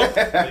 hello.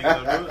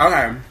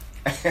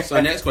 Okay. So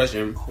next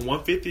question: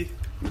 150.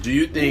 do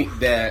you think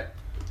that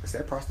Is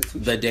that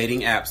prostitution? the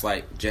dating apps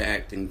like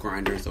Jack'd and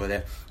Grindr and stuff like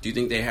that, do you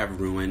think they have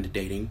ruined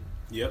dating?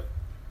 Yep.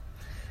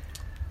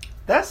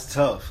 That's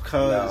tough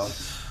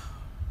because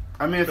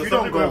I mean, if So you some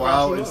don't people go have found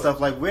out true and love. stuff,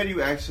 like, where do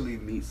you actually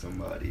meet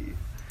somebody?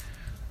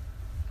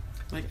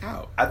 Like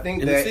out. I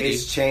think In the that city.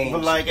 it's changed.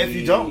 But like, if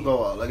you don't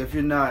go out, like if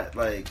you're not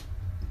like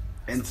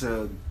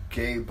into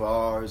gay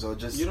bars or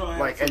just You don't have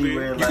like to be-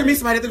 anywhere, You You like, can meet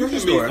somebody at the You grocery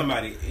can meet store.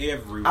 somebody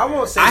everywhere. I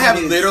won't say I have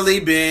it's- literally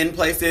been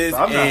places,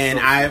 I'm not and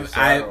social,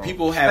 so I don't-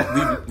 people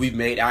have we've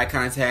made eye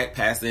contact,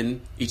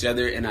 passing each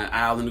other in an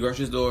aisle in the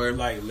grocery store,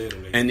 like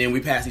literally. and then we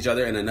pass each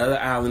other in another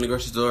aisle in the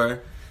grocery store,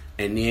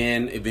 and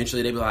then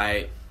eventually they be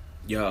like,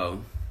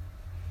 "Yo,"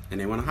 and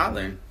they want to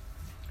holler.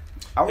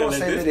 I and won't at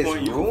say this that it's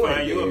point, you can ruined.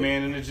 find you a it.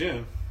 man in the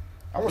gym.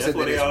 I won't say That's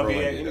where that they it's all be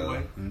ruined. at it,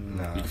 anyway. though.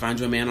 Nah. You can find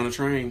you a man on a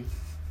train.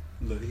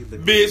 Look, he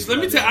look Bitch, let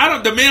me tell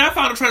you, the man I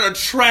found trying to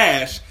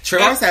trash.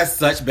 Trevor's has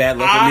such bad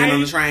luck with men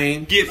on the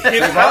train. Get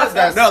hit. Trevor's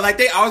got- No, like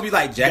they always be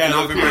like jacking Yeah,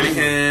 off in front of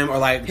him, or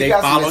like He they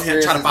got some follow him, try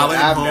to experiences follow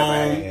that him I've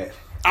never home. had.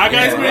 I got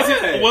Yeah.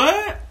 experience.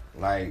 What?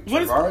 Like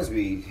What is- Trevor's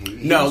be.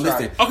 He No, was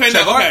listen. trying- Okay,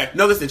 no, Trevor, okay.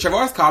 No, listen.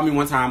 Trevor's called me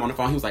one time on the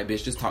phone. He was like,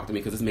 "Bitch, just talk to me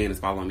because this man is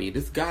following me."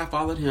 This guy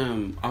followed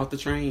him off the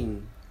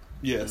train.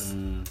 Yes.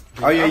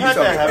 Oh yeah, I've you had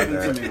told that me happen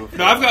about to that. me before.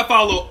 No, I've got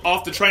followed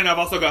off the train. I've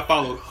also got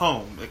followed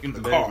home, like in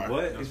the car.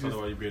 What? That's probably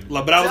why you been.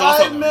 Like, but I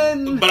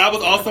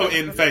was also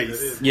in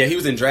face. Yeah, he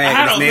was in I drag.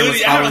 had and a this man was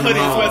hoodie. I had a following hoodie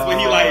him and home. sweats when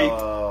he like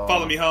Oh.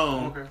 followed me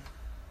home. Okay.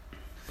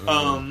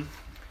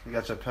 You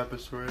got your pepper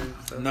spray? and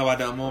stuff? No, I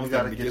don't. Mom You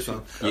got gotta to get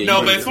some. you- Yeah,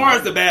 No, you but gotta as get far some.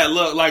 as the bad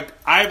look, like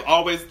I've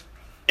always,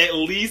 at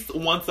least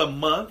once a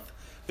month,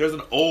 there's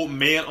an old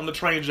man on the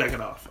train jacking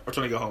off or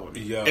trying to go home with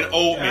me. Yo. An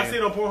old Yeah, I man. see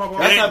it on Pornhub.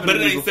 But it ain't, happened but to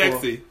it me ain't before.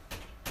 sexy.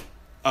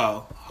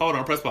 Oh, hold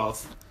on, press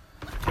pause.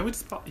 Can we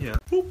just pause? Yeah.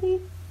 Boop, boop.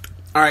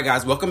 All right,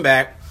 guys, welcome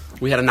back.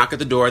 We had a knock at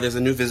the door. There's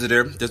a new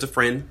visitor. There's a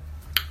friend.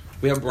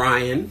 We have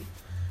Brian.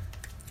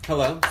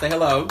 Hello. Say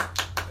hello.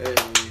 Hey.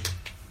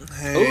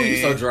 Oh, you're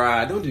so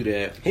dry. Don't do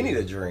that. He need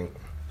a drink.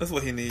 That's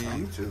what he needs.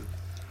 Me too.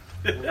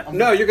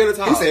 No, you're gonna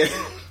talk. He said,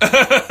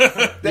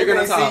 You're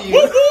gonna talk.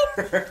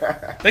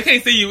 They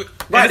can't see you.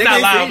 Right, It's they not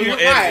can't loud. see We you.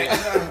 won't edit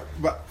it. Right.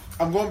 But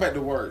I'm going back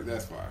to work.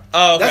 That's fine.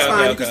 Oh, okay, That's fine.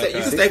 okay, You can okay, stay. You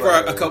okay. can stay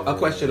for a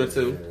question or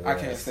two. I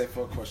can't stay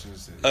for a question.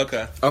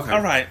 Okay. Okay.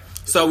 All right.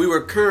 So we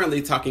were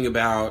currently talking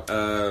about.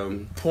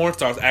 Porn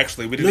stars.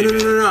 Actually, we No, didn't.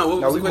 no, no, no, no. What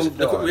No, was we the question?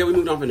 moved on. We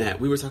moved on from that.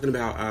 We were talking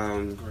about.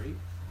 Great.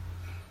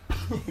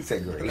 he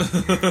said great.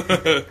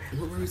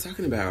 What were we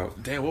talking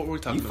about? Damn, what were we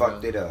talking You about?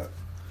 fucked it up.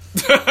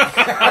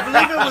 I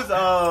believe it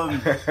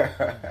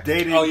was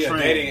dating. Oh yeah,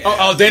 trend. dating.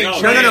 Oh, dating No,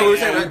 trend. no, no. We were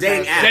talking about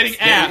dating apps. Dating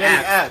apps. Dating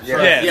apps. Yeah.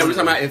 right. Yes. Yeah, we're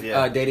talking about if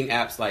Yeah. dating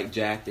apps like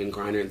Jack'd and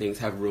Grindr and things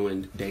have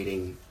ruined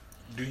dating.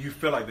 Do you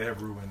feel like they have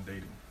ruined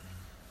dating?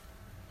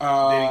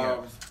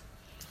 Um,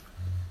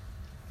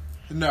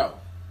 no.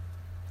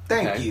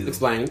 Thank Okay, you.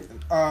 explain.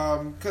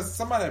 Because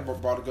somebody had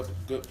brought a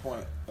good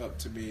point up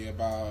to me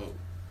about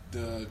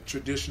the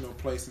traditional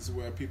places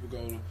where people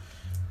go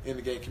in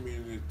the gay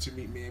community to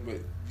meet men, but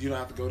you don't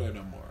have to go there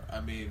no more. I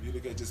mean, if you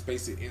look at just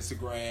basic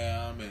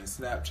Instagram and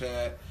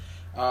Snapchat,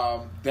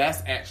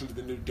 that's actually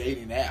the new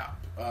dating app.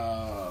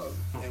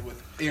 And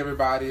with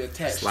everybody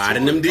attached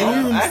Sliding to them it.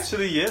 DMs.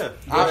 Actually, yeah.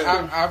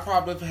 I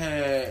probably have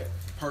had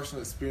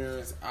personal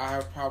experience. I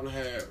have probably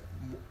had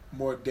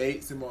more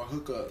dates and more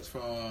hookups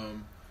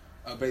from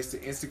a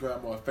basic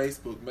Instagram or a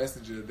Facebook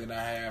Messenger than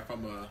I have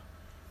from a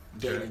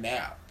dating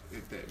app,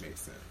 if that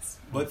makes sense.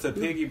 But to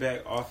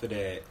piggyback off of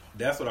that,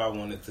 that's what I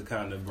wanted to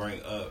kind of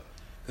bring up,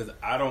 because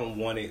I don't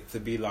want it to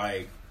be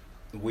like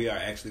we are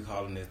actually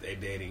calling this a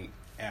dating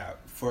app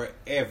for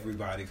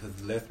everybody.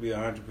 Because let's be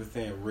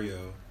 100%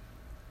 real,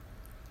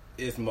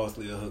 it's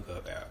mostly a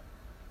hookup app.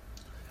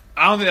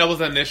 I don't think that was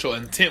the initial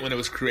intent when it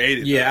was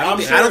created. Yeah, I don't I'm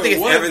think, sure I don't think it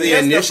it's was. ever the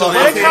That's the initial fun.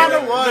 But it intent. kind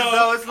of was,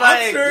 though. It's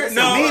like, sure- it's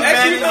no, me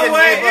actually, you know managing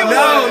what? It neighborhood.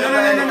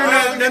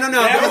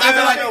 No. Because I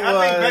feel like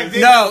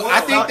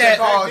I think that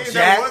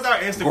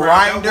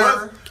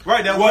Grindr.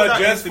 Right, that Well, was our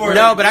just for- Instagram.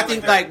 no, but I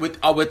think like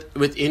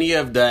with any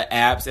of the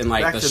apps and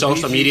like Back the to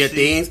social BGC. media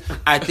things,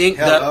 I think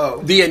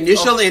Hello. the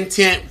initial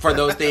intent for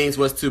those things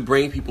was to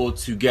bring people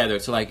together,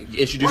 to like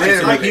introduce Right,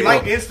 you to like- people.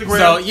 like Instagram,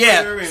 So Twitter,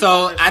 yeah, and so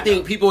all that I stuff.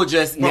 think people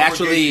just But for gay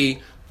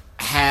naturally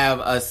have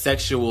a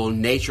sexual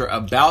nature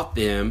about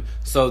them.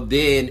 So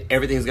then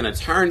everything's gonna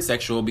turn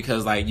sexual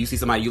because like you see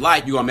somebody you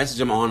like, you gonna message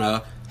them on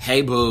a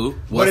 "Hey boo,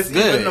 But what's it's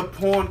good?" even the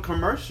porn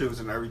commercials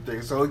and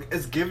everything. So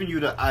it's giving you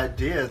the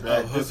idea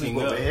that Of this is hooking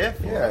what up. we're here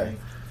for. Yeah.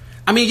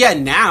 I mean, yeah,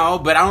 now,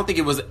 but I don't think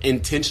it was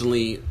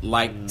intentionally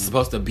like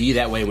supposed to be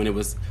that way when it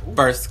was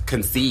first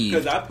conceived.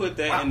 Because I put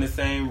that in the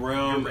same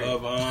realm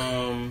of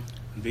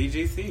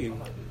BGC.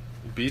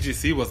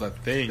 BGC was a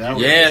thing. That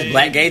was- Yes,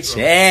 Black Gay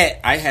Chat.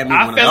 I had me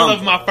I one fell in of love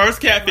them. with my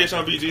first catfish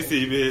on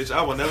BGC, bitch.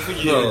 I will never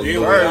forget Oh, it.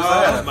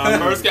 Lord. My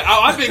first cat.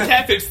 I've been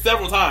catfished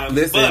several times.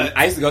 Listen, but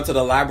I used to go to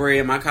the library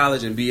in my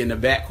college and be in the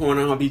back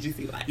corner on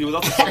BGC. Like, he was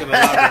also fucking in the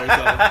library. So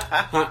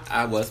huh,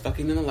 I was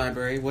fucking in the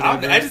library. What I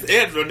will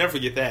never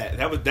forget that.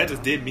 That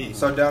just did me.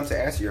 So, Dom, to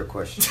answer your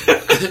question,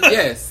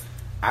 yes.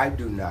 I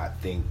do not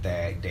think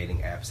that dating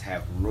apps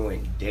have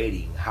ruined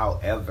dating.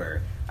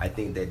 However, I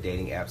think that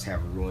dating apps have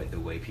ruined the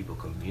way people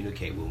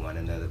communicate with one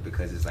another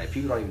because it's like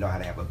people don't even know how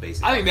to have a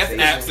basic I think that's apps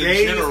conversation. in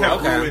Gays general. have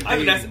Okay. ruined I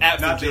think that's dating,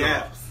 apps not in the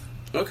general. apps.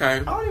 Okay.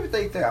 I don't even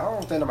think that. I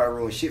don't think nobody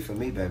ruin shit for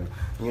me, baby.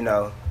 You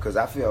know, because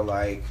I feel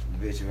like,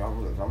 bitch, if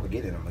I'm gonna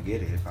get it, I'm gonna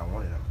get it. If I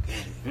want it,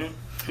 I'm gonna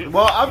get it.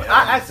 Well,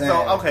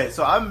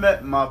 so I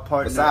met my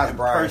partner Besides in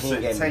Brian, he ain't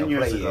person getting 10 no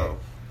years play ago.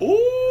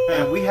 Ooh.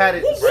 And we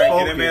hadn't Right,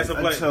 get that man some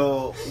spoken play.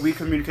 until we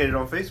communicated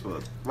on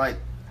Facebook, like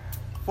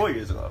 4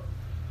 years ago.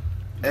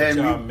 y'all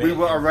And we met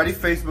were in already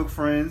Facebook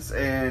friends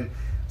and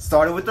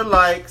started with the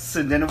likes,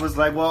 and then it was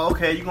like, well,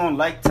 okay, you're gonna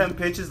like 10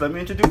 pictures, let me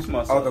introduce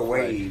myself. Oh, the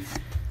wave.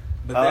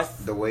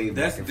 But The wave.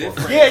 that's back and forth.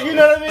 different. Yeah, you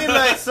know what I mean?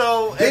 Like,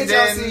 so, Did and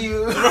y'all then, see you?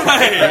 you know,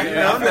 I feel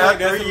now like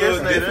that's 3 a years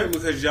little later. different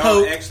because y'all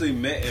Pope. actually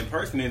met in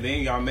person and then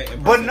y'all met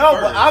in person. But no,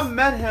 first. but I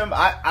met him.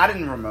 I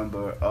didn't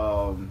remember.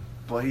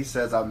 But he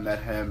says I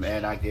met him,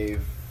 and I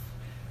gave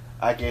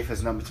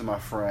his number to my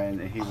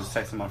friend, and he was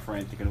texting my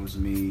friend thinking it was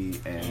me.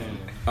 And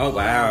Oh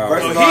wow.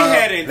 First So of he all,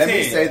 had let me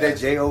intent. say that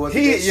J.O. was a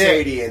He- bit yeah.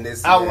 shady in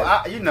this.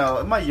 I, you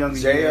know, my young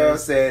J.O.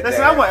 years. said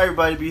Listen, that- I want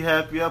everybody to be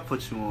happy. I'll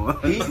put you on.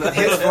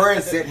 His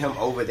friend sent him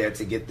over there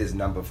to get this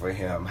number for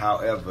him.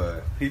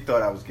 However, He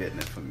thought I was getting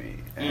it for me.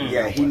 And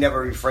yeah, he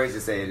never rephrased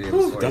to say it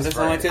was for Does his it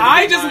sound like friend. that?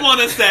 I just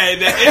want to say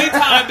that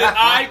anytime that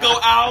I go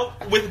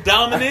out with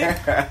Dominic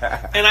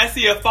and I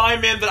see a fine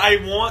man that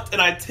I want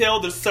and I tell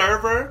the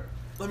server,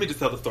 let me just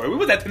tell the story. We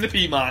was at the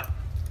Piedmont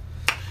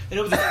and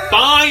it was a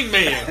fine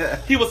man.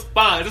 He was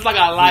fine, just like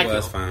I like He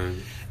was him.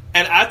 fine.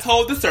 And I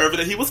told the server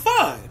that he was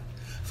fine.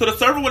 So the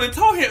server went and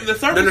told him. And the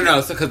server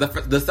No. So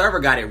because the server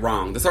got it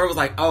wrong. The server was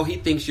like, "Oh, he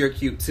thinks you're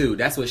cute too."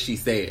 That's what she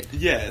said.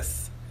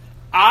 Yes.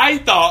 I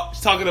thought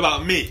she's talking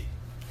about me.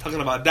 Talking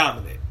about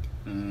Dominic.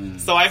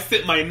 So I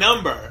sent my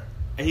number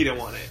and he didn't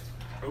want it.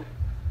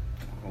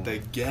 The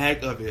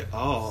gag of it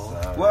all.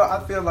 Well,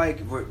 I feel like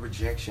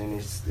rejection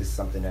is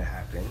something that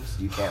happens.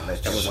 You can't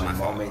let That just wasn't one my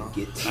fault. moment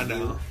get to I know.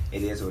 you.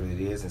 It is what it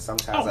is, and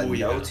sometimes Oh, a no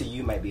yeah. to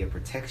you might be a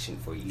protection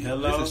for you.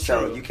 Hello, This is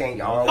so true. you can't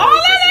always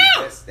Hallelujah!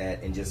 just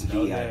that and just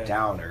Know be a that.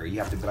 downer. You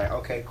have to be like,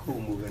 okay, cool,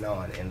 moving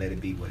on, and let it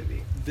be what it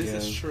be. This Yeah.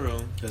 is true.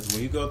 Because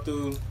when you go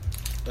through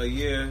a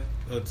year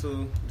or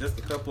two, just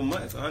a couple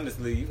months,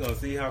 honestly, you're going to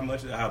see how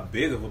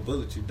big of a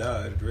bullet you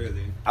dodged,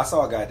 really. I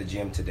saw a guy at the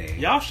gym today.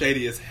 Y'all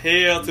shady as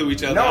hell to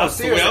each other. No, I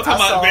seriously, swear. I'm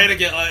talking I about saw-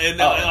 Vanigan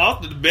and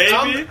off the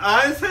baby.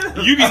 I said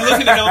You be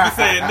looking at them and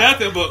saying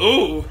nothing, but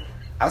ooh.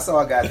 I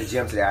saw a guy at the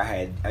gym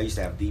today. I used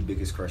to have the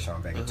biggest crush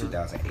on back in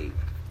 2008.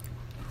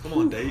 Come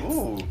on, dates.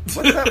 Ooh,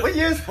 what's that? What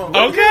year's from?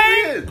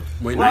 Okay.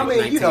 When Well, I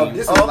mean, you know, 19.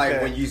 this is like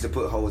Okay. when you used to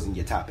put holes in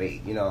your top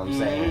 8. You know what I'm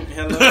saying?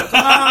 Hello.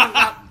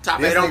 Top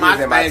This 8 on nigga my was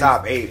in my face.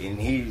 top 8, and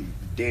he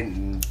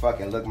didn't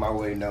fucking look my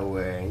way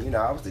nowhere. And, you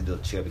know, I was the little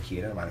chubby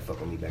kid. Nobody fuck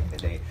with me back in the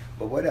day.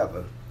 But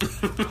whatever.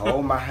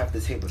 Oh, my, half the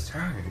tables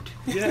turned.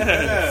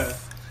 Yeah.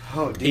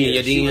 Oh, In dear.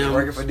 your She was DMs?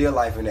 working for Dear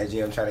Life in that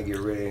gym trying to get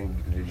rid of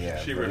him. Yeah,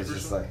 She but ready it's for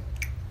just some?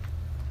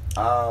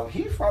 like...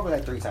 he's probably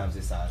like 3 times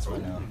his size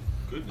right now.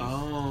 Goodness.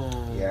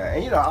 Oh. Yeah,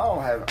 and you know,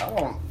 I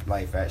don't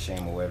like fat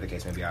shame or whatever the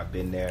case may be. I've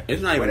been there.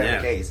 It's not even whatever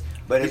that. the case.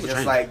 But it's People just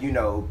change. like, you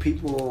know,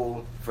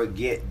 people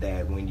forget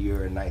that when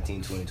you're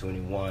 19, 20,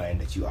 21,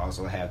 that you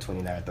also have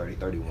 29, 30,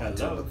 31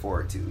 to Hello. look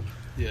forward to.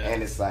 Yeah.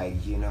 And it's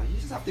like, you know, you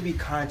just have to be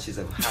conscious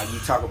of how you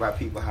talk about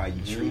people, how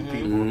you treat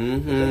people.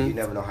 Mhm. Because you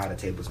never know how the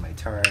tables may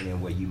turn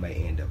and where you may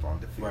end up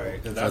on the field.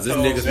 Right. Cause this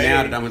nigga's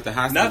mad that I went to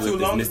high school Not too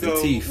with long this Mr.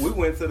 ago, Teeth. we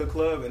went to the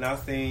club and I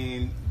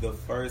seen the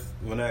first.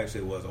 Well, no,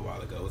 actually, it was a while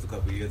ago. It was a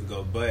couple of years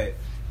ago, but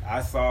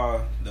I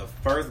saw the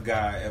first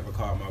guy ever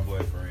call my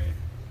boyfriend,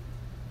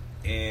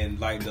 and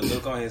like the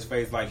look on his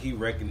face, like he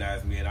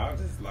recognized me, and I was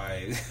just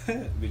like,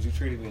 "But you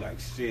treated me like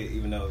shit,"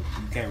 even though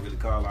you can't really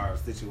call our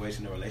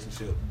situation a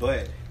relationship.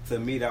 But to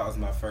me, that was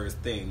my first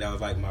thing. That was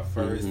like my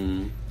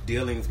 1st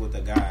dealings with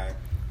a guy.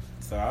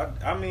 So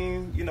I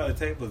mean, you know, the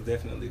tape was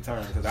definitely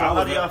turned. Cause So I how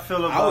was, do y'all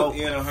feel I was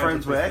about in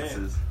friends with 100%.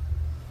 exes?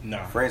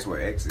 Nah. Friends were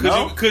exes.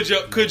 Could your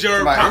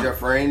Somebody, is your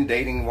friend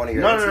dating one of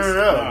your No, exes?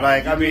 no. Nah,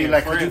 Like, you I being mean,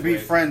 like, could you friends be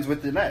with- friends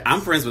with the next?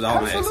 I'm friends with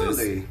all my exes.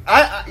 Absolutely.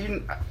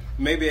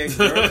 Maybe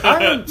ex-girlfriend.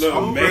 I am Look,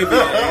 too. maybe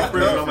Friends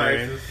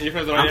ex-girlfriend. Your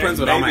friends I'm friends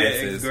with all my Maybe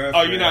exes. ex-girlfriend,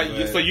 Oh, you're not.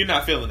 but- So you're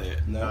not feeling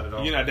it. Not at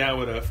all. You're not down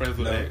with a friends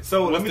with No. ex.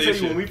 So let What's me the tell you,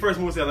 issue? when we first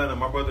moved to Atlanta,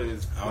 my brother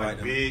is I like like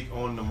them. big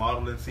on the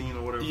modeling scene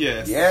or whatever.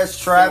 Yes. Yes,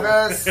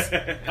 Travis. I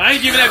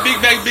ain't giving that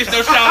big back bitch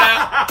no shout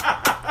out.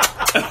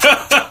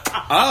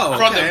 Oh,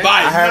 From the okay.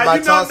 bike. I had Now, my you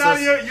know, tonsils.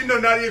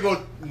 Nadia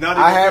go.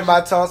 Nadia I go had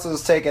my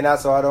tonsils taken out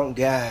so I don't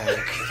gag.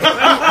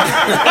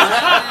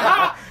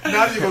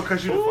 Nadia go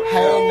cut you the fuck.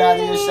 Hey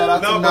Nadia, shout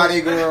out No, to but-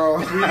 Naughty Girl.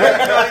 We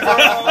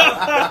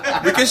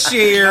can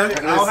share. I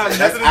don't have That's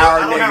nothing to do. our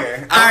I don't have-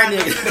 nigga. Our I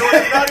nigga.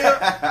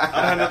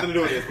 don't have nothing to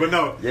do with this, but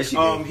no. Yes, you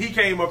did. He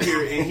came up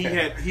here and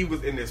he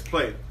was in this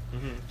play.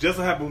 Just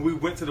so happened we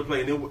went to the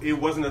play, and it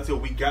wasn't until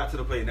we got to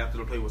the play and after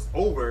the play was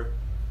over,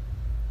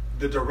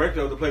 the director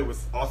of the play was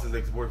Austin's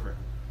ex-boyfriend.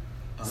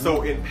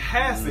 So in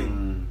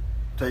passing,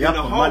 So y'all in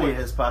the put money hallway. in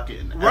his pocket.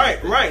 And right.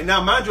 everything.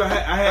 Now, mind you, I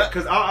had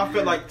because I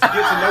felt like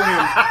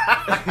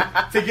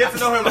to get to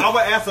know him, I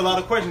would ask a lot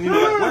of questions. You know,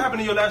 like, what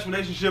happened in your last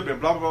relationship and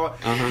blah blah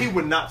blah. He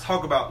would not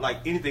talk about like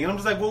anything, and I'm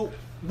just like, well,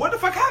 what the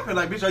fuck happened?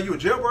 Like, bitch, are you a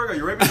jailbird? Are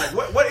you rapist?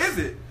 Like, what is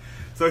it?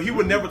 So he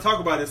would never talk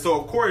about it. So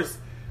of course,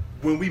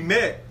 when we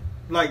met,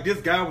 like this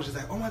guy was just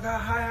like, "Oh my god,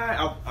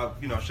 hi."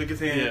 I shook his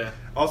hand. Yeah.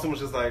 Austin was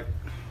just like,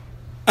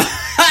 and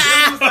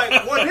I was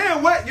like, "Well,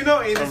 damn, what?" And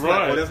it's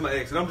like, "Oh, that's my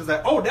ex," and I'm just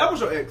like, "Oh, that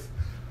was your ex."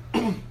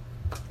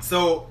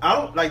 So I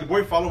don't like the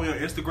boy follow me on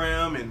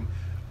Instagram and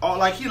all,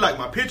 like he liked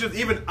my pictures,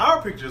 even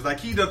our pictures. Like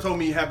he done told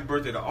me happy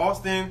birthday to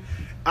Austin.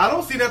 I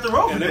don't see nothing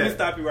wrong with Let that. me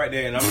stop you right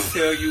there, and I'm gonna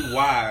tell you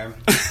why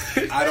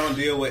I don't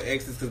deal with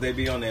exes because they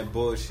be on that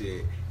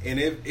bullshit. And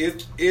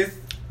if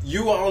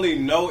you only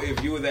know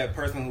if you were that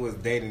person who was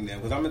dating them,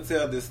 because I'm gonna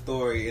tell this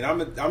story, and I'm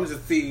gonna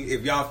just see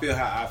if y'all feel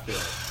how I feel.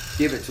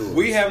 Give it to us.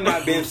 We have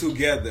not been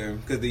together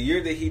because the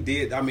year that he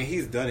did, I mean,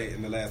 he's done it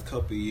in the last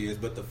couple of years,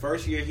 but the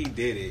first year he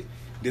did it,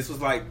 this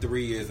was like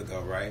 3 years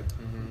ago, right?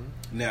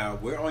 Mm-hmm. Now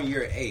we're on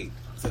year 8,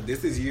 so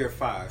this is year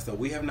 5. So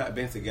we have not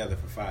been together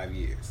for 5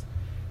 years.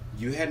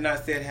 You had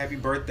not said happy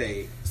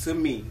birthday to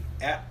me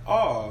at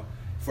all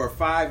for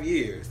 5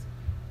 years.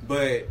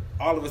 But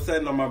all of a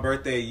sudden on my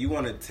birthday, you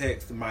want to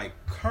text my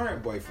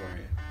current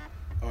boyfriend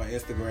on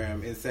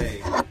Instagram and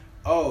say,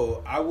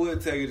 "Oh, I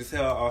would tell you to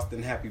tell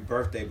Austin happy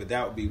birthday, but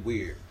that would be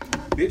weird."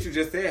 Bitch, you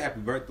just said happy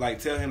birthday. Like,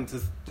 tell him to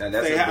Now,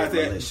 that's say a hi.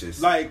 bit malicious.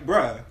 Like,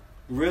 bruh,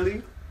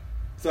 really?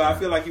 So I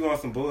feel like you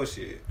want some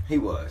bullshit. He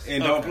was.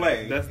 And don't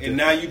play. That's And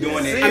now you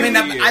doing it. I mean,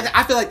 every year.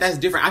 I feel like that's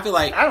different. I feel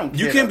like I don't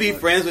you care can that be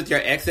much. friends with your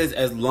exes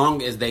as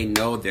long as they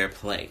know their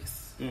place.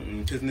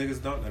 Because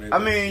niggas don't know that. I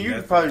mean, you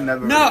That's probably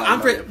never. No,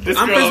 I'm really friends.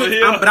 I'm friends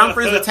with, but I'm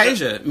friends with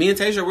Tasia. Me and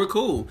Tasia, we're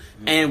cool,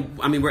 and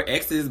I mean we're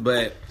exes.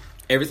 But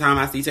every time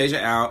I see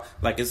Tasia out,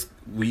 like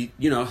we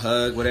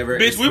hug whatever.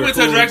 Bitch, we we're went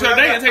to cool. Drag Show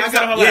today and Tasia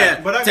sat on her lap.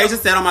 Yeah, But I Tasia got-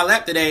 sat on my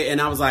lap today, and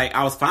I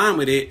was fine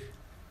with it.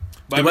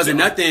 There wasn't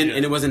nothing, Yeah.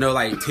 and it wasn't no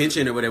like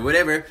tension or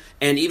whatever.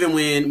 And even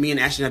when me and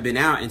Ashton have been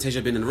out and Tasia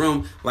have been in the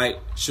room, like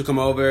she'll come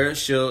over,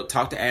 she'll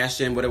talk to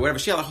Ashton, whatever.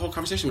 She had a whole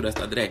conversation with us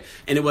the other day,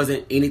 and it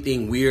wasn't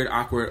anything weird,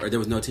 awkward, or there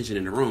was no tension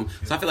in the room.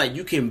 So I feel like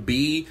you can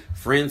be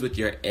friends with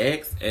your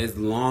ex as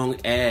long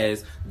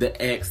as the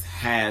ex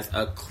has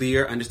a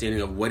clear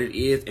understanding of what it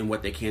is and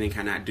what they can and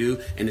cannot do.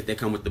 And if they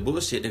come with the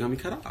bullshit, they're gonna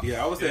be cut off.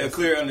 Yeah, I would say a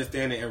clear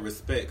understanding and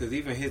respect, because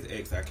even his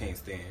ex I can't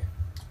stand.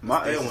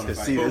 My They ex wanna can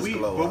fight. see But this we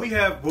glow.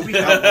 have I'm all for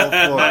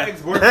my it.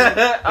 ex-boyfriend.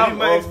 I'm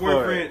my all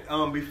for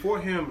ex-boyfriend. Before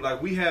him,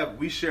 like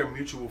we share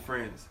mutual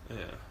friends. Yeah.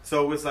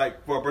 So it's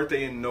like for our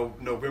birthday in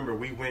November,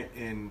 we went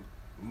and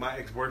my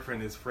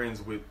ex-boyfriend is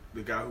friends with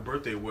the guy whose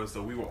birthday it was.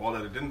 So we were all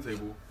at a dinner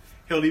table.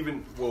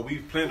 We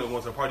planned on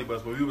going to a party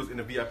bus, but we was in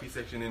the VIP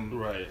section in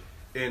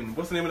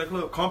what's the name of the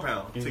club?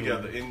 Compound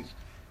together. And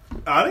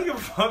I didn't give a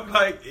fuck.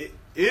 Like it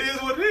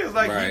is what it is.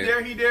 Like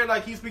Right. he there.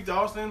 Like he speak to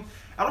Austin.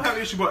 I don't have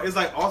an issue, but it's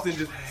like Austin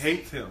just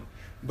hates him.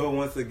 But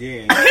once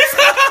again, So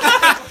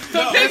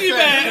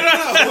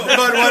piggyback.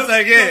 But once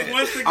again,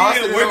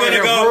 Austin we're over gonna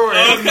here go.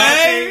 brewing. My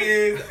thing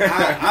is,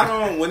 I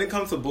don't. When it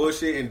comes to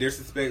bullshit and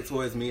disrespect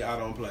towards me, I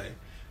don't play.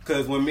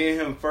 Because when me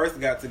and him first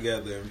got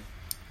together,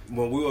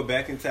 when we were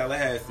back in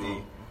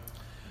Tallahassee,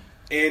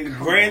 and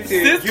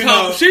granted,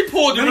 She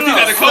pulled you. No, You no,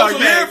 got to no. coach so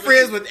her. you're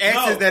friends with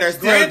exes that are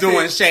still granted,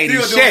 doing shady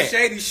still shit. doing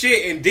shady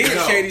shit, and did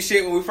shady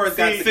shit when we first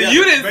got together. So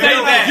you didn't say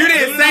that. You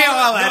didn't say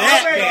all of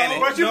that, wait, Danny.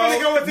 but you really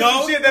go into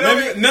some shit that Let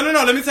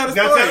me tell the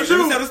Now story. tell the truth. Let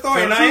me tell the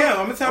story. Tell And the I truth. am.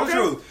 I'm gonna tell the Okay.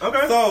 truth.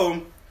 Okay.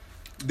 So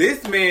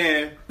this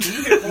man,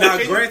 now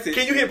granted,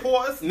 Can you hit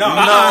pause? no. Put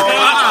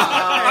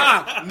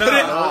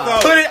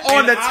it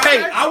on the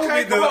tape.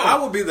 I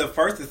would be the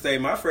first to say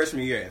my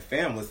freshman year at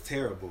FAM was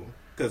terrible.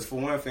 Because for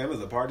one, FAM was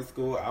a party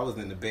school. I was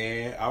in the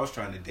band. I was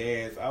trying to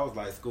dance. I was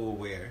like school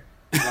wear.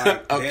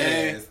 Like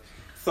Okay. dance.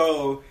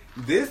 So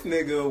this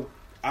nigga,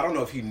 I don't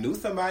know if he knew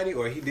somebody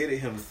or he did it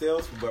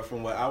himself, but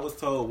from what I was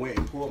told, went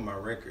and pulled my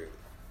record.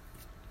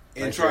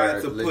 And Like tried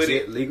your to put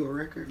legit it, legal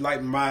record.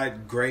 like my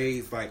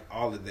grades, like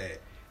all of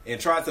that. And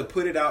tried to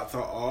put it out to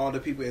all the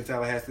people in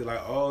Tallahassee,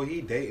 like, oh,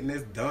 he dating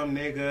this dumb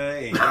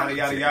nigga, and yada,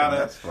 yada, yada.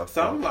 That's fucked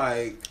So I'm up.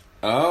 like,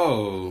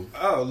 Oh.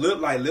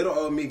 little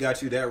old me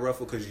got you that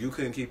ruffled because you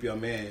couldn't keep your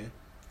man.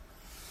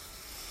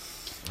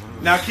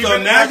 Now keep So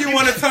it, now you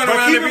want to turn but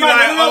around keep and be in mind,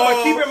 like, no, but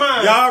oh, keep in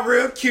mind. y'all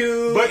real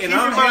cute, But and keep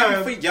I'm in happy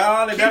mind- for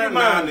y'all, and Keep that, in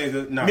nah, mind,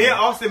 nigga, nah. me and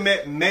Austin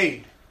met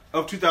May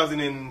of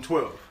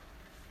 2012.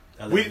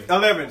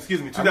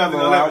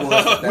 2011. I was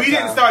at that We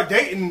didn't time. start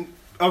dating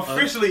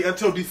officially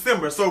until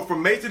December. So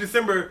from May to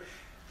December,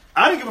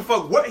 I didn't give a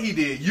fuck what he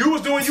did. You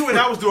was doing you and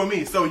I was doing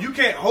me. So you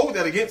can't hold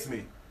that against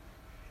me.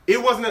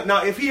 It wasn't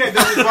now if he had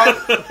done this while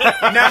if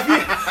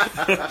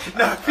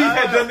he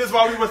had done this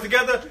while we was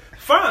together,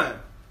 fine.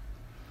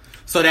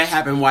 So that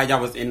happened while y'all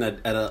was in the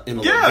Yeah,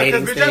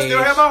 dating because bitch, I stage.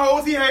 still have my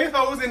hoes, he had his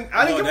hoes, and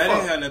I didn't No, give that a didn't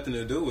fuck. have nothing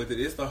to do with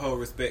it. It's the whole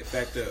respect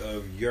factor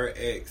of your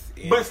ex.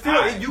 And But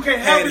still, you can't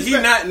have had he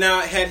respect.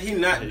 had he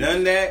not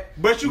done that,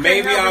 But you can't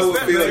maybe have I would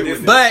respect feel for it.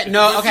 different. But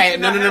no, But okay, you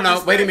no. cannot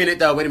have Wait a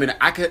respect. minute.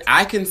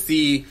 I can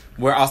see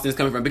where Austin is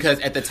coming from because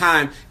at the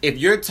time, if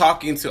you're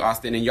talking to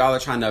Austin and y'all are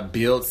trying to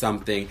build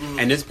something,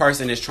 and this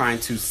person is trying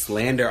to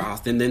slander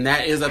Austin, then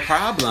that is a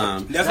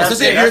problem. That's what I'm Especially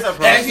saying. if That's a you're-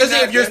 problem.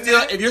 especially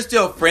if you're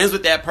still friends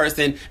with that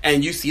person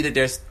and you see that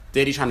they're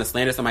steady trying to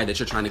slander somebody that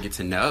you're trying to get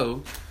to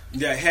know.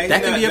 Yeah, hey,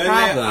 That could be a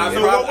problem.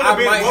 So what would have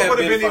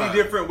been any fine.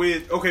 different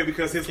with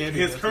because his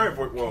current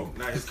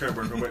not his current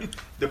boyfriend, but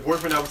the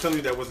boyfriend I was telling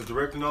you that was a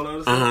director and all that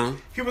other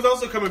stuff. He was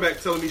also coming back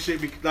telling me shit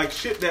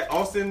shit that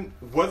Austin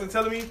wasn't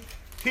telling me.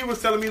 He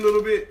was telling me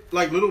little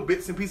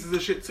bits and pieces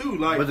of shit too.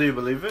 Like, but do you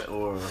believe it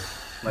or?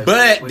 Like,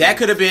 but that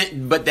could have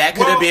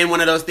been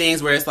one of those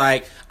things where it's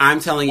like, I'm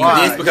telling you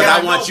this because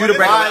I want you to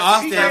break up with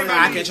Austin so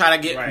I can try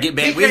to get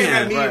back with him. He came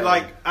at me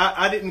like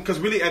I didn't, because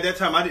really at that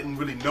time I didn't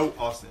really know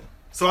Austin,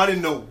 so I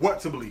didn't know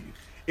what to believe.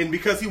 And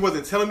because he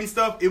wasn't telling me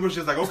stuff, it was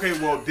just like, okay,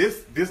 well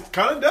this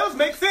kind of does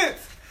make sense.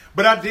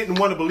 But I didn't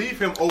want to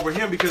believe him over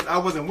him because I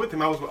wasn't with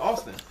him. I was with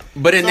Austin.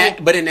 But in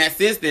that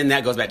sense, then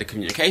that goes back to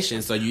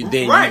communication. So you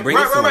bring it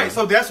to him.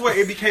 So that's where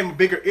it became a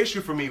bigger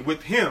issue for me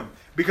with him,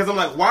 because I'm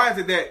like, why is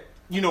it that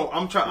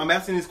I'm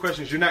asking these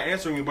questions, you're not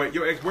answering me, but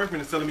your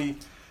ex-boyfriend is telling me,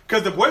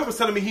 because the boy was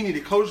telling me he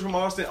needed closure from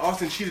Austin.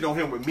 Austin cheated on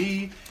him with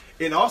me.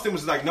 And Austin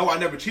was like, no, I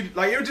never cheated.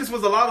 Like, it just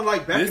was a lot of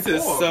like back and forth.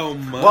 This is so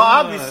much. Well,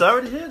 I'll be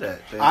sorry to hear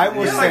that. I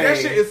would say like that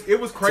shit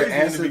it was crazy. To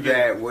answer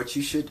that, what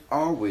you should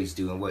always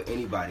do and what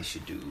anybody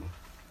should do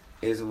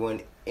is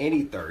when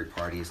any third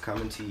party is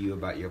coming to you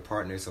about your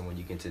partner, someone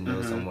you get to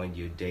know, someone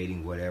you're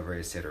dating, whatever,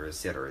 etc.,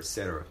 etc.,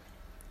 etc.,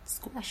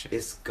 squash it.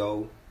 It's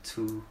go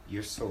to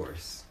your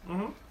source.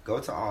 Go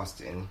to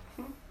Austin.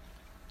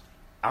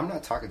 I'm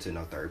not talking to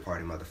no third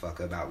party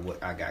motherfucker about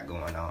what I got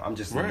going on. I'm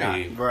just not.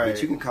 Right.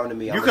 But you can come to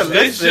me.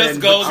 This just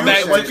goes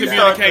back to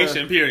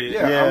communication, period.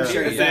 Yeah, I'm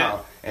sure you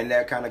out. And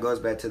that kind of goes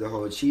back to the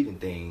whole cheating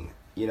thing.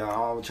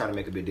 I'm trying to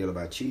make a big deal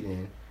about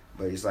cheating,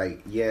 but it's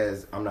like,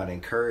 yes, I'm not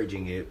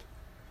encouraging it.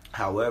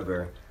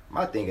 However,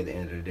 my thing at the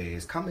end of the day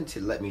is coming to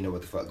let me know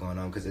what the fuck going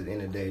on. Because at the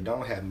end of the day,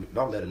 don't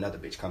let another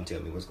bitch come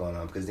tell me what's going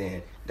on. Because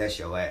then that's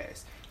your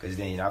ass. Because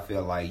then I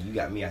feel like you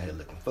got me out here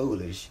looking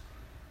foolish.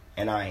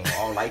 And I ain't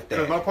all like that.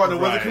 Because my partner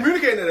wasn't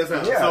communicating at that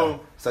time. Yeah.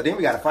 So then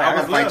we got to fight. I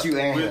got to fight you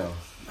and him.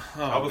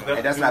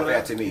 And that's not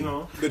fair to me.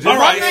 All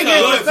right,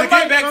 so to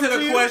get back to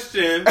the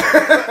question.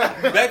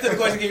 Back to the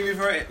question, can you be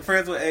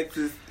friends with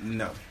exes?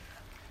 No.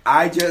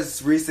 I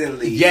just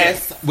recently...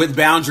 Yes, with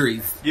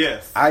boundaries.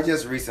 Yes. I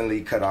just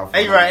recently cut off...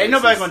 Hey, right. Ain't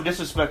nobody going to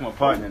disrespect my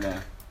partner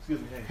now.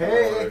 Excuse me.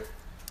 Hey.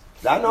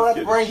 I know how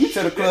to bring you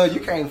to the club.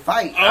 You can't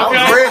fight. Okay. I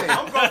was ready.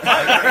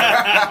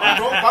 I'm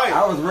going to fight.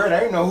 I was ready. I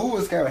didn't know who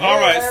was coming. All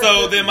right,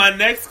 so then my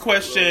next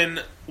question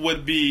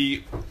would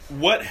be,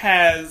 what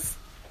has...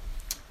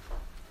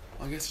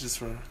 I guess just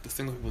for the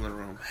single people in the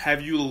room.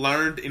 Have you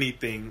learned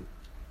anything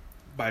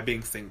by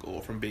being single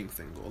or from being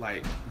single?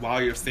 Like,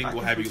 while you're single,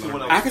 have you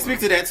learned? I can speak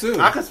to that too.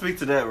 I can speak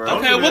to that, right?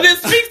 Okay, well then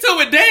speak to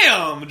it.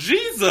 Damn,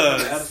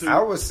 Jesus.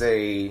 I would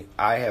say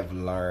I have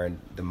learned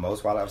the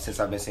most since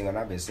I've been single. And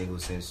I've been single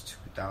since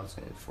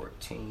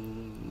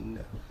 2014.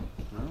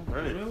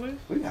 Really?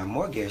 We got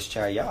more guests,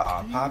 child. Y'all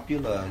are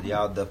popular.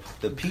 Y'all, the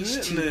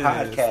Peach Tea Goodness.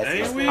 podcast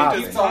Ain't is we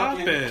popping. just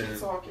popping? It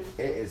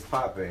is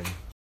popping.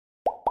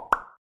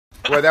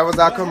 Well, that was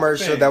our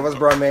commercial. That was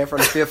Bro Man from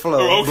the Fifth Floor.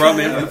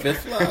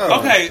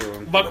 Okay,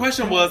 my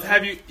question was,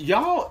 have you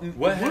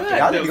what happened?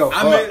 Y'all need to go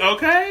fuck.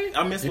 Okay,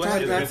 I missed what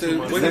when happened.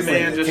 the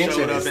man just Attention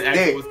showed up is and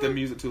actually thick. was the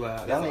music too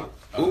loud. Y'all That's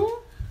need-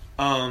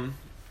 all.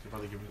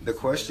 The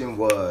question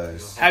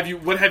was...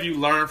 What have you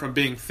learned from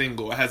being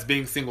single? Has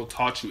being single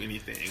taught you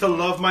anything? To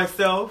love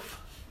myself.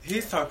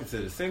 He's talking to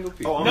the single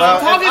people. Oh, No, Well,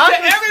 I'm talking if I to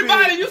can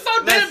everybody. speak- You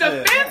so damn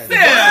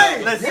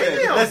Listen.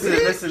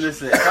 defensive.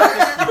 Listen. If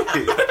I can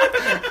speak,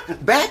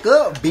 Back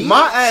up, B.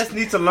 my ass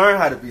needs to learn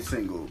how to be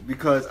single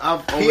because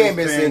I've always ain't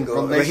been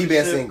single, but he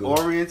been relationship single.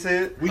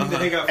 oriented. We need to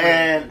hang out.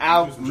 And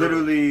I'll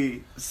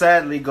literally,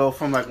 sadly, go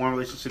from like one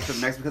relationship to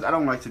the next because I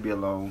don't like to be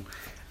alone.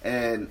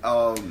 And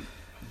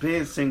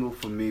being single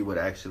for me would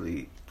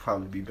actually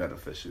probably be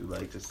beneficial.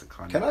 Like just to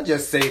kind of. Can I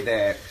just say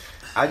that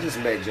I just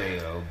met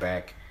J.O.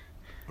 back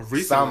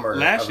summer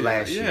last of year,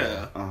 last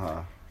year.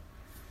 Uh-huh.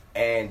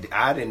 And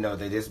I didn't know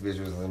that this bitch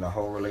was in a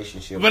whole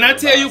relationship. When I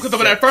tell you, because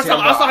when that first time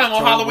I saw him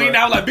on Halloween,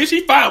 I was like, bitch,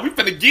 he fine. We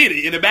finna get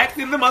it in the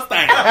backseat of the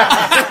Mustang.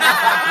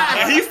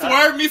 And he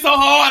swerved me so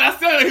hard. I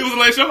said he was in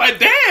a relationship. I'm like,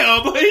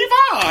 damn, but he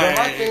fine. But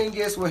my thing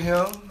is with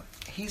him,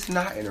 he's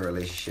not in a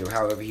relationship.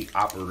 However, he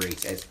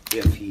operates as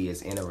if he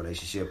is in a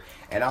relationship.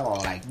 And I don't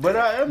like that. But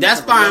I am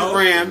That's fine,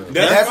 Fran.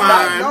 That's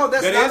fine. not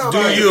That's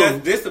okay.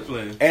 That's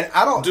discipline. And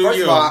I don't. Do First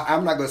you? of all,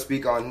 I'm not going to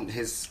speak on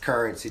his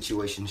current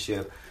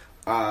situationship.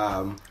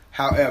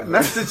 However,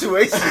 Not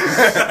situation.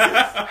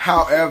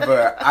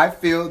 however, I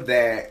feel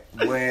that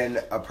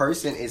when a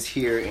person is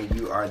here and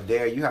you are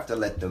there, you have to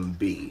let them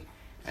be.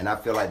 And I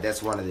feel like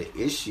that's one of the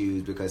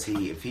issues because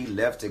if he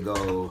left to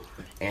go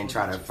and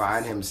try to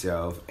find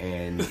himself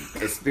and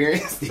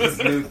experience these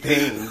new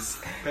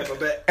things,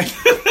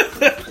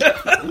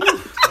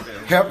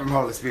 help him,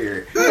 Holy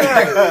Spirit.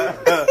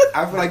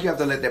 I feel like you have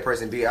to let that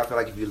person be. I feel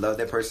like if you love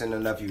that person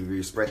enough, if you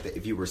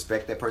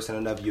respect that person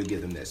enough, you'll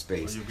give them that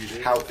space.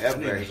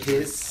 However,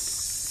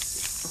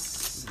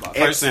 his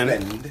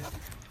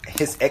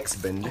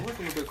ex-bend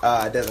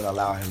doesn't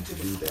allow him to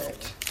do that.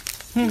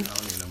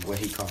 When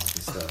he calls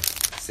his stuff,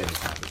 7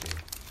 times a day.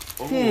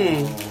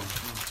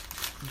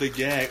 The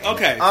gag.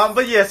 Okay.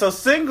 But yeah, so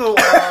single.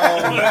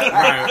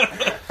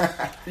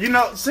 You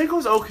know,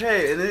 single's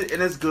okay, and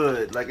it's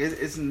good. Like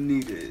it's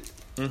needed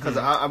because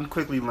I'm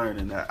quickly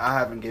learning that I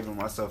haven't given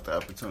myself the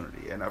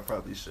opportunity, and I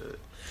probably should.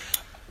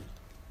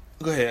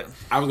 Go ahead.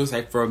 I was gonna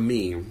say for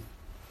me,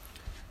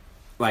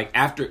 like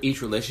after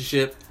each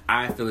relationship,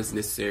 I feel it's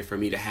necessary for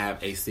me to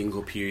have a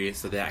single period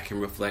so that I can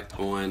reflect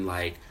on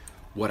like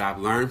what I've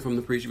learned from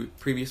the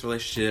previous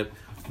relationship,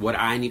 what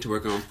I need to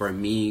work on for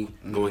me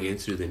going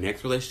into the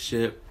next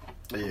relationship.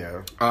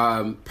 Yeah.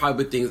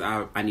 Probably things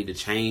I need to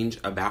change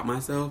about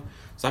myself.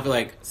 So I feel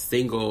like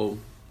single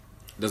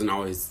doesn't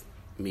always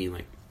mean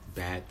like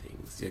bad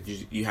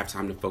things. You have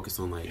time to focus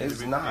on like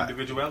It's not.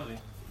 Individuality.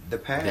 The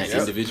past. that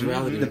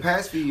individuality. The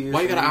past few years.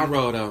 Why you got an eye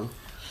roll though?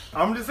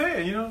 I'm just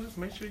saying, just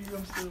make sure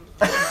I'm still.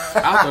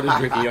 I'll throw this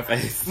drink in your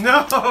face.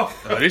 No.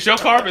 This your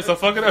carpet, so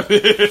fuck it up,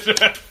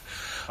 bitch.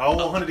 I don't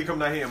want Honey to come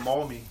down here and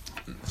maul me.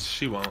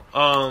 She won't.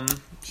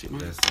 She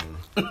might.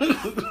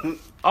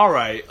 All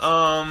right.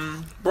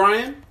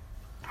 Brian,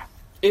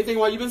 anything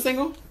while you've been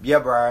single? Yeah,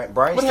 Brian.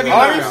 Brian's What have still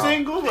you Are out, you y'all.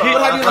 single? What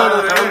have you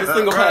learned on the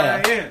single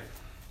path?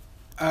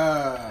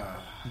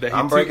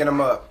 I'm breaking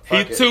him up. He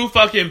Fuck it. too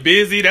fucking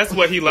busy. That's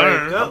what he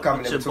learned. I'm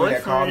coming in between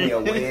that. Call me a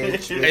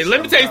witch. Hey,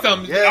 let me tell you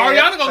something. Yeah,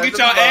 Ariana gonna get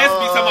y'all ass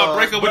beat talking about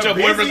break up with your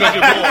boyfriend because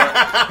you're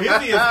bored.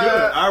 Busy is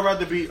good. I'd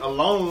rather be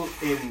alone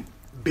and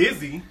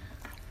busy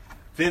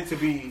than to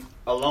be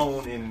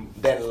alone and.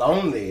 Then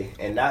lonely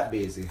and not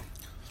busy.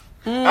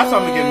 That's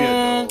something to give me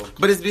a dog.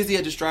 But is busy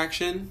a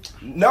distraction?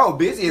 No,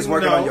 busy is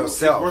working No, on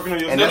yourself. it's working on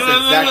yourself. And that's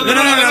exactly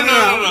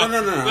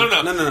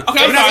No.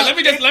 Okay, I'm sorry.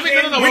 Let me.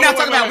 We're not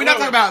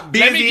talking about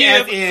busy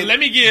as in Let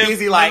me give.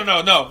 busy like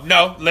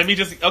No. Let me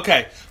just.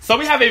 Okay. So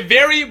we have a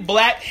very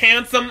black,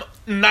 handsome,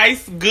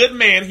 nice, good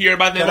man here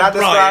by the name Can I of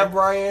describe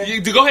Brian.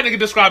 Brian? You go ahead and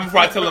describe him before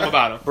I tell him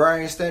about him.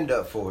 Brian, stand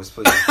up for us,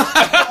 please.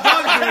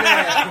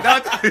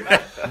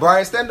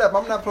 Brian, stand up.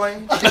 I'm not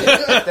playing.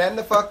 Stand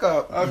the fuck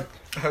up.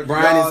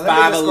 Brian Y'all, is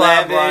let me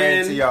describe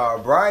Brian to 5'11". y'all.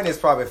 Brian is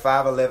probably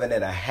 5'11"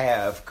 and a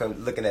half,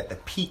 looking at the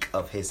peak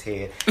of his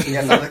head. He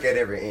has to look at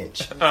every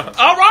inch.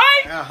 All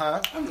right.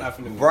 I'm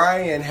laughing.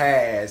 Brian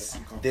has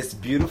this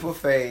beautiful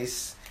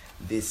face,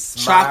 this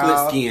smile,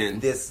 Chocolate skin.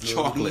 this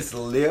Chocolate. loose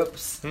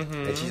lips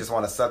that you just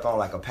want to suck on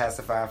like a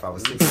pacifier. If I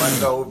was 6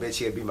 months old, bitch,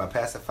 he'd be my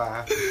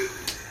pacifier.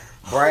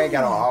 Brian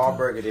got on all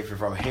burgundy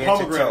from head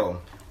to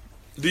toe.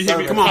 Do you hear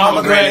me? Come on,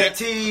 Pomegranate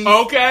tea.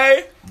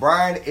 Okay.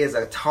 Brian is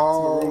a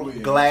tall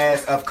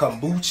glass of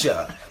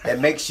kombucha that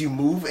makes you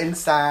move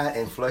inside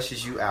and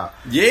flushes you out.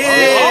 Yeah.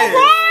 All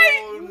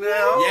right.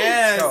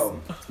 Yes.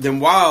 So, Then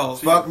wow.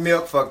 fuck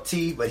milk, fuck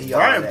tea, but he all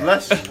Brian, that.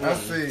 bless you. I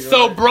see.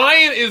 So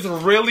Brian is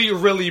really,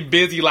 really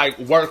busy, like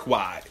work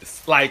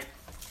wise, like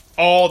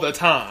all the I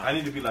time.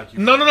 need to be like you.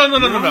 No.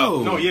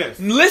 No, yes.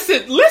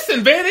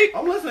 Listen, Vanny.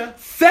 I'm listening.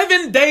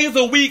 7 days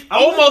a week,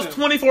 I'm almost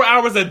listening. 24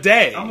 hours a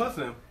day, I'm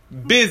listening.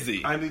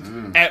 busy I need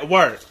to. at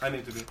work. I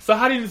need to be. So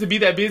how do you need to be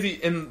that busy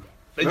and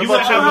you But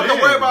gotta I don't have have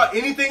to worry about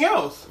anything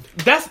else.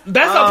 that's a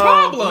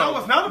problem. No,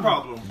 it's not a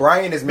problem.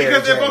 Brian is married.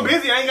 Because if I'm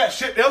busy, I ain't got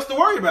shit else to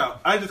worry about.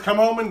 I just come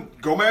home and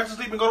go back to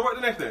sleep and go to work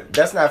the next day.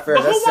 That's not fair.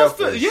 But who That's wants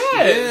to? selfish.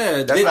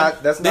 Yeah.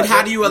 That's Then not.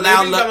 how do you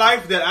allow Living the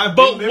life that I've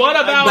But been what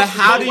living, about? But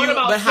how do what you-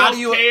 about but how do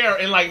you- self-care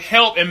and like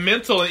help and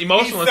mental and He's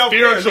emotional and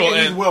self-care. spiritual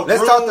He's and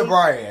Let's talk to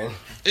Brian.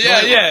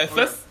 yes.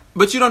 Let's.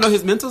 But you don't know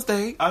his mental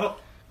state. I don't.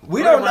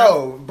 We don't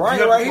know.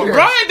 Brian right here.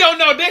 Brian don't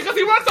know that because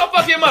he runs so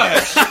fucking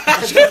much.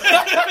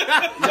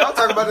 Y'all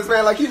talking about this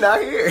man like he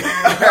not here.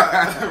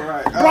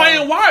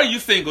 Brian, why are you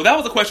single? That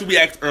was a question we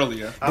asked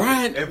earlier.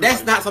 Brian,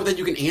 that's not something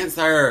you can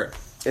answer.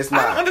 It's I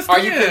not. understand.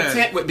 Are you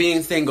content with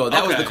being single?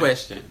 That was Okay. the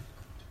question.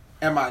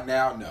 Am I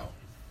now? No.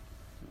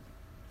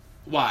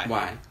 Why?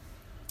 Why?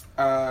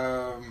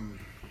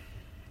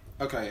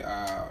 Okay.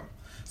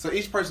 So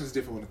each person is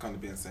different when it comes to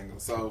being single.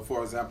 So,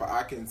 for example,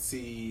 I can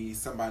see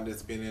somebody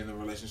that's been in a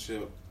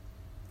relationship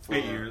for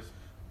 8 years.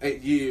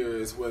 8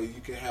 years, where you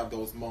can have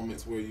those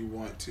moments where you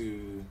want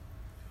to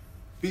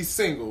be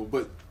single,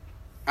 but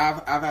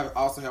I've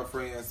also have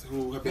friends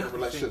who have been in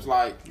relationships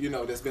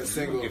that's been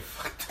single,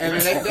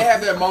 and then they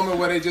have that moment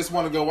where they just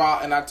want to go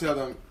out, and I tell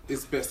them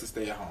it's best to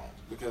stay at home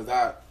because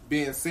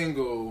being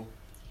single.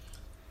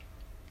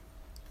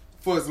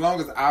 For as long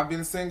as I've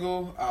been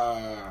single,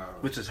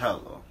 Which is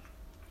hell, though.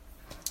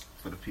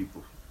 For the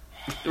people.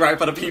 Right,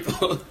 for the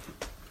people.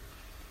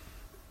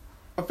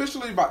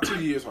 officially about 2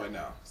 years right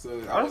now.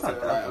 So I would say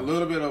like a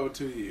little bit over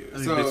 2 years. I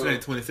mean, So, bitch,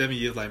 ain't 27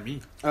 years like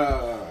me.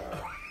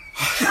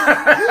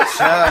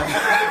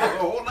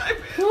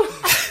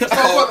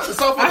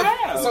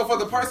 So for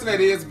the person that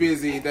is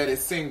busy, that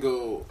is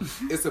single,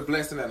 it's a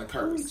blessing and a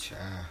curse.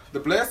 The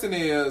blessing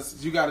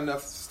is you got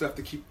enough stuff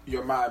to keep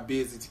your mind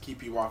busy to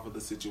keep you off of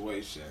the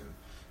situation.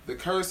 The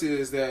curse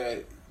is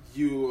that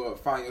you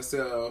find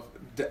yourself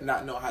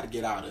not knowing how to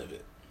get out of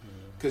it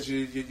because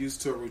you're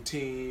used to a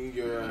routine.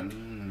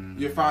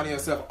 You're finding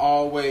yourself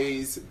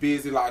always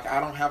busy. Like, I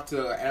don't have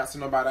to answer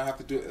nobody. I have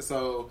to do it.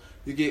 So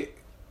you get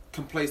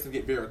complacent,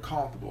 get very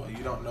comfortable, and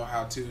you don't know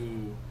how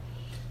to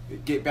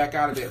get back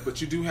out of that. But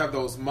you do have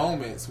those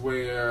moments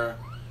where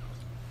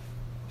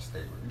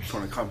You just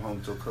want to come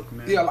home to a cook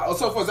meal? Yeah, like,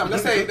 so for example,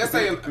 let's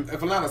say if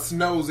Atlanta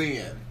snows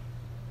in,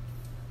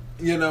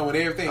 you know, when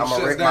everything I'm shuts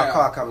gonna wreck down, my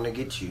car coming to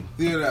get you.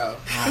 you know,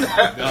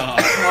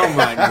 Oh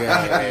my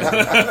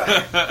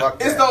god. Fuck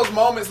it's that. those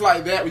moments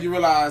like that where you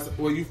realize,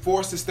 well, you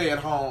forced to stay at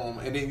home,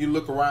 and then you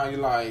look around,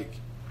 you're like,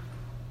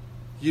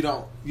 you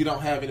don't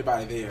have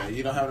anybody there.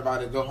 You don't have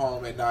anybody to go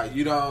home at night.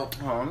 You don't.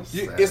 Oh, that's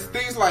sad. It's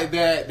things like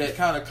that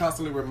kind of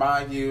constantly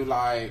remind you,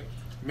 like,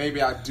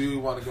 maybe I do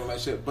want to go in a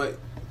relationship, but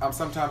I'm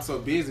sometimes so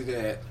busy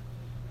that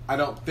I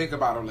don't think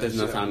about a There's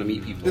relationship. no time to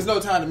meet people. There's no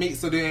time to meet.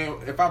 So then,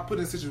 if I'm put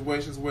in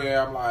situations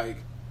where I'm like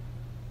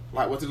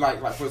what's it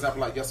like for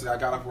example, like yesterday, I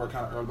got off work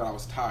kind of early, but I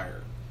was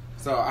tired,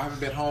 so I haven't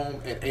been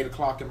home at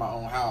 8:00 in my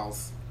own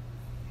house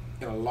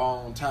in a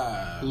long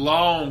time.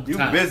 Long You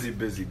time. busy.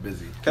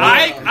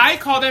 I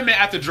call them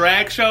after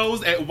drag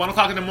shows at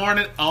 1:00 in the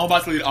morning. I'm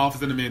about to leave the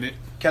office in a minute.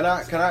 Can I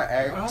ask?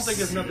 I don't think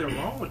there's nothing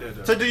wrong with that,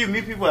 though. So do you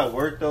meet people at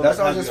work though? That's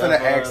what I was Have just you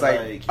gonna ever, ask.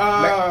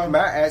 Like, may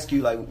I ask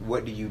you, like,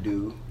 what do you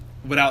do?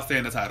 Without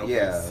saying the title.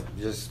 Yeah,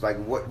 please. just like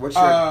what's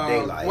your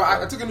day like?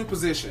 Well, I took a new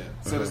position,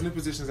 so this new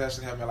position is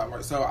actually having me a lot of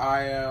work. So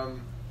I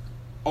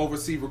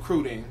oversee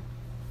recruiting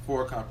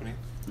for a company,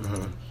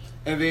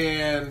 and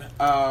then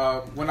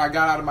when I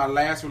got out of my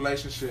last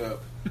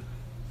relationship,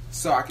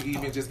 so I could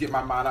even just get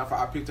my mind off,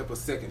 I picked up a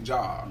second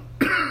job,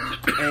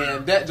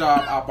 and that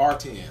job I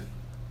bartend.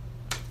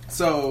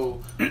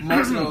 So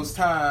most of those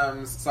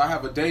times, so I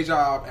have a day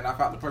job, and I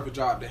found the perfect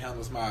job that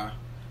handles my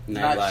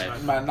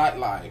Nightlife. my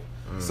nightlife.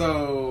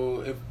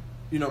 So if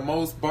you know,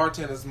 most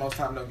bartenders most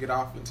time don't get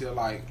off until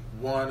like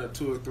 1 or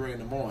 2 or 3 in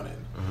the morning,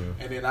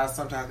 and then I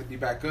sometimes have to be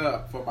back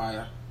up for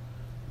my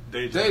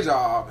day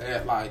job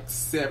at like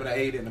 7 or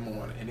 8 in the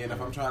morning, and then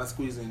if I'm trying to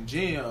squeeze in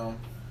gym,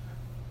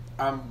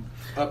 I'm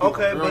up.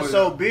 Okay, early. but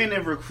so being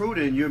in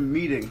recruiting, you're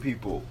meeting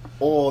people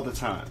all the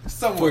time.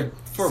 Somewhat,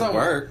 For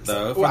work,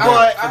 though. Well,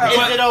 But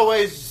is it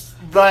always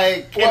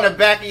like in the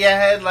back of your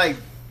head, like?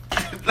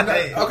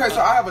 okay, so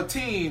I have a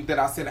team that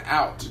I send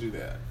out to do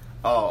that.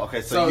 Oh,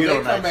 okay. So you they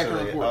don't come back and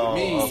actually. report to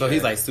me. okay. So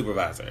he's like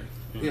supervisor.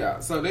 Yeah,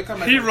 so they come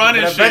back. He and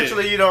running But shit.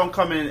 eventually, you don't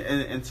come in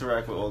and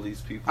interact with all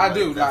these people. I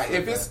do. that's Like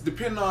if it's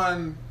depending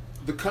on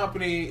the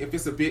company, if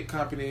it's a big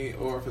company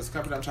or if it's a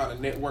company I'm trying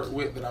to network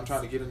with that I'm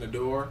trying to get in the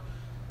door,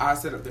 I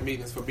set up the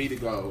meetings for me to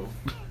go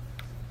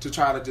to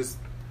try to just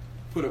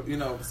put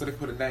a so they can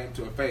put a name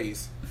to a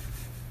face,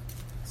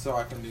 so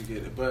I can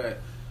get it. But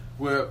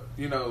we're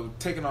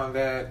taking on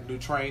that new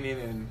training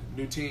and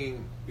new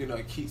team.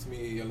 It keeps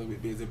me a little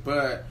bit busy.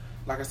 But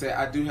like I said,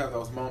 I do have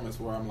those moments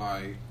where I'm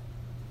like.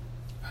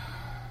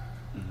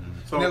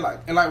 So,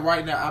 And like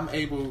right now, I'm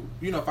able,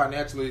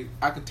 financially,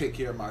 I can take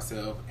care of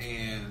myself,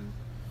 and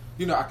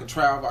I can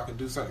travel, I can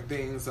do certain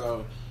things.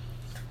 So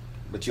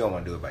But you don't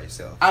want to do it by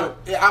yourself. I'm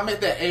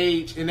at that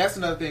age, and that's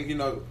another thing.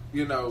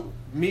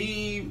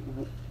 Me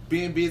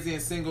being busy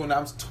and single, and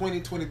I'm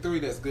 20, 23.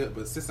 That's good,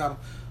 but since I'm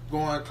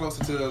going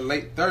closer to the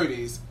late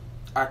 30s,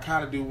 I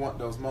kind of do want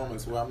those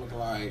moments where I'm looking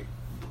like.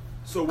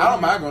 so I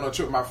don't mind going on a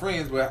trip with my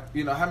friends, but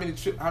how many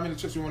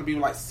trips you want to be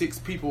with, like 6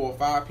 people or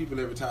 5 people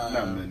every time?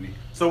 not many.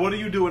 So what do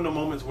you do in the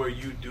moments where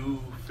you do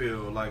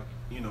feel like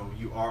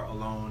you are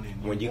alone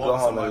and When you want go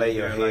home and somebody lay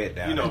your there, head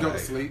down. You go Like, to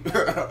sleep.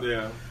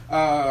 Yeah.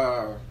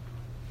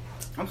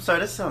 I'm sorry.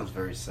 This sounds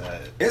very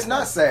sad. It's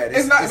not sad.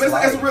 It's not. It's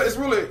life.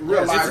 really real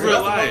Yes, life. it's real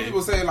That's what life.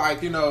 people say,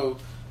 like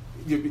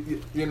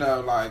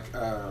like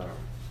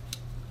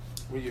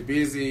when you're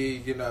busy,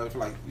 if,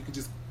 like you can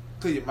just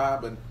clear your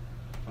mind. But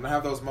when I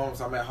have those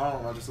moments, I'm at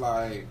home. I'm just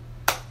like.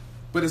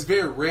 But it's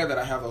very rare that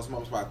I have those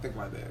moments where I think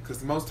like that,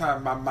 because most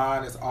time my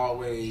mind is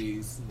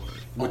always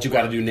What you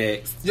got to do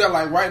next? Yeah,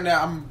 like right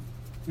now I'm,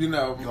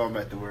 Going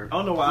back to work. I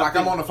don't know why. like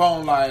I'm on the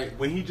phone, like.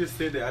 When he just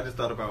said that, I just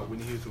thought about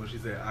when she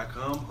said, "I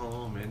come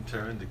home and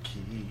turn the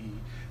key.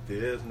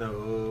 There's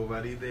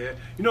nobody there."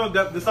 You know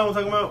the song I'm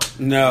talking about?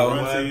 No.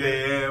 Run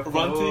there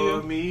Run to for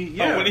you? me. Oh,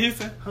 Yeah. what did he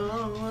say?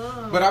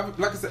 But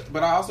like I said,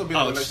 but I also been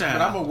in a relationship. shut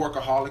But I'm up. a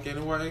workaholic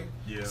anyway.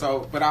 Yeah.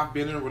 So, but I've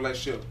been in a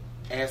relationship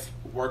as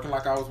working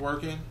like I was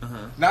working,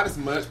 not as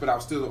much, but I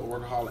was still a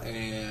workaholic,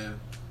 and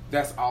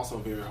that's also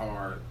very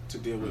hard to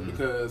deal with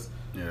because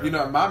Yeah.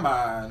 in my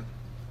mind,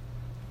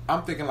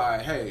 I'm thinking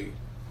like, hey,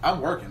 I'm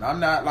working. I'm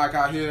not like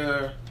out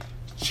here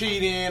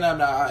cheating. I'm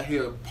not out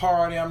here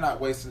partying. I'm not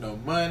wasting no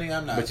money.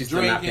 I'm not But you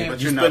still not. drinking. But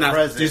You're you're still not not.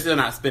 present. You're still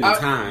not spending I-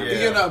 time.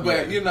 Yeah.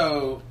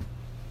 But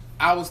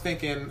I was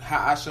thinking how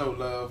I showed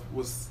love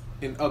was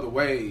in other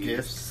ways.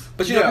 Gifts.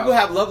 But Yeah. people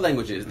have love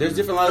languages. There's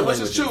different love Which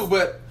languages. is true,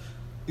 but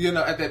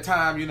at that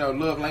time,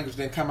 love language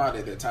didn't come out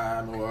at that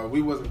time, or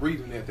we wasn't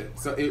reading at that,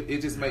 so it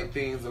just made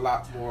things a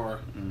lot more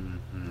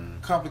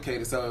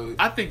complicated. So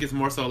I think it's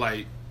more so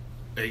like,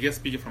 I guess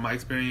speaking from my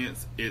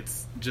experience,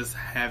 it's just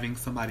having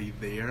somebody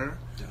there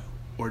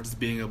or just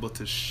being able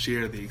to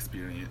share the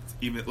experience.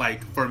 Even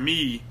like for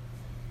me,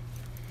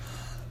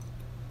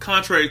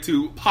 contrary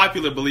to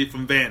popular belief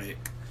from Vanek,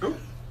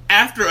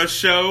 after a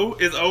show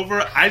is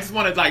over, I just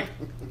want to like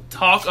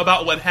talk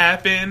about what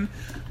happened.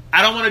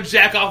 I don't want to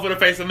jack off with a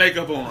face of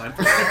makeup on, as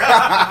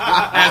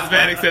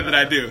Vanek said that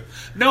I do.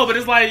 No, but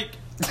it's like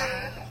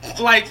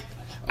like,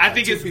 I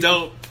think it's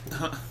dope.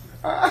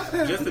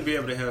 Just to be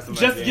able to have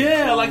somebody.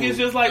 It's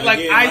just like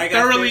I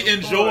thoroughly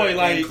enjoy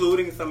like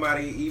including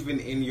somebody even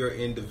in your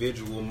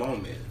individual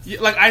moments.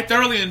 Yeah, like I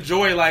thoroughly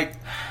enjoy like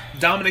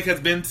Dominic has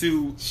been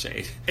to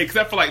Shade.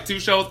 except for like 2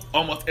 shows,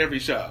 almost every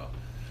show.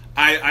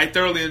 I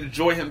thoroughly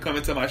enjoy him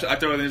coming to my show. I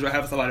thoroughly enjoy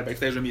having somebody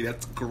backstage with me.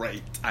 That's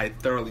great. I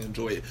thoroughly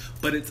enjoy it.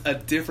 But it's a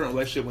different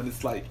relationship when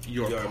it's like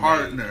your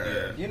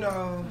partner. You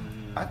know,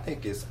 I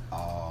think it's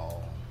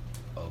all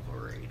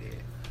overrated.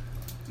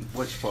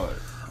 Which part?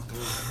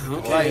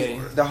 Okay.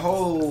 Like the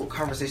whole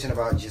conversation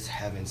about just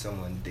having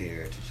someone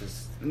there to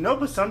just. No,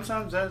 but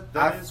sometimes that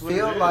I is what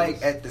feel it like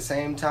is. at the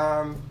same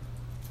time.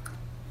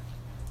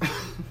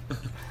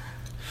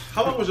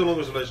 How long was your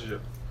longest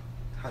relationship?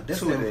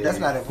 That's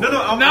not important.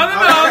 No.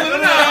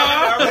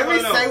 Let me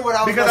say what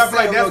I was because gonna I feel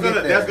like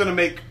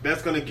say,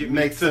 that's gonna get me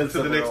Make to sense the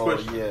of it next all,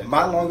 question. yeah.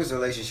 My longest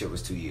relationship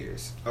was 2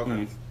 years,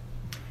 Okay.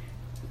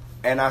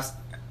 and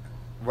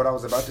what I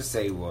was about to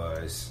say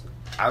was,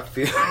 I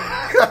feel, If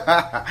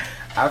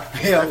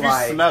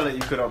like you smell it,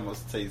 you could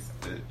almost taste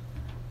it.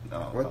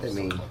 No, What they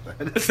mean?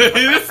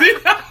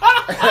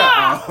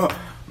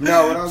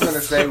 No, what I was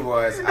gonna say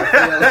was, I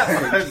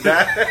feel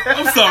like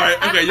I'm sorry.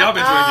 Okay, y'all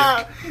been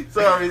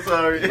drinking.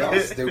 Sorry. y'all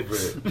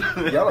stupid.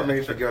 Y'all don't make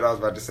me forget what I was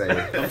about to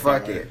say.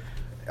 Fuck it.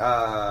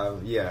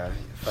 Yeah.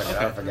 Fuck it.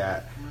 I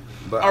forgot.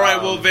 But, All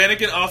right. Well,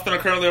 Vanek and Austin are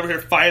currently over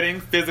here fighting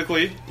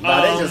physically.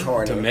 Nah, they just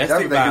horny. domestic That's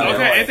what they do. violence.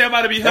 Okay, ain't that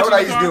about to be? That's what I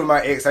used to do Hutchinson?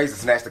 with my ex. I used to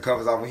snatch the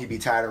covers off when he be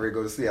tired and ready to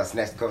go to sleep. I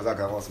snatch the covers off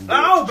because I want some dick.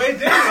 Oh, baby.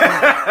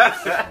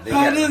 They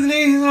got-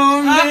 need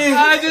some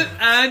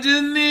I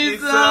just need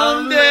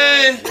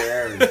someday.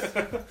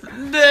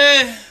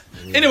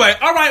 Anyway,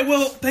 all right.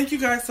 Well, thank you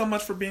guys so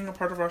much for being a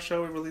part of our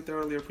show. We really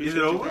thoroughly appreciate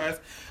Is it you over? guys.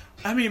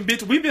 I mean,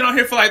 bitch, we've been on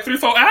here for like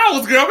 3-4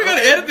 hours, girl. We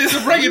gotta edit this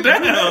and break it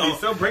down.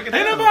 So break it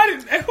Ain't down.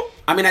 nobody.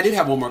 I mean, I did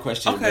have one more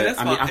question. Okay, but, that's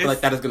I mean, fine. I feel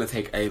like that is going to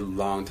take a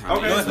long time.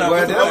 Okay. to Let's answer.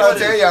 Well, then I'm gonna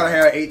tell y'all to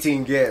have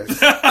 18 guests.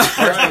 First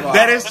of all,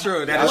 That is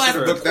true. That I is should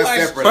true. have booked that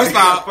separately. First of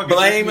all, Fucking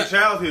blame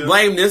Destiny Child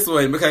here. this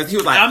one because he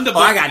was like, I'm the "Oh,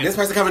 I got bookman. this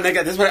person coming. They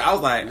got this person." I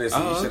was like,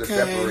 Listen, you should have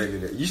okay.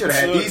 separated it. You should have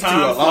had Sure, these two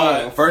time alone.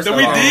 slot. First So of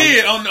we all,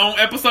 did on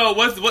episode.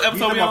 What He's episode talking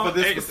we about on? for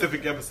this 8?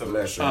 specific episode.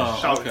 Listen. Oh,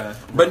 Shout okay. it.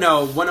 But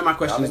no, one of my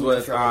questions Y'all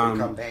was, make me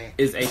come back.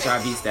 is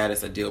HIV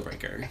status a deal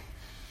breaker?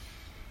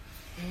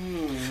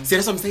 See,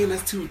 that's what I'm saying.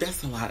 That's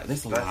a lot.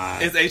 That's a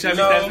lot. Is HIV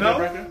No, status a no. deal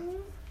breaker?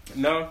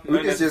 No, We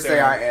not can just say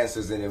necessarily. our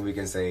answers and then we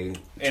can say in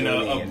tune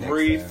a in next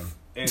brief time.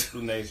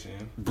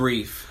 explanation.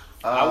 Brief.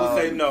 I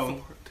would say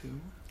no,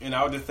 and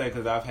I would just say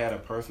because I've had a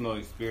personal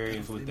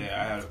experience with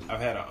that.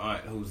 I've had an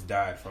aunt who's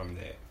died from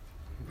that,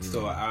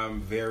 so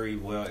I'm very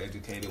well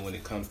educated when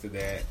it comes to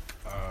that.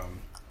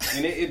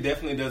 And it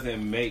definitely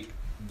doesn't make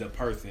the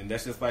person.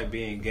 That's just like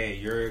being gay.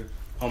 Your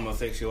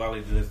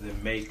homosexuality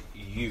doesn't make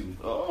you.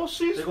 Oh,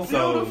 she's So-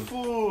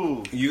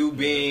 beautiful. You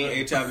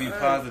being HIV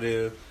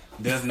positive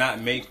does not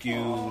make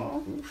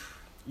you.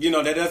 You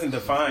know, that doesn't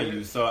define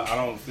you. So I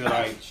don't feel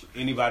like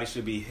anybody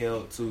should be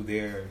held to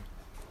their,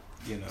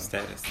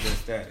 Status. Their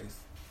status.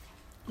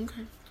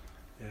 Okay.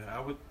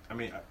 Yeah, I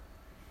mean,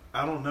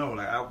 I don't know.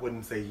 Like, I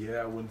wouldn't say yeah.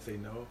 I wouldn't say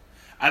no.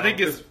 I think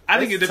it it's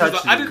depends.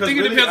 touchy. I just think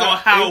it Because depends really, on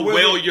how it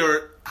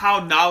wasn't-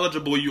 how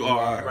knowledgeable you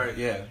are. Right.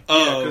 Yeah.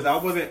 Because I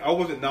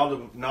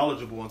wasn't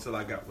knowledgeable until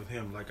I got with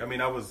him. Like, I mean,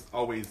 I was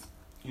always,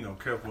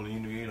 careful,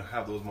 and you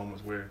have those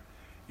moments where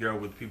you're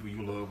with people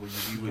you love, or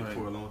you be with Right.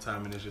 for a long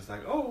time, and it's just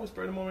like, oh,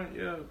 spur of the moment,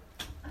 yeah,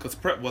 Because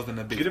PrEP wasn't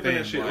a big get up thing.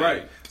 in that shit,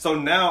 right? So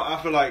now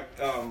I feel like,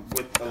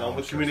 along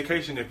with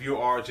communication, if you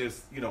are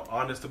just,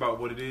 honest about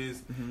what it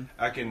is,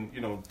 I can,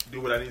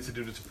 do what I need to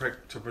do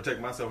to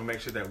protect myself and make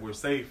sure that we're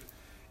safe.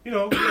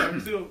 Still,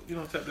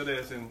 tap that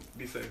ass and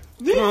be safe.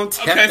 Come on,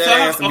 tap Okay, that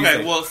ass and be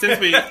safe. well, since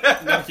we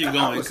gotta keep I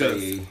going, would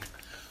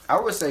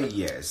because say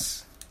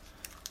yes.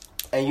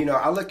 And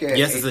I look at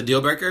Yes, it's a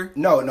deal breaker.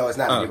 No, it's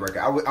not Oh. a deal breaker.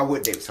 I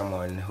would date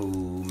someone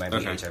who might be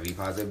Okay. HIV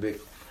positive, but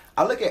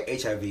I look at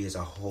HIV as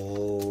a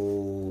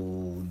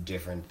whole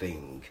different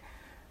thing.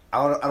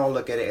 I don't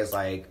look at it as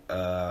like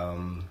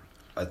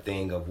a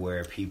thing of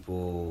where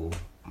people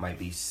might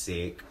be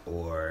sick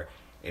or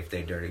if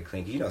they're dirty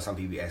clean. Some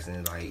people be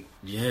asking like,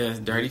 Yes,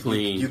 dirty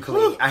clean. you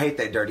clean. I hate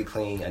that dirty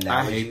clean analogy.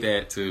 I hate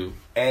that too.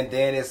 And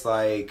then it's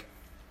like,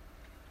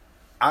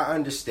 I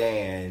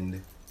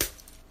understand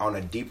on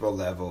a deeper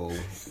level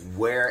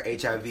where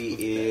HIV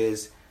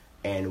is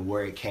and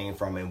where it came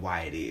from and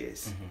why it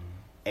is.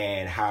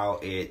 And how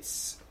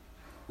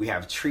we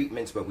have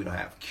treatments, but we don't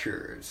have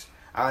cures.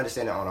 I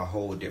understand it on a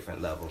whole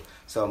different level.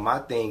 So my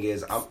thing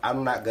is,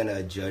 I'm not going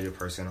to judge a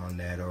person on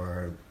that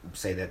or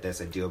say that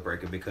that's a deal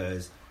breaker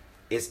because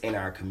it's in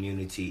our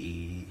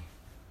community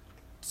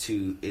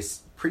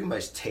it's pretty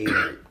much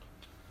tailored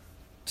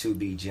to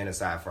be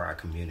genocide for our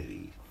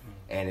community.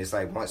 And it's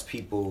like once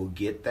people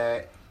get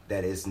that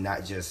it's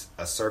not just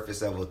a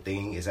surface level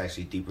thing, it's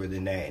actually deeper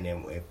than that. And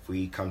then if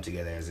we come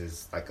together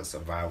as like a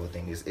survival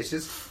thing, it's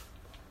just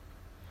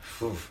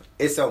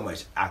it's so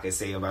much I could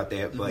say about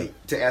that. But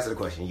to answer the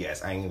question,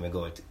 yes, I ain't even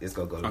going to, it's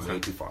gonna go way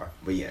too far.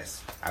 But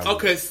yes. I would.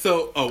 okay.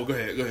 So, go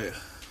ahead.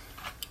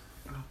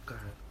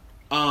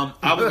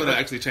 I was gonna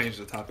actually change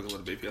the topic a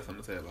little bit if you have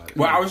something to say about it.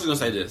 Well, I was just gonna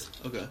say this.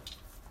 Okay.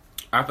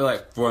 I feel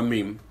like for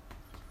me,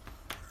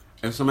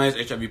 if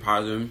somebody's HIV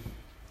positive,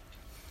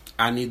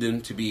 I need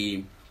them to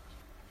be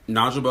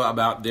knowledgeable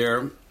about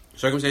their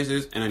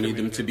circumstances, and I need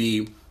them to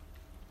be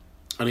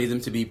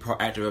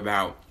proactive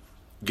about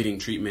getting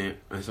treatment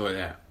and stuff like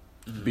that.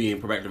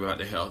 Being proactive about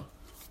their health,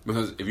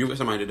 because if you're with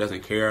somebody that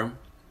doesn't care,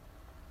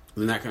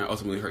 then that can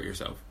ultimately hurt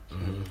yourself.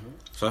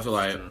 So I feel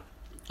like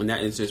in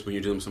that instance, when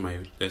you're dealing with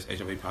somebody that's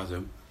HIV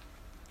positive,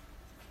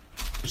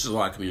 it's just a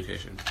lot of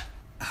communication.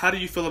 How do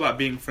you feel about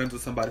being friends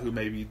with somebody who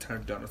maybe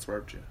turned down or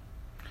swerved you?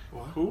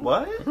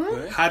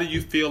 What? How do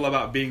you feel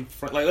about being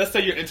friends? Like, let's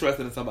say you're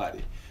interested in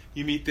somebody.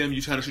 You meet them,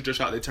 you trying to shoot your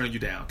shot, they turn you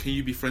down. Can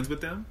you be friends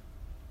with them?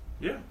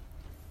 Yeah.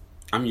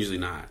 I'm usually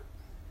not.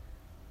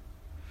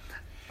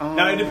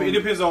 Now, it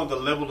depends on the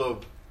level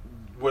of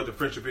where the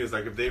friendship is.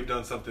 Like, if they've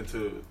done something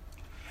to...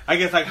 I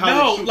guess, like, how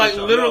no, they shoot like, each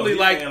other. literally,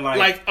 No, he's saying,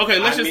 like, okay,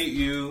 let's I just... meet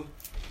you.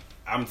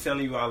 I'm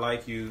telling you I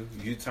like you.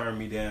 You turn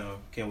me down.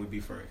 Can we be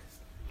friends?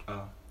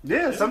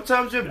 Yeah,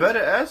 sometimes you're better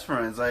as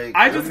friends. Like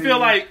I just feel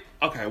like...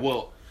 Okay,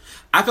 well...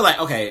 I feel like,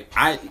 okay,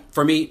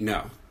 for me,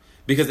 no.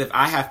 Because if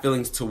I have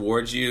feelings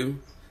towards you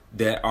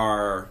that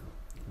are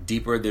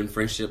deeper than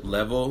friendship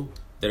level,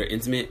 that are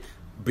intimate,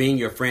 being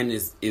your friend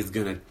is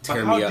gonna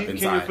tear me up inside. How deep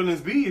can your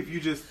feelings be if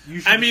you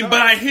shoot I mean,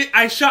 but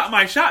I shot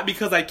my shot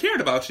because I cared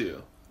about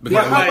you.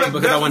 Because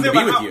I wanted to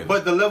be with you.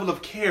 But the level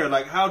of care,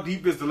 like, how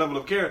deep is the level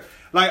of care?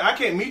 Like, I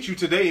can't meet you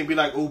today and be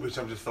like, oh, bitch,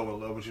 I'm just so in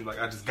love with you. Like,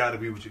 I just gotta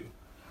be with you.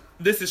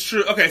 This is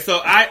true. Okay,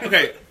 so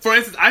for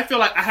instance, I feel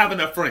like I have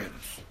enough friends.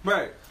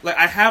 Right. Like,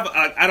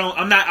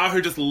 I'm not out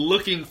here just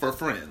looking for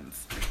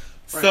friends.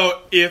 Right.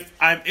 So if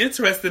I'm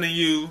interested in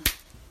you,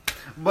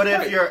 but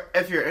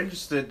if you're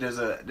interested, there's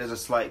a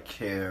slight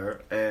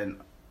care and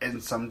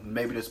some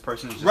maybe this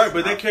person is just right.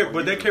 But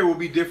that care will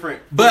be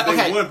different. But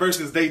day 1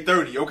 versus day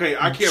 30. Okay,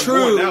 I care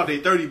more now day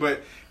 30,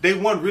 but day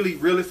 1, really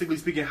realistically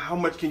speaking, how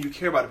much can you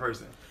care about a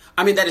person?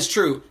 I mean, that is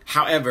true.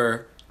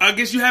 However, I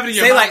guess you have it in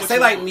your mind. Say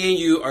like me and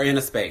you are in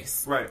a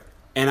space, right?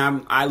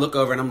 And I look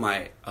over and I'm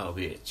like, oh,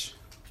 bitch,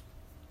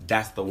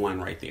 that's the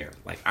one right there.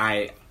 Like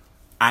I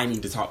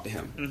need to talk to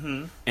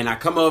him. And I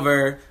come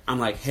over, I'm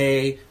like,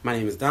 hey, my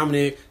name is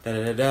Dominic,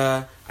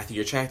 I think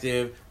you're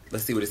attractive,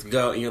 let's see where this can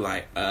go. And you're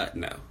like,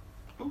 no.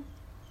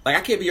 Like,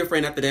 I can't be your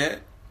friend after that.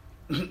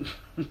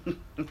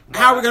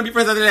 How are we gonna be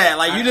friends after that?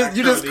 Like,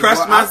 you just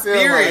crushed my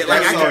spirit.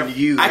 Like, I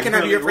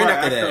cannot be your friend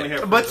after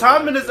that. But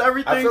timing is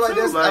everything. I feel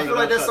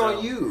like that's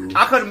on you.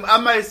 I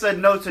might have said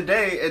no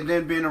today, and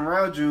then being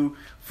around you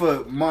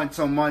for months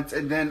on months,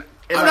 and then.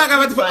 I'm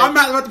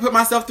not about to put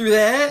myself through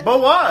that.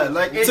 But why?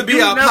 Like, to be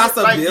a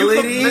possibility. Like,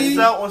 you could miss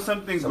out on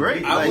something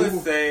great. I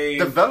would say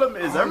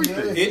development is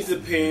everything. It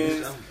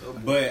depends,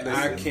 but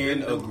I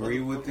can agree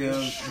with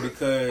them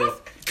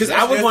because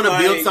I would want to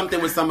build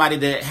something with somebody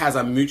that has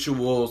a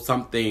mutual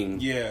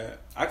something. Yeah,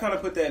 I kind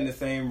of put that in the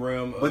same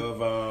realm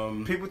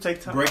of people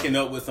take time breaking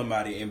up with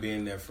somebody and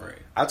being their friend.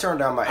 I turned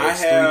down my ex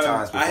 3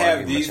 times before I have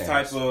I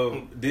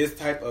this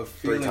type of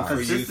feeling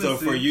for you. So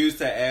for you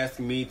to ask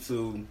me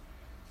to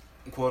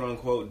quote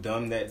unquote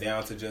dumb that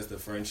down to just a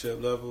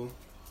friendship level,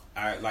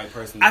 I like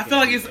personally. I feel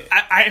like it's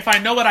if I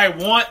know what I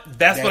want,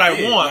 that's what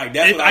I want. Like,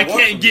 that's if what I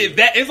can't get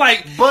that, it's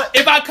like. But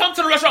if I come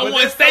to the restaurant and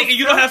want steak and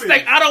you don't have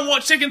steak, I don't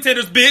want chicken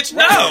tenders, bitch.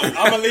 No, I'm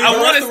gonna leave. I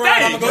want a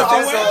steak.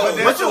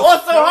 But you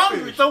also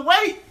hungry, so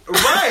wait.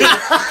 Right,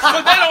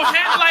 but they don't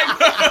have like.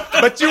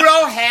 But you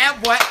don't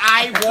have what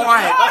I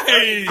want.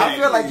 Hey. I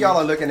feel like y'all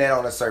are looking at it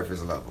on a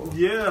surface level.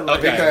 Yeah,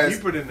 like because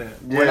deeper than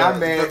that. When I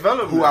met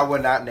who I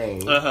would not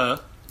name,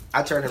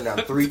 I turned him down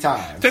 3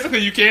 times. Technically,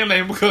 you can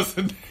name because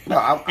no,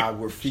 I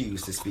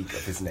refuse to speak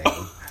of his name.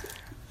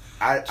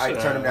 I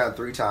turned him down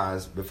 3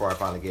 times before I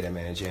finally gave him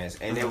a chance,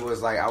 and it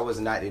was like I was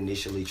not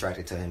initially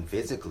attracted to him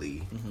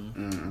physically,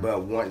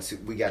 but once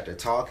we got to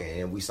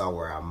talking and we saw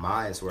where our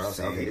minds were, I was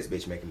like, okay, this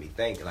bitch making me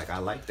think. Like, I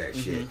like that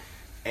shit,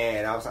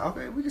 and I was like,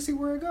 okay, we can see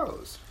where it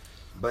goes.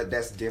 But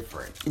that's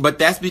different. But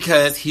that's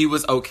because he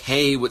was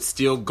okay with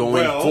still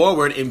going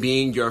forward and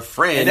being your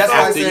friend. And that's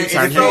after you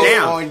turned him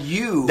down. On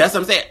you. That's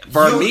what I'm saying.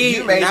 For me,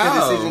 you made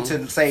the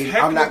decision to say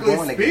I'm not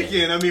going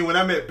again. I mean, when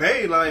I met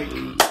Bae, like,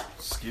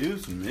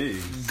 excuse me.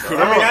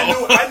 I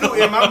knew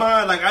in my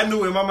mind,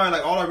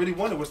 like all I really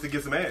wanted was to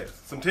get some ass,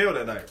 some tail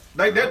that night.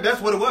 Like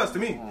that's what it was to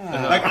me.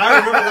 Like I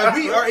remember, like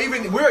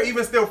we're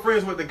even still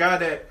friends with the guy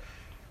that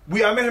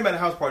I met him at a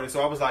house party.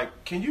 So I was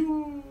like, can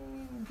you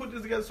put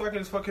this together so I can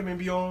just fuck him and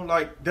be on?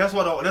 Like that's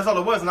all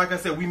it was. And like I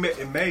said, we met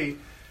in May.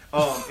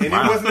 And it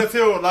wasn't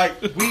until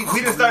like we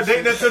didn't start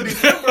dating until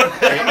December.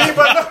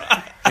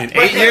 And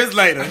 8 years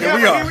later, here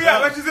we are. Here we are.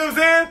 Like, you see what I'm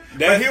saying?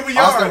 But here we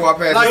are. Austin walked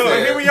past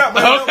here we are.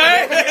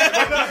 Okay.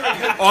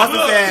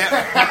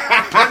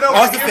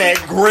 Austin said,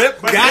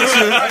 grip,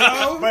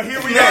 gotcha. But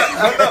here we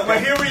are.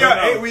 But here we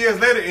are 8 years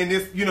later, and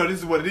this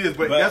is what it is.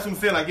 But that's what I'm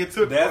saying. Like, it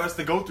took for us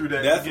to go through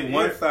that. That's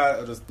one side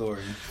of the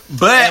story.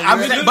 But I'm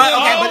saying,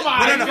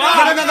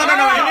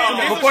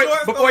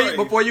 no.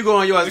 Before you go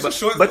on yours,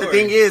 but the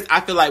thing is,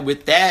 I feel like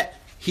with that,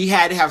 he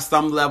had to have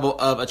some level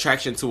of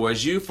attraction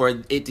towards you for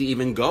it to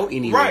even go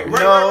anywhere.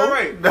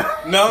 Right.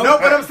 No,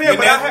 but I'm saying,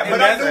 but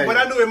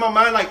I knew in my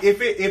mind, like,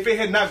 if it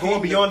had not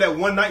gone beyond that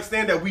one night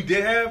stand that we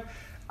did have,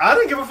 I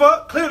didn't give a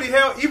fuck. Clearly,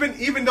 hell,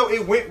 even though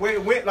it went where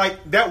it went,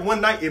 like that one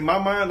night in my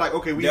mind, like,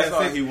 okay, we had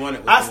sex.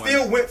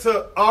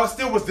 I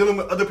still was dealing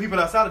with other people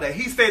outside of that.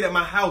 He stayed at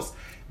my house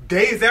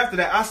days after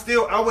that.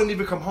 I wouldn't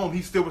even come home.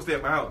 He still would stay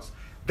at my house.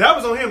 That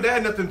was on him. That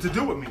had nothing to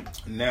do with me.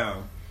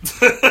 Now,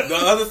 the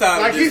other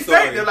side like of this he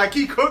stayed there, like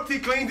he cooked, he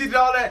cleaned, he did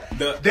all that.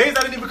 Days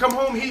I didn't even come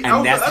home.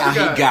 And that's how he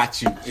got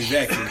you.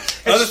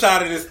 Exactly. Other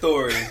side of this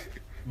story.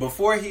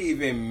 Before he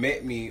even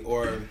met me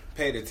or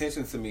paid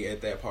attention to me at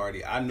that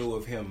party, I knew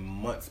of him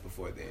months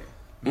before then.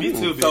 Me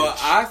too, bitch. So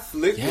I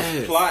slipped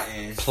was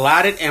plotting.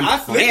 Plotted and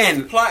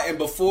planned. Plotting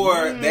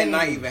before that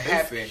night even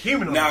happened.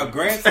 Now,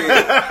 granted,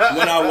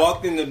 when I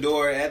walked in the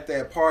door at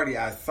that party,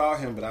 I saw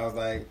him, but I was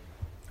like,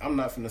 I'm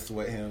not finna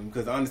sweat him.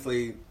 Because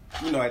honestly,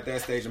 you know, at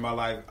that stage of my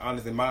life,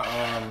 honestly, like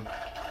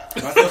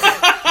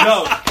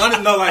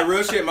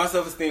real shit, my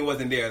self-esteem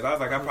wasn't there. So I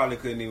was like, I probably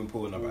couldn't even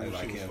pull nobody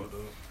like him.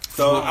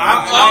 So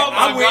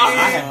I went in.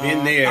 I have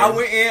been there. I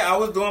went in. I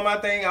was doing my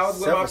thing. I was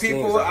with my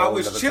people. I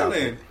was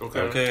chilling.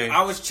 Okay.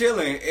 I was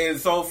chilling, and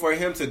so for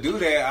him to do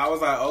that, I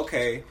was like,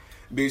 okay,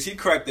 bitch. He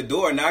cracked the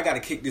door. Now I got to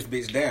kick this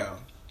bitch down.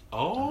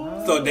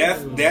 Oh. So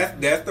that's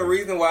the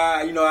reason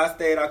why, you know, I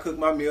stayed. I cooked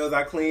my meals.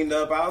 I cleaned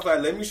up. I was like,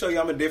 let me show you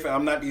I'm different.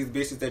 I'm not these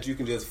bitches that you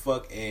can just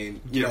fuck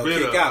and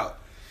kick out.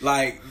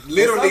 Like,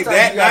 literally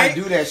that night.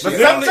 Do that shit.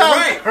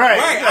 Right.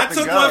 I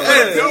took one for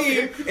the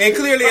team, and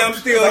clearly I'm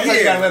still here.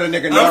 You gotta let a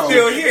nigga know. I'm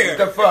still here.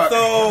 The fuck?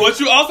 So, but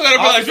you also gotta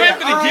be like, you ain't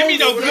gonna give me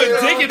no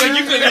good dick, and then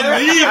you couldn't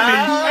leave me.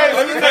 Hey,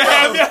 let me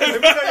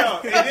tell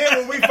y'all. And then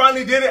when we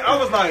finally did it, I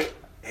was like,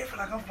 it feel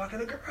like I'm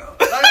fucking a girl.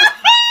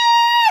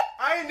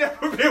 I ain't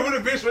never been with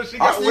a bitch when she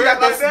got weird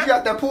like that. You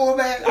got that pool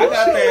bag? I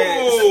got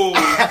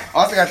that.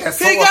 Also got that.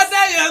 He got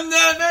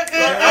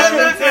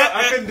that.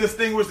 I couldn't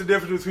distinguish the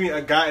difference between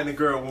a guy and a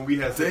girl when we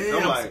had sex.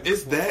 Damn, I'm like,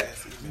 it's that.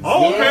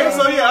 Oh, okay,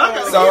 so yeah, I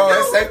got. So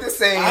it's safe to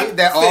say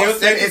that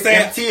Austin is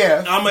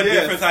MTF. I'm a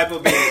different type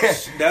of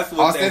bitch. That's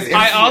what that is.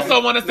 I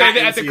also want to say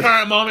that at the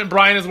current moment,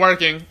 Brian is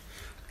working.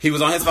 He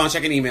was on his phone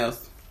checking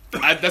emails.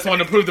 I just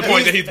want to prove the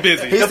point that he's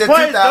busy. He's the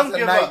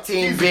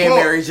 2019 being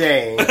Mary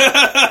Jane.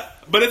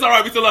 But it's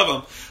alright, we still love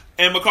him.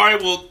 And Makari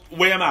will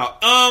weigh him out.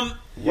 Yeah.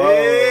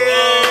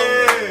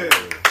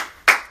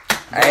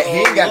 He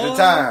ain't got the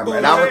time,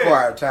 and I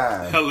require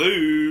time.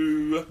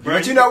 Hello.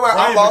 But you know what?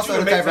 I'm also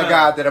the type of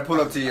guy that'll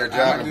pull up to your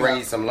job and bring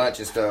you some lunch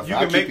and stuff.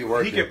 I'll keep you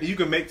working. You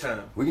can make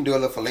time. We can do a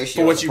little fellatio.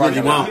 For what you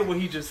really want. What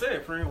he just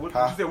said, friend. What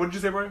did you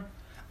say, Brian?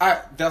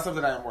 That's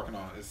something I am working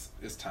on.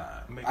 Is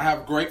time. I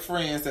have great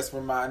friends that's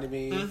reminding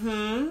me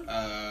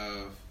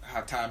of how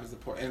time is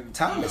important. And,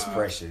 time is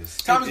precious.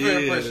 Time is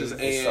very precious.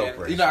 And, so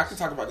precious. You know, I can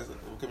talk about this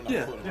coming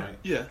up right?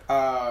 Yeah.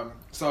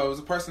 So it was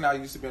a person I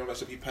used to be in a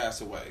relationship. He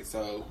passed away.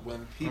 So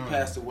when he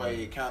passed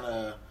away, it kind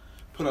of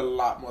put a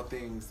lot more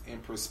things in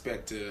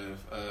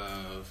perspective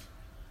of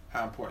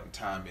how important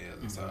time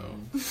is. And so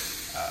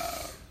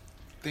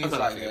things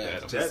like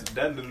that.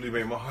 That literally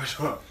made my heart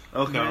drop.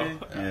 Okay. No.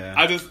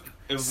 Yeah.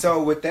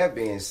 So with that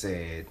being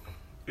said,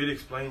 it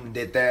explained.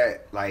 Did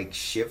that like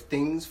shift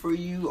things for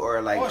you,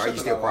 or like are you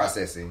still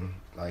processing?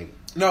 Like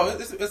no,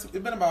 it's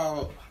been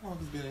about how long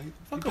has it been?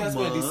 Like he passed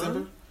away in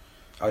December.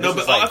 No,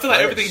 but I feel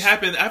like everything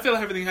happened. I feel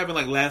like everything happened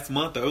like last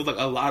month. Though. It was like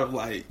a lot of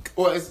like.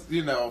 Well, it's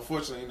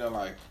unfortunately,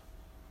 like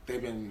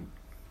they've been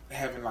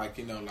having like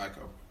like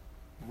a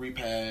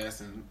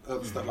repass and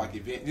other stuff like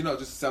event.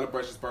 Just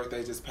celebrations,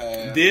 birthdays just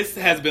passed. This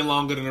has been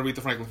longer than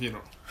Aretha Franklin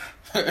funeral.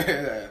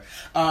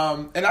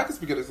 And I can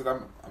speak of this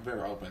because I'm very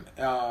open.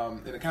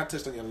 And it kind of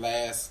touched on your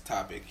last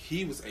topic.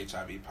 He was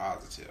HIV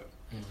positive.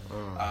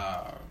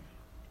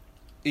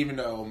 Even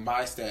though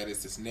my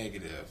status is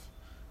negative,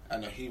 I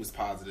know he was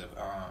positive.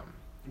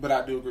 But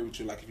I do agree with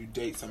you. Like if you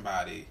date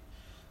somebody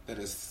that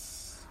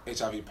is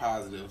HIV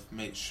positive,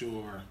 make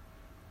sure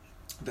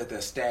that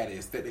their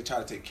status, that they try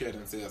to take care of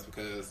themselves,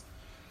 because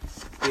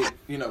it,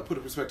 put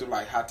in perspective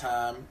like how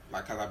time,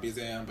 like how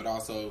busy I am, but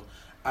also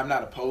I'm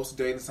not opposed to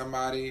dating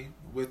somebody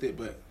with it,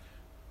 but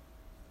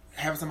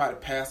having somebody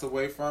pass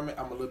away from it,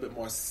 I'm a little bit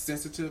more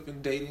sensitive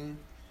in dating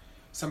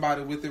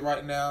somebody with it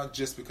right now,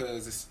 just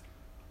because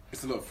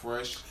it's a little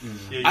fresh.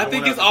 Yeah, I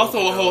think it's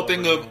also a whole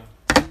thing of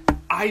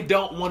I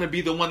don't want to be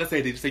the one to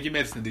say, did you take your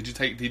medicine? Did you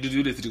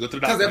do this? Did you go to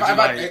the doctor?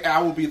 Because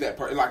I will be that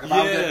person. Like if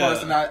I was that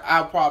person,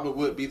 I probably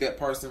would be that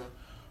person.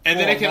 And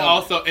then it can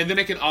also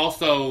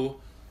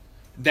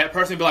that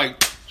person be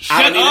like,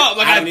 shut up!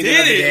 Like I did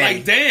it. Daddy.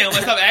 Like damn!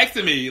 Like stop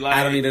asking me. Like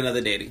I don't need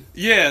another daddy.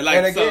 Yeah. Like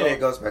and again, it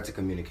goes back to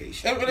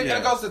communication. And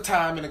it goes to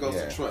time and it goes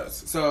to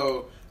trust.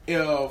 So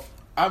if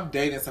I'm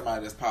dating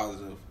somebody that's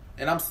positive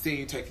and I'm seeing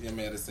you taking your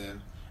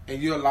medicine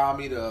and you allow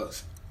me to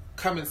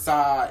come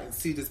inside and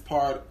see this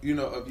part,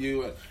 of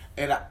you,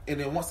 and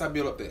then once I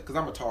build up that, because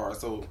I'm a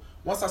Taurus, so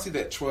once I see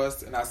that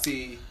trust and I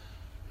see.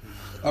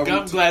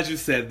 I'm glad you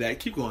said that.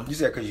 Keep going. You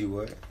said because you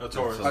what? A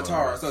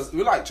Taurus. So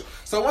we're like,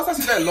 so once I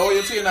see that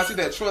loyalty and I see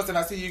that trust and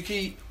I see you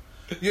keep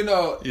You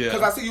know, Yeah.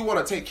 because I see you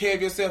want to take care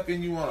of yourself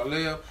and you want to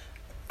live.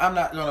 I'm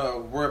not gonna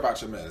worry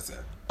about your medicine.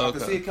 I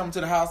can Okay. see it coming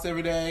to the house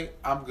every day.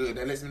 I'm good.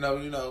 That lets me know,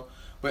 you know.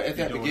 But at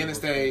that doing beginning it.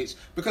 stage,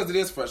 because it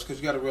is fresh, because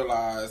you got to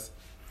realize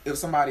if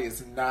somebody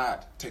is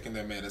not taking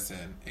their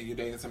medicine and you're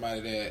dating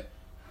somebody that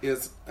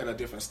is at a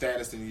different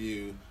status than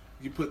you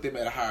put them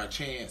at a higher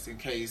chance in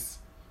case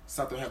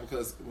something happens.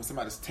 Because when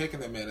somebody's taking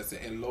their medicine,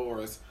 it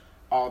lowers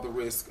all the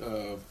risk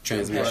of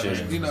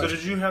Transmission. You know, So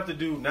did you have to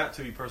do, not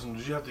to be personal,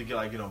 did you have to get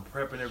on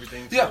prep and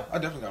everything? yeah, I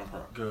definitely got on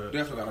prep. Good.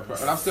 Definitely got on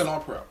prep, and I'm still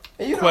on prep.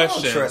 And you know, Question.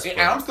 I don't trust And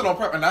prep. I'm still on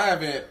prep, and I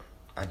haven't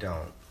I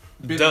don't.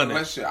 been Done in a it.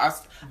 relationship. I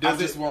Does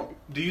just it- want.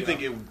 Do you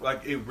think it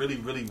really,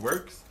 really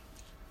works?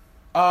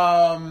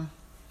 I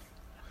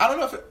don't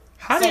know if it.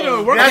 How do you know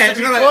it works? Okay, to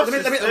be let me cautious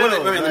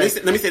say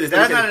still, this.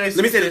 that's not an Let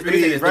me say excuse to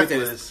be this.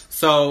 reckless.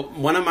 So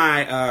one of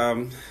my, I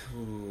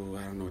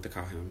don't know what to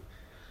call him.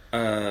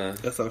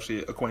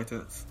 Associate,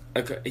 acquaintance.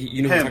 Okay,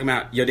 you know who I'm talking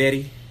about? Your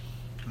daddy.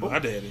 My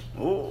daddy.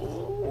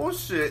 Oh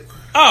shit!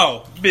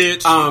 Oh,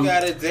 bitch.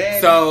 Got it,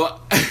 Dad. So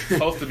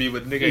Supposed to be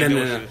with nigga ain't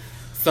doing shit.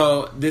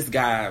 So this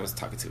guy I was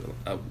talking to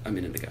a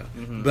minute ago,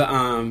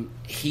 but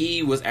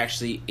he was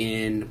actually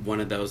in one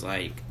of those,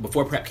 like,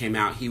 before prep came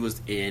out, he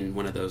was in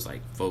one of those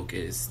like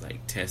focus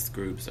like test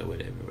groups or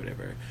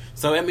whatever.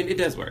 So I mean, it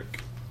does work.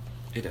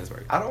 It does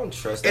work. I don't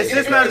trust It's that.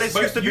 just not an But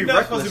excuse to you're be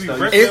not supposed reckless. to be though.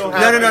 You reckless. still No,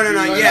 have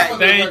no, to- yeah.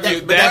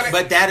 Thank you.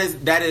 But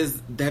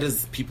that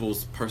is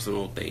people's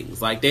personal things.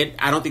 Like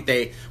I don't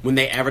think when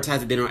they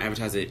advertise it, they don't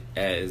advertise it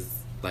as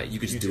like you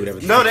could just do whatever.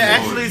 No, they you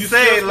want. actually You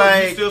say still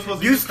like supposed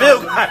to you be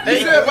still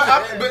confident. got.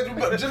 Yeah,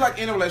 but just like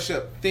in a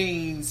relationship,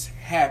 things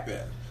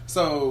happen.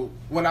 So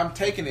when I'm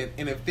taking it,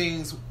 and if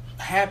things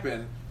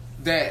happen,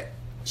 that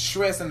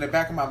stress in the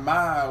back of my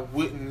mind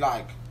wouldn't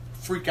like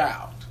freak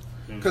out.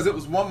 Because it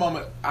was one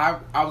moment I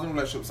was in a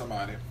relationship with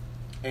somebody,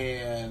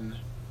 and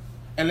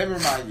let me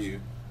remind you.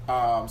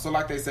 So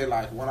like they say,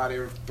 like 1 out of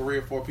every 3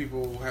 or 4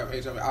 people who have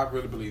HIV. I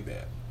really believe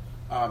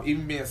that.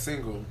 Even being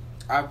single,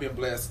 I've been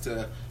blessed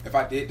to, if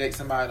I did date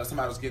somebody or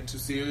somebody was getting too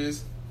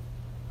serious,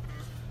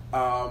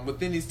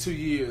 within these 2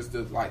 years,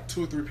 the like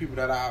 2 or 3 people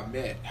that I've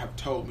met have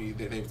told me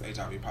that they was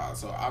HIV positive.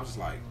 So I'm just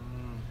like,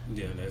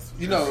 yeah, that's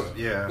you know,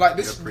 Yeah, like I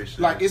this, appreciate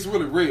like it. it's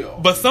really real.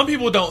 But some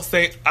people don't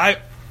say. I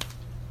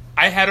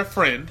had a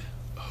friend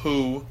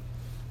who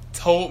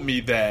told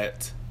me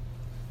that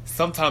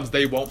sometimes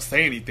they won't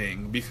say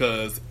anything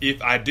because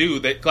if I do,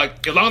 they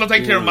like as long as I'm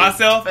taking care of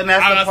myself, And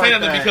that's I'm the not saying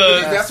part nothing that-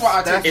 because that's why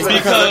I take It's care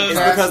of because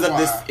myself. of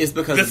this. That's It's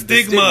because the of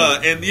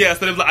stigma and yeah.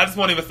 So I just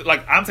won't even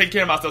like I'm taking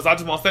care of myself, so I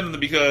just won't say nothing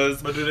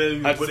because But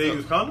do they, I would they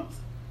use condoms?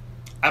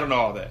 I don't know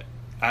all that.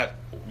 I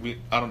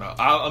don't know.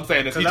 I'm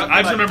saying this. I just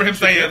like, remember him you should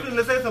saying.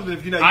 definitely say something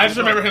if you're not I using just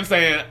remember him condoms.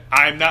 saying,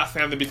 "I'm not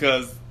saying that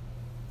because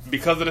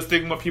of the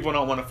stigma, people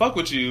don't want to fuck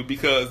with you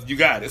because you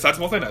got it." So I just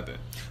won't say nothing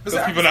because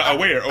But see, people are not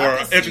aware I or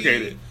can see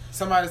educated.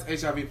 Somebody's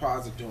HIV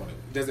positive doing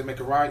it. Does it make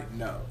it right?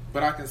 No.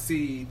 But I can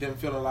see them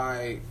feeling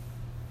like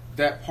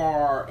that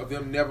part of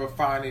them never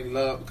finding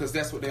love because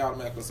that's what they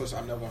automatically associate.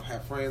 I'm never gonna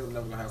have friends. I'm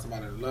never gonna have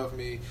somebody that love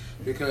me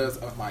because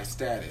of my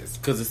status.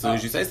 Because as soon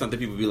as you say something,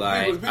 people be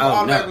like, People "Oh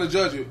automatically no."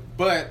 judge you.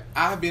 But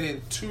I've been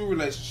in 2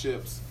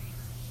 relationships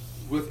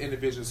with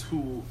individuals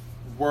who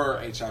were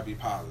HIV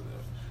positive.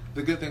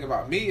 The good thing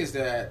about me is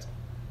that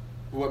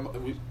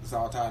it's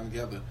all tying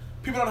together.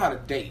 People don't know how to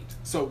date,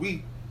 so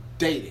we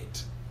dated.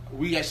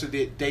 We actually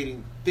did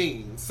dating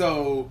things.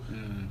 So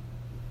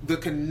the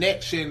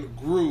connection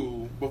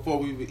grew before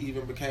we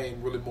even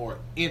became really more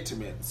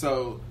intimate.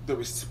 So the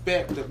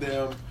respect of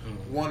them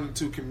wanting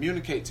to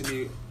communicate to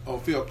me or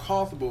feel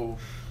comfortable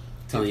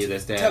Telling you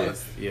that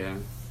status, yeah.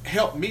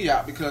 helped me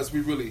out because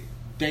we really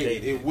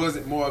dated. It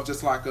wasn't more of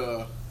just like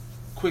a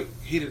quick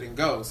hit it and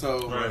go.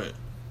 So Right.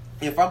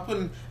 if I'm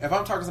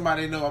talking to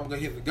somebody they know I'm gonna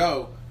hit it and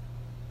go,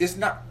 it's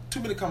not too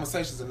many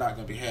conversations are not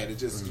gonna be had. It's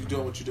just you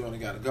doing what you're doing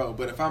and gotta go.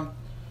 But if I'm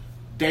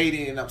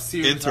dating and I'm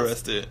serious,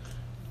 Interested.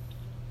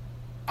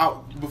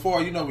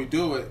 before we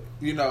do it,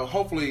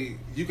 hopefully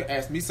you can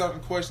ask me certain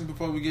questions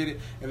before we get it,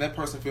 and that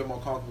person feel more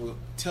comfortable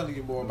telling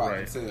you more about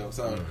Right. themselves.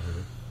 So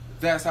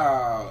that's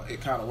how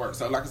it kind of works.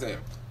 So like I said,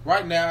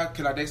 right now,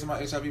 can I date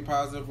somebody HIV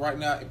positive? Right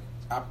now,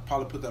 I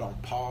probably put that on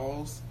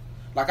pause.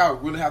 Like I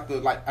would really have to,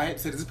 like I hate to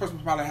say this person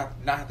would probably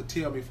not have to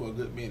tell me for a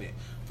good minute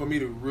for me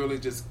to really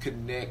just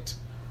connect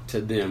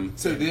To them,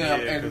 to them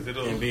Yeah, 'cause and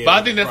it'll be But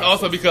I think that's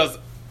also because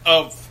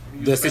of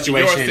the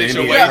situation, Your and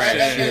situation.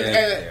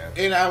 the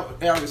yeah, in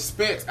our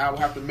respects, I would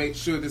have to make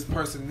sure this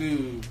person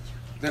knew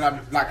that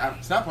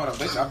it's not part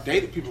of I've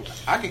dated people.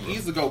 I can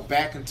easily go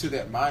back into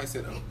that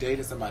mindset of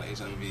dating somebody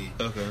HIV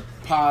okay.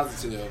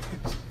 positive.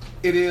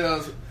 It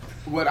is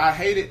what I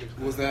hated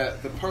was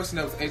that the person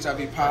that was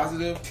HIV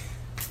positive,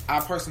 I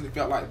personally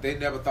felt like they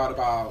never thought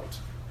about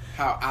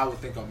how I would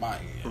think on my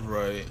end.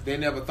 Right. They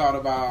never thought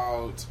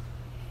about,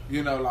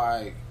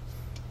 like,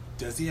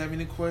 does he have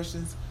any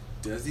questions?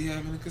 Does he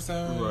have any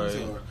concerns?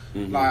 Right.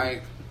 Or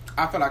like,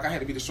 I felt like I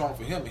had to be the strong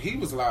for him. He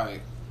was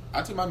like,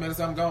 I took my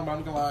medicine, I'm gone. But I'm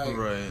looking like,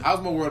 Right. I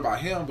was more worried about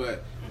him,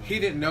 but he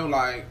didn't know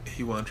like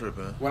He wasn't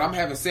tripping. when I'm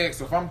having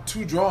sex. If I'm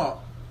too drunk,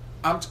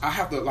 I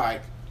have to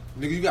like,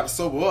 nigga, you got to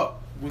sober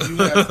up when you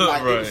have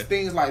like Right. it was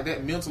things like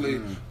that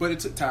mentally. But it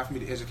took time for me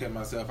to educate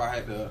myself. I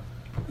had to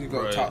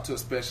go Right. talk to a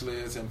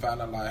specialist and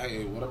find out like,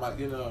 hey, what am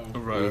I,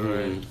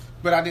 Right.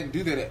 But I didn't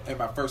do that in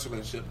my first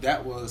relationship.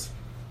 That was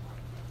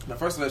my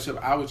first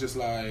relationship. I was just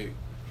like,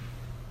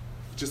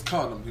 just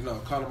condom,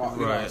 condom all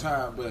the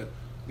time. But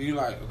then you're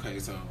like, okay,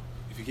 so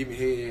if you give me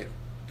head,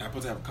 I'm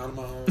supposed to have a condom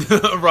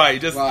on. Right.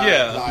 Just Like,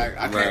 yeah. Like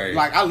I can't. Right.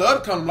 Like I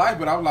love the condom life,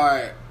 but I'm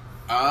like,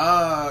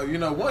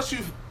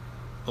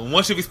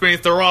 Once you've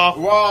experienced the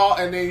raw,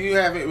 and then you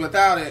have it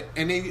without it,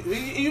 and then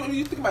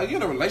you think about it,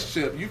 you're in a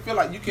relationship, you feel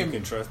like you can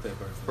trust that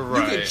person.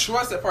 right? you can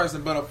trust that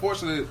person, but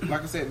unfortunately,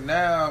 like I said,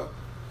 now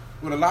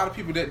with a lot of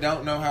people that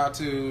don't know how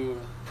to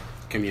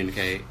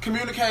Communicate.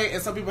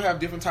 and some people have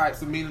different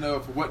types of meaning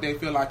of what they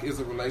feel like is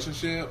a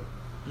relationship.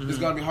 It's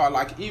gonna be hard.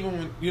 Like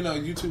even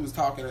when you two was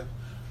talking,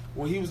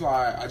 when he was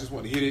like, "I just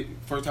want to hit it."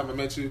 First time I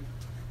met you,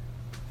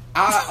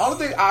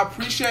 only thing I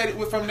appreciated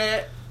from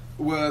that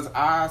was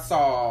I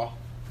saw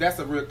that's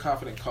a real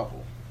confident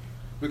couple,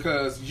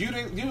 because you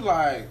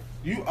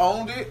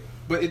owned it,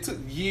 but it took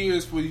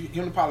years for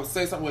him to probably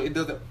say something where it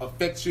doesn't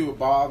affect you or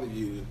bother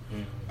you.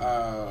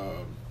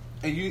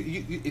 And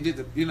it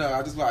did.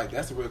 I just like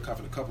that's a real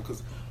confident couple,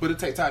 but it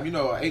takes time. An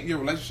 8-year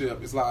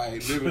relationship is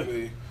like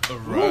literally a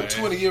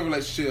 20-year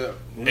relationship.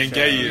 And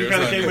gay You years.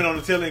 kind of came in on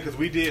the tail end because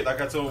we did, like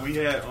I told, we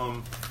had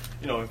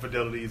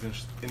infidelities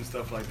and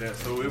stuff like that.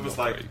 So it was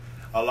like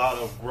a lot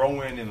of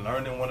growing and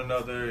learning one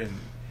another and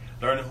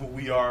learning who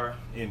we are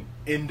in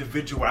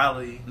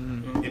individuality.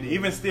 And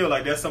even still,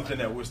 like that's something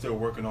that we're still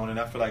working on. And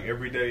I feel like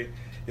every day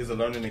is a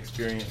learning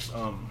experience.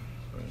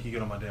 He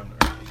get on my damn nerves.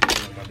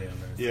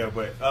 Yeah,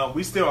 but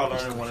we still are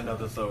learning one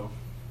another. So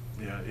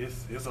yeah,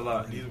 it's a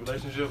lot. These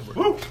relationships.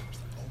 Woo!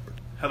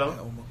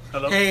 Hello.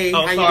 Hey,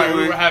 Oh, how sorry, you we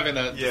doing? were having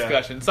a Yeah.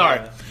 discussion.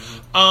 Sorry.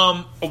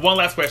 Yeah. One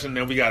last question,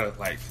 then we gotta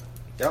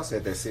Y'all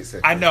said that 6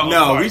 seconds. I know.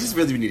 No, sorry. we just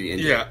really need to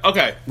end it. Yeah.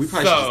 Okay. We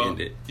probably should just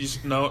end it. You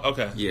no.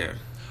 Okay. Yeah.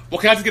 Well,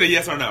 can I just get a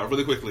yes or no,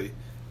 really quickly?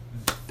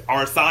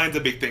 Are signs a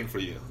big thing for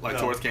you, like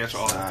No. towards cancer,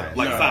 all that stuff? Signs.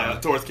 Like No.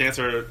 signs towards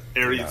cancer,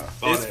 Aries.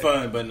 all It's that.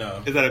 fun, but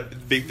no. Is that a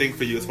big thing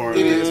for you as far as?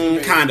 It is for me.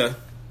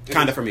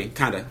 Kinda for me.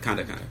 Kinda.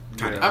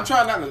 I'm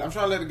trying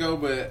to let it go,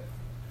 but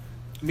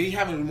me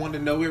having wanted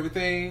to know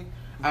everything,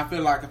 I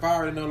feel like if I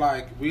already know,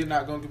 like we're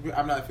not going to compete,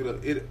 I'm not feeling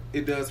it.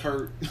 It does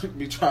hurt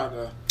me trying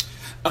to.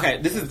 Okay,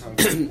 this is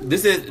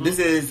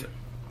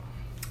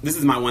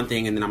my one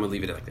thing, and then I'm gonna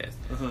leave it like this.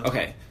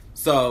 Okay,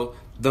 so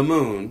the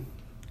moon,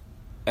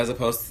 as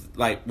opposed to,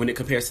 like when it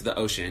compares to the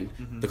ocean,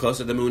 the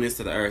closer the moon is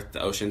to the earth,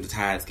 the ocean, the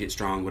tides get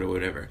strong,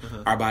 whatever.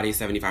 Our body is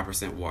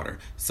 75% water,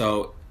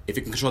 so if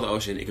it can control the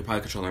ocean, it can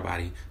probably control our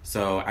body.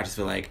 So I just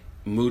feel like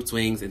mood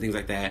swings and things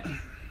like that,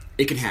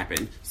 it can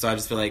happen. So I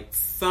just feel like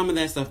some of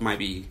that stuff might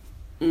be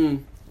a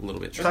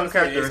little bit. Some It's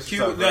characteristics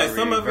cute. are Like,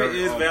 some of it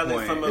very is on valid,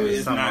 point, some of it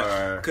is some not.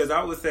 are- Because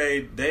I would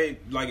say they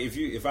like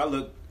if I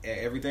look at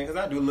everything, because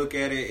I do look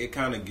at it, it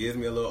kind of gives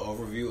me a little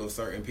overview of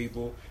certain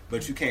people.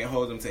 But you can't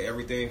hold them to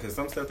everything, because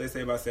some stuff they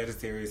say about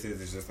Sagittarius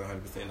is just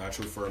 100% not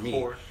true for me.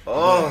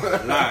 I'm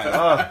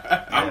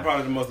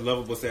probably the most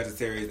lovable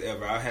Sagittarius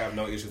ever. I have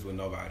no issues with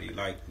nobody.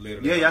 Like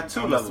literally, Yeah, y'all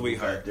too I'm a lovable,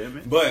 sweetheart.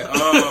 goddammit.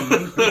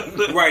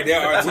 But right,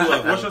 there are two of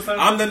them. What's your sign?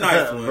 I'm the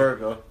nice one.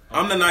 Virgo.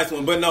 I'm the nice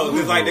one, but no,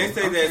 it's like they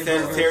say that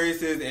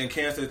Sagittariuses and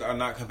Cancers are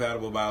not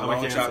compatible by a I'm a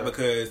long Cancer. shot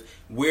because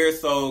we're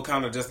so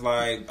kind of just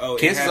like, oh,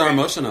 it Cancers are happened.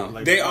 emotional.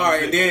 Like, They are,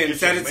 and then It's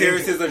just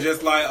Sagittariuses are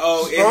just like,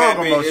 oh, it Strong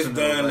happened, it's emotional,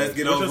 done, let's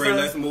get What's over your it,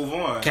 sign? let's move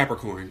on.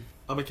 Capricorn.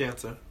 I'm a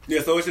Cancer.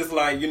 Yeah, so it's just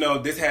like,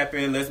 this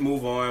happened, let's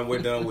move on, we're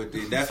done with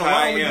it. That's So how why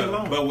I don't we get am.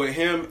 along? But with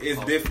him, it's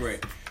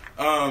different.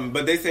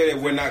 But they say that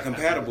we're not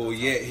compatible,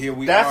 yet here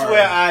we That's are.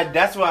 where I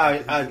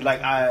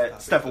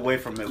step away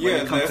from it when Yeah,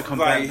 it comes that's to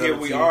like compatibility. here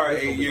we are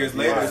 8 years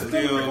later, Yeah.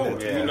 still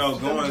Yeah.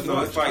 going. So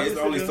it's like it's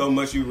only so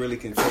much you really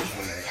can take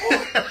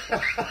from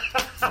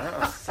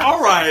that.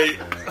 All right.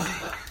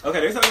 Okay,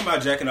 they're talking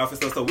about jacking off and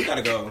stuff, so we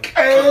gotta go.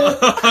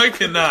 I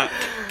cannot.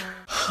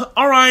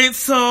 All right,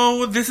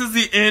 so this is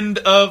the end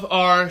of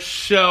our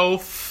show.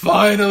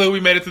 Finally, we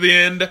made it to the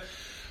end.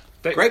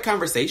 Great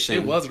conversation.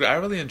 It was great. I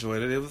really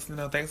enjoyed it. It was,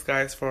 thanks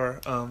guys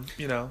for,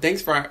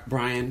 Thanks for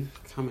Brian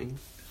coming.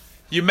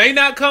 You may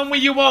not come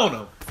when you want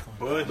them.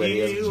 But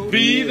he'll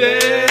Be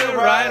there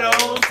right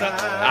on time.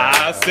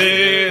 I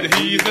said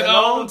he's an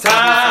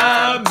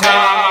on-time man.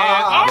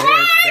 All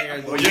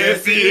right. Well,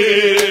 Yes, he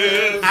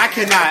is. I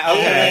cannot.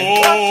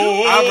 Okay.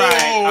 Oh, All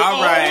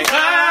right.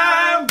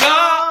 On-time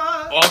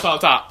God. On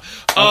top.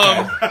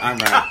 I'm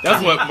right.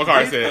 That's what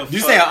Makari said. Did you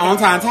say an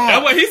on-time That's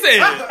time? what he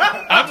said.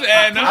 I'm just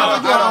adding on.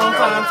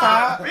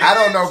 I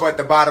don't know, but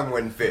the bottom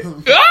wouldn't fit.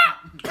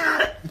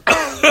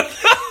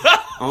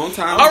 On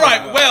time. All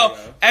right. Well,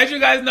 as you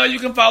guys know, you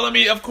can follow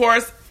me, of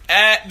course,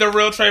 at The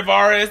Real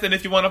Travaris. And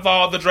if you want to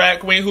follow the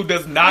drag queen who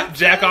does not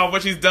jack off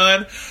what she's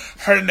done,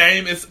 her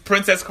name is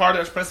Princess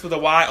Carter. It's Prince with a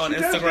Y on does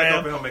jack Instagram.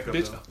 off in her makeup,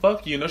 Bitch, though.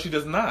 fuck you. No, she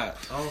does not.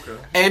 Oh, okay.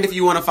 And if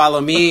you want to follow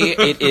me,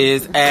 it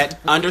is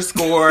at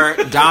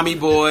 _ Dommy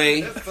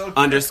Boy _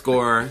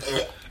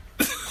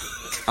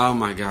 Oh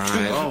my god.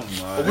 Oh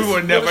my. We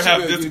will never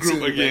have this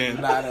group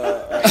again. Not You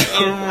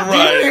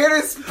Right. hear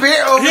this spit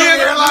over here?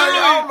 Like,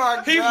 oh my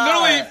god. He's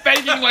literally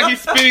faking like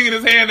he's spitting in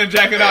his hand and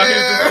jacking out. He's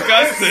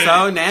disgusting.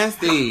 So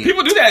nasty.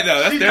 People do that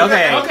though. That's their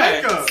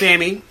Okay. okay.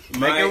 Sammy.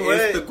 My it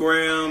way.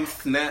 Instagram,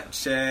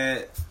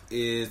 Snapchat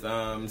is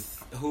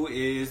who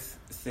is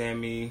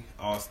Sammy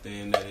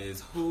Austin. That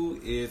is who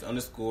is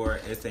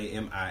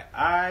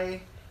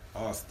 _SAMII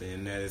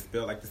Austin. That is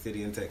spelled like the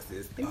city in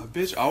Texas.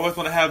 Bitch always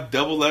want to have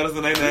double letters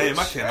in their name.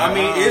 I can't. I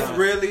mean, it's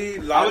really I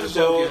was logical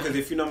joking. because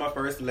if you know my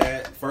first,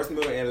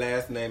 middle, and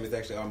last name is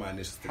actually all my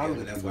initials together.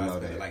 That's why I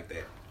spell it like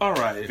that. All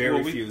right. Very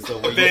well, few. So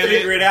when you then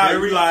figure it out,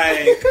 you're like,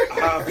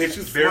 bitch,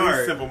 you Very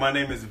smart. simple. My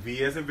name is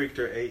V as in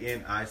Victor,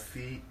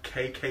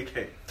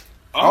 ANICKKK.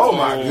 Oh,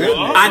 my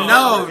goodness. I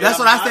know. That's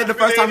what I said the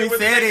first time he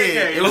said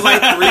it. It was like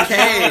 3 Ks.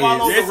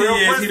 Yes, he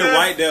is. He the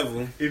white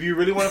devil. If you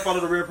really want to follow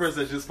the real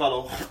princess, just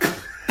follow.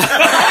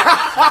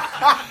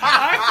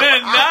 I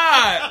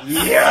cannot.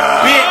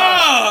 Yeah.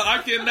 Oh, I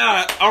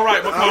cannot. All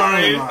right,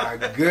 Makari. Oh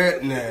my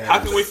goodness. How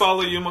can we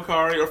follow you,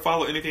 Makari, or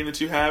follow anything that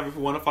you have if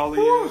we want to follow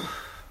you?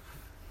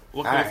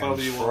 What can I we follow am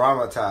you on?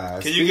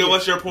 traumatized. Can you give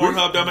us your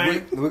Pornhub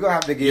domain? We're going to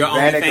have to get Your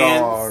Vanek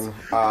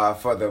OnlyFans? on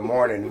for the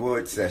morning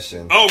wood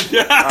session. Oh,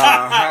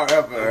 yeah.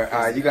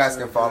 However, you guys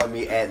can follow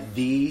me at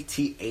the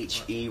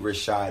THE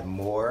Rashad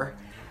Moore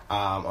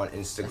on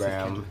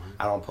Instagram.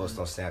 I don't post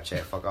on Snapchat.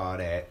 Fuck all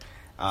that.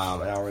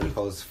 And I don't really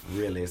post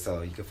really,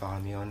 so you can follow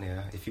me on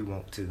there if you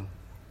want to.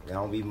 It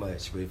don't be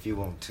much, but if you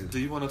want to. Do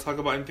you want to talk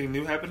about anything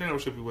new happening, or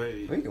should we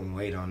wait? We can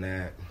wait on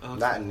that. Okay.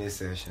 Not in this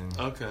session.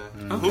 Okay.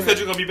 Who said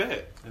you're going to be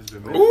back?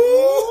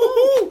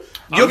 Ooh!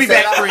 You'll be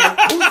back, friend.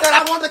 Who said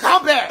I wanted to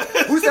come back?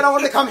 Who said I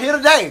wanted to come here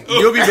today?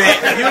 You'll be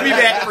back. You'll be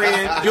back,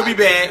 friend. You'll be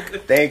back.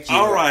 Thank you.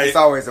 All right. It's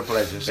always a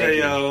pleasure. Thank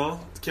you.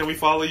 J.O., can we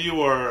follow you,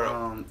 or...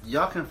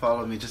 Y'all can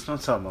follow me. Just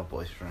don't tell my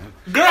boyfriend.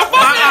 Girl,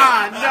 fuck it!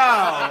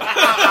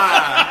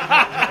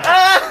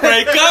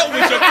 Break up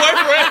with your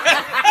boyfriend.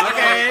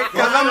 Okay,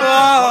 because I'm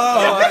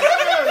low.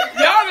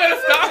 Y'all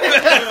gotta stop that.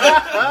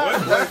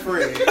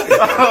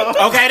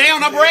 Okay, they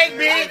on a break,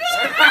 bitch.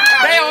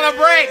 They on a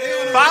break.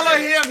 Follow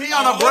him. He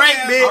on a break,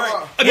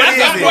 bitch. That's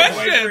is our it?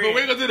 question, but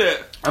we ain't gonna do that.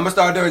 I'm gonna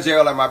start doing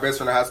jail like my best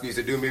friend in high school used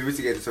to do me. We used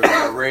to get to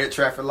a red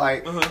traffic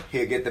light.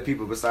 He'll get the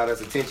people beside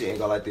us attention and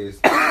go like this.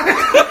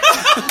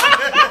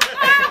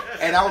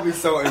 And I would be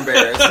so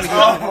embarrassed.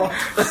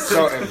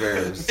 So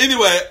embarrassed.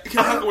 Anyway,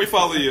 how can we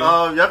follow you?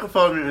 Y'all can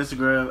follow me on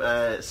Instagram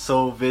at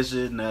Soul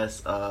Vision.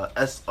 That's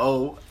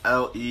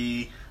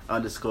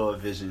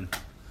SOLE_vision.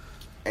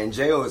 And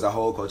J.O. is a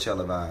whole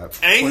Coachella vibe.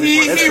 Ain't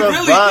he? He It's a really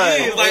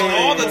vibe. is. Like,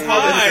 all the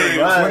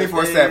time.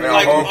 24/7, a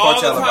Like, whole all the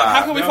Coachella time.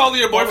 How can vibe. we follow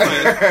your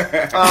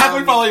boyfriend? How can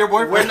we follow your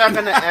boyfriend? We're not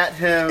gonna at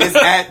him. It's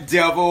at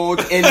Devil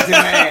in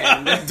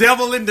Demand.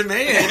 Devil in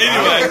demand.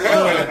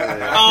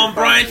 Anyway.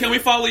 Brian, can we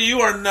follow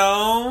you or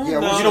no? Yeah,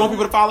 no. You don't want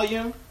people to follow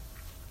you?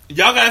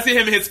 Y'all gotta see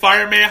him in his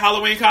fireman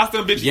Halloween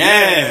costume, bitch.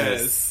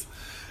 Yes.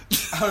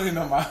 I don't even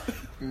know my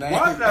name.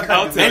 I'll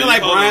tell Maybe you.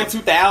 like Hold Brian on.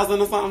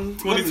 2000 or something.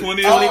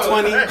 2020.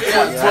 2020. I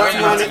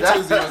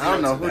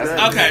don't know who that is.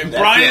 Okay,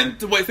 Brian.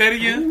 Wait, say it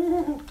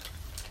again.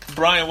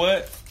 Brian,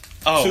 what?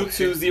 Oh,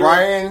 220.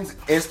 Brian's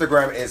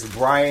Instagram is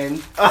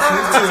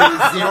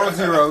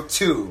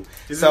Brian22002.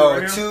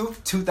 So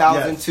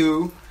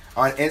 2002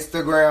 on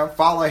Instagram.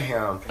 Follow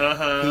him.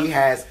 He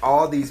has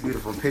all these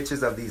beautiful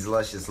pictures of these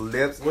luscious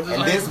lips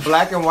and this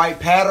black and white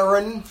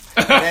pattern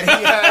that he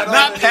had on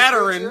Not his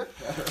pattern. picture.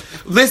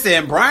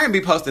 Listen, Brian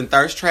be posting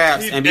thirst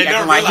traps and be they acting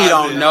don't like he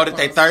realize don't it. know that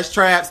they thirst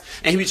traps,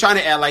 and he be trying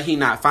to act like he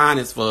not fine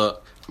as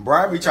fuck.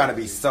 Brian be trying to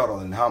be subtle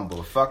and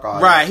humble. Fuck all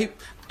Right?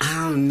 I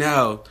don't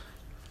know.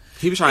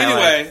 He be trying to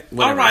Anyway, like,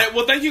 whatever. all right.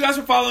 Well, thank you guys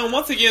for following.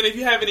 Once again, if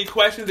you have any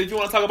questions, if you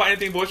want to talk about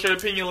anything, voice your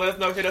opinion, let us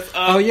know. Hit us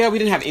up. Oh yeah, we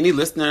didn't have any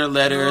listener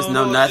letters,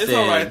 no nothing. It's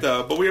all right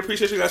though. But we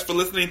appreciate you guys for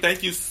listening.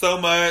 Thank you so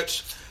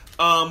much.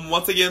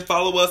 Once again,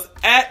 follow us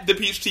at the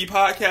Peach Tea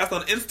Podcast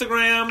on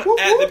Instagram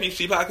at the Peach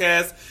Tea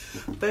Podcast.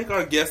 Thank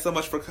our guests so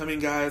much for coming,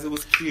 guys. It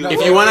was cute.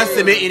 If you want to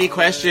submit any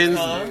questions,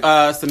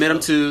 submit them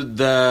to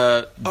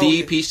the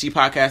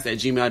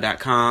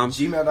PeachTeaPodcast@gmail.com.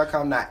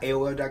 Gmail.com, not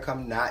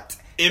AOL.com, not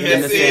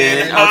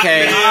MSN,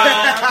 Okay.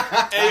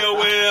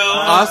 AOL,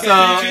 Also-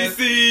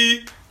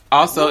 PGC,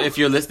 Also, if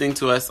you're listening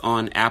to us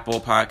on Apple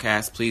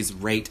Podcasts, please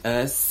rate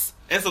us,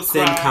 and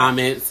subscribe. send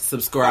comments, 5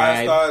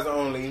 subscribe. stars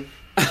only.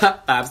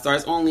 5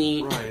 stars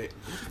only. Right.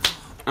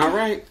 All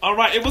right. All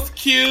right. It was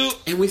cute.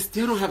 And we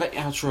still don't have an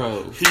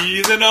outro.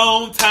 He's an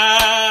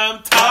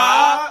on-time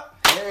top.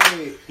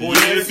 Hey.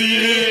 Yes,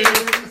 he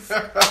is.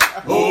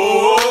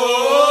 Oh,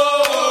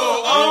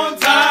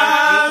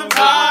 on-time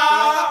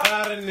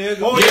top.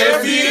 Oh,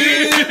 yes, he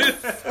is.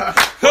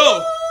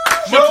 Oh,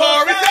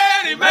 Makari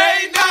said he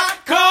may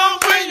not come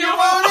when you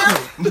want him,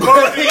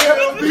 but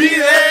he'll be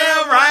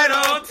there right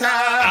on time.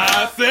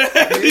 I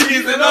said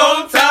he's an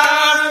on-time